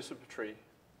participatory,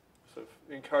 sort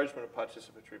of encouragement of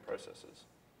participatory processes.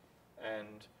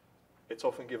 And it's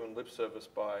often given lip service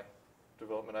by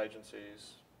development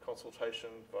agencies, consultation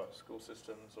by school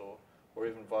systems, or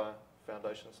even via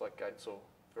foundations like Gates or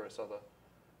various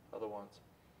other ones.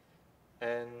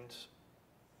 And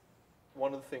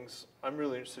one of the things I'm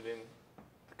really interested in,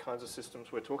 the kinds of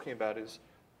systems we're talking about, is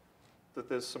that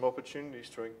there's some opportunities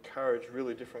to encourage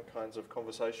really different kinds of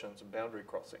conversations and boundary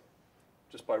crossing,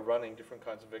 just by running different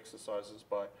kinds of exercises,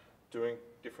 by doing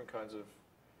different kinds of,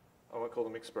 I won't call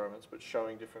them experiments, but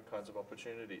showing different kinds of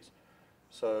opportunities.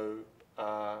 So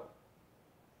the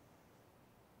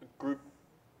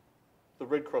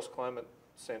Red Cross Climate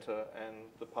Centre and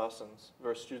the Parsons,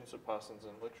 various students at Parsons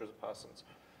and lecturers at Parsons,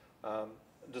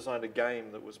 designed a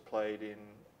game that was played in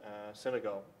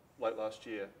Senegal late last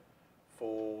year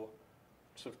for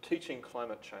sort of teaching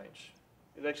climate change.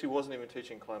 It actually wasn't even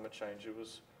teaching climate change. It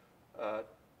was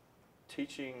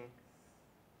teaching.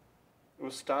 It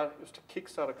was to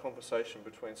kickstart a conversation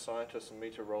between scientists and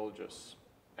meteorologists,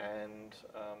 and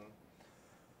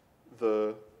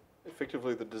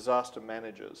effectively the disaster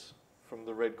managers from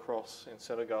the Red Cross in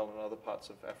Senegal and other parts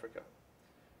of Africa.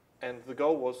 And the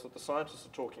goal was that the scientists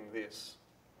are talking this,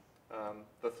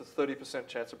 that the 30%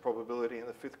 chance of probability in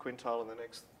the 5th quintile in the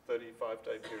next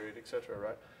 35-day period, etc.,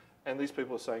 right? And these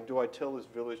people are saying, do I tell this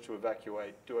village to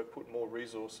evacuate? Do I put more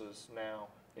resources now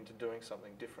into doing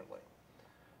something differently?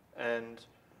 And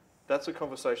that's a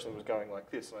conversation that was going like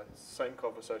this. And it's the same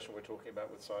conversation we're talking about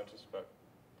with scientists about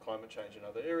climate change in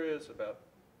other areas, about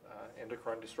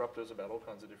endocrine disruptors, about all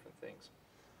kinds of different things.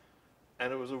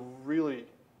 And it was a really,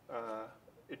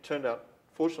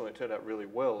 fortunately it turned out really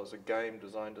well as a game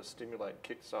designed to stimulate,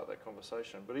 kickstart that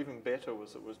conversation. But even better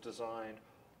was it was designed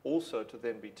also to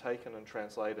then be taken and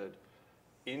translated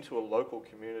into a local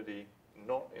community,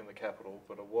 not in the capital,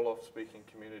 but a Wolof-speaking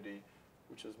community,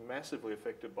 which is massively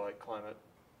affected by climate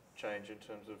change in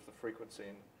terms of the frequency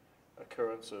and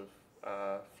occurrence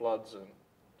of floods and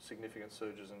significant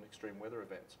surges and extreme weather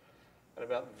events. And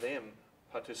about them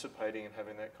participating and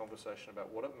having that conversation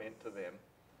about what it meant to them,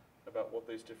 about what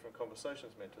these different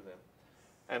conversations meant to them.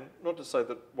 And not to say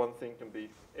that one thing can be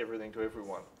everything to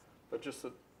everyone, but just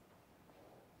that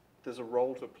there's a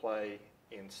role to play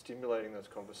in stimulating those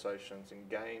conversations in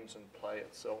games and play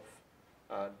itself,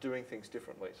 doing things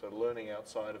differently. So learning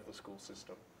outside of the school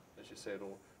system, as you said,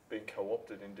 or being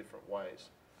co-opted in different ways.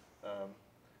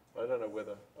 I don't know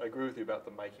whether, I agree with you about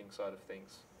the making side of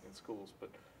things in schools, but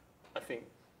I think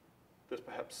there's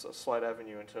perhaps a slight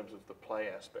avenue in terms of the play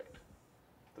aspect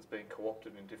that's being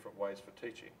co-opted in different ways for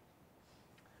teaching,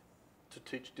 to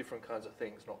teach different kinds of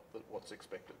things, not what's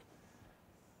expected.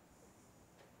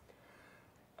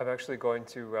 I'm actually going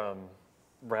to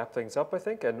wrap things up, I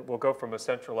think, and we'll go from a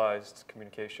centralized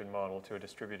communication model to a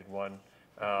distributed one.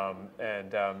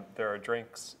 There are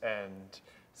drinks and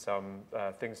some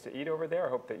things to eat over there. I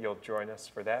hope that you'll join us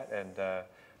for that, and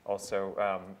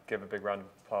also give a big round of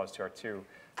applause to our 2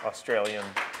 Australian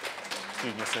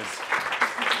geniuses.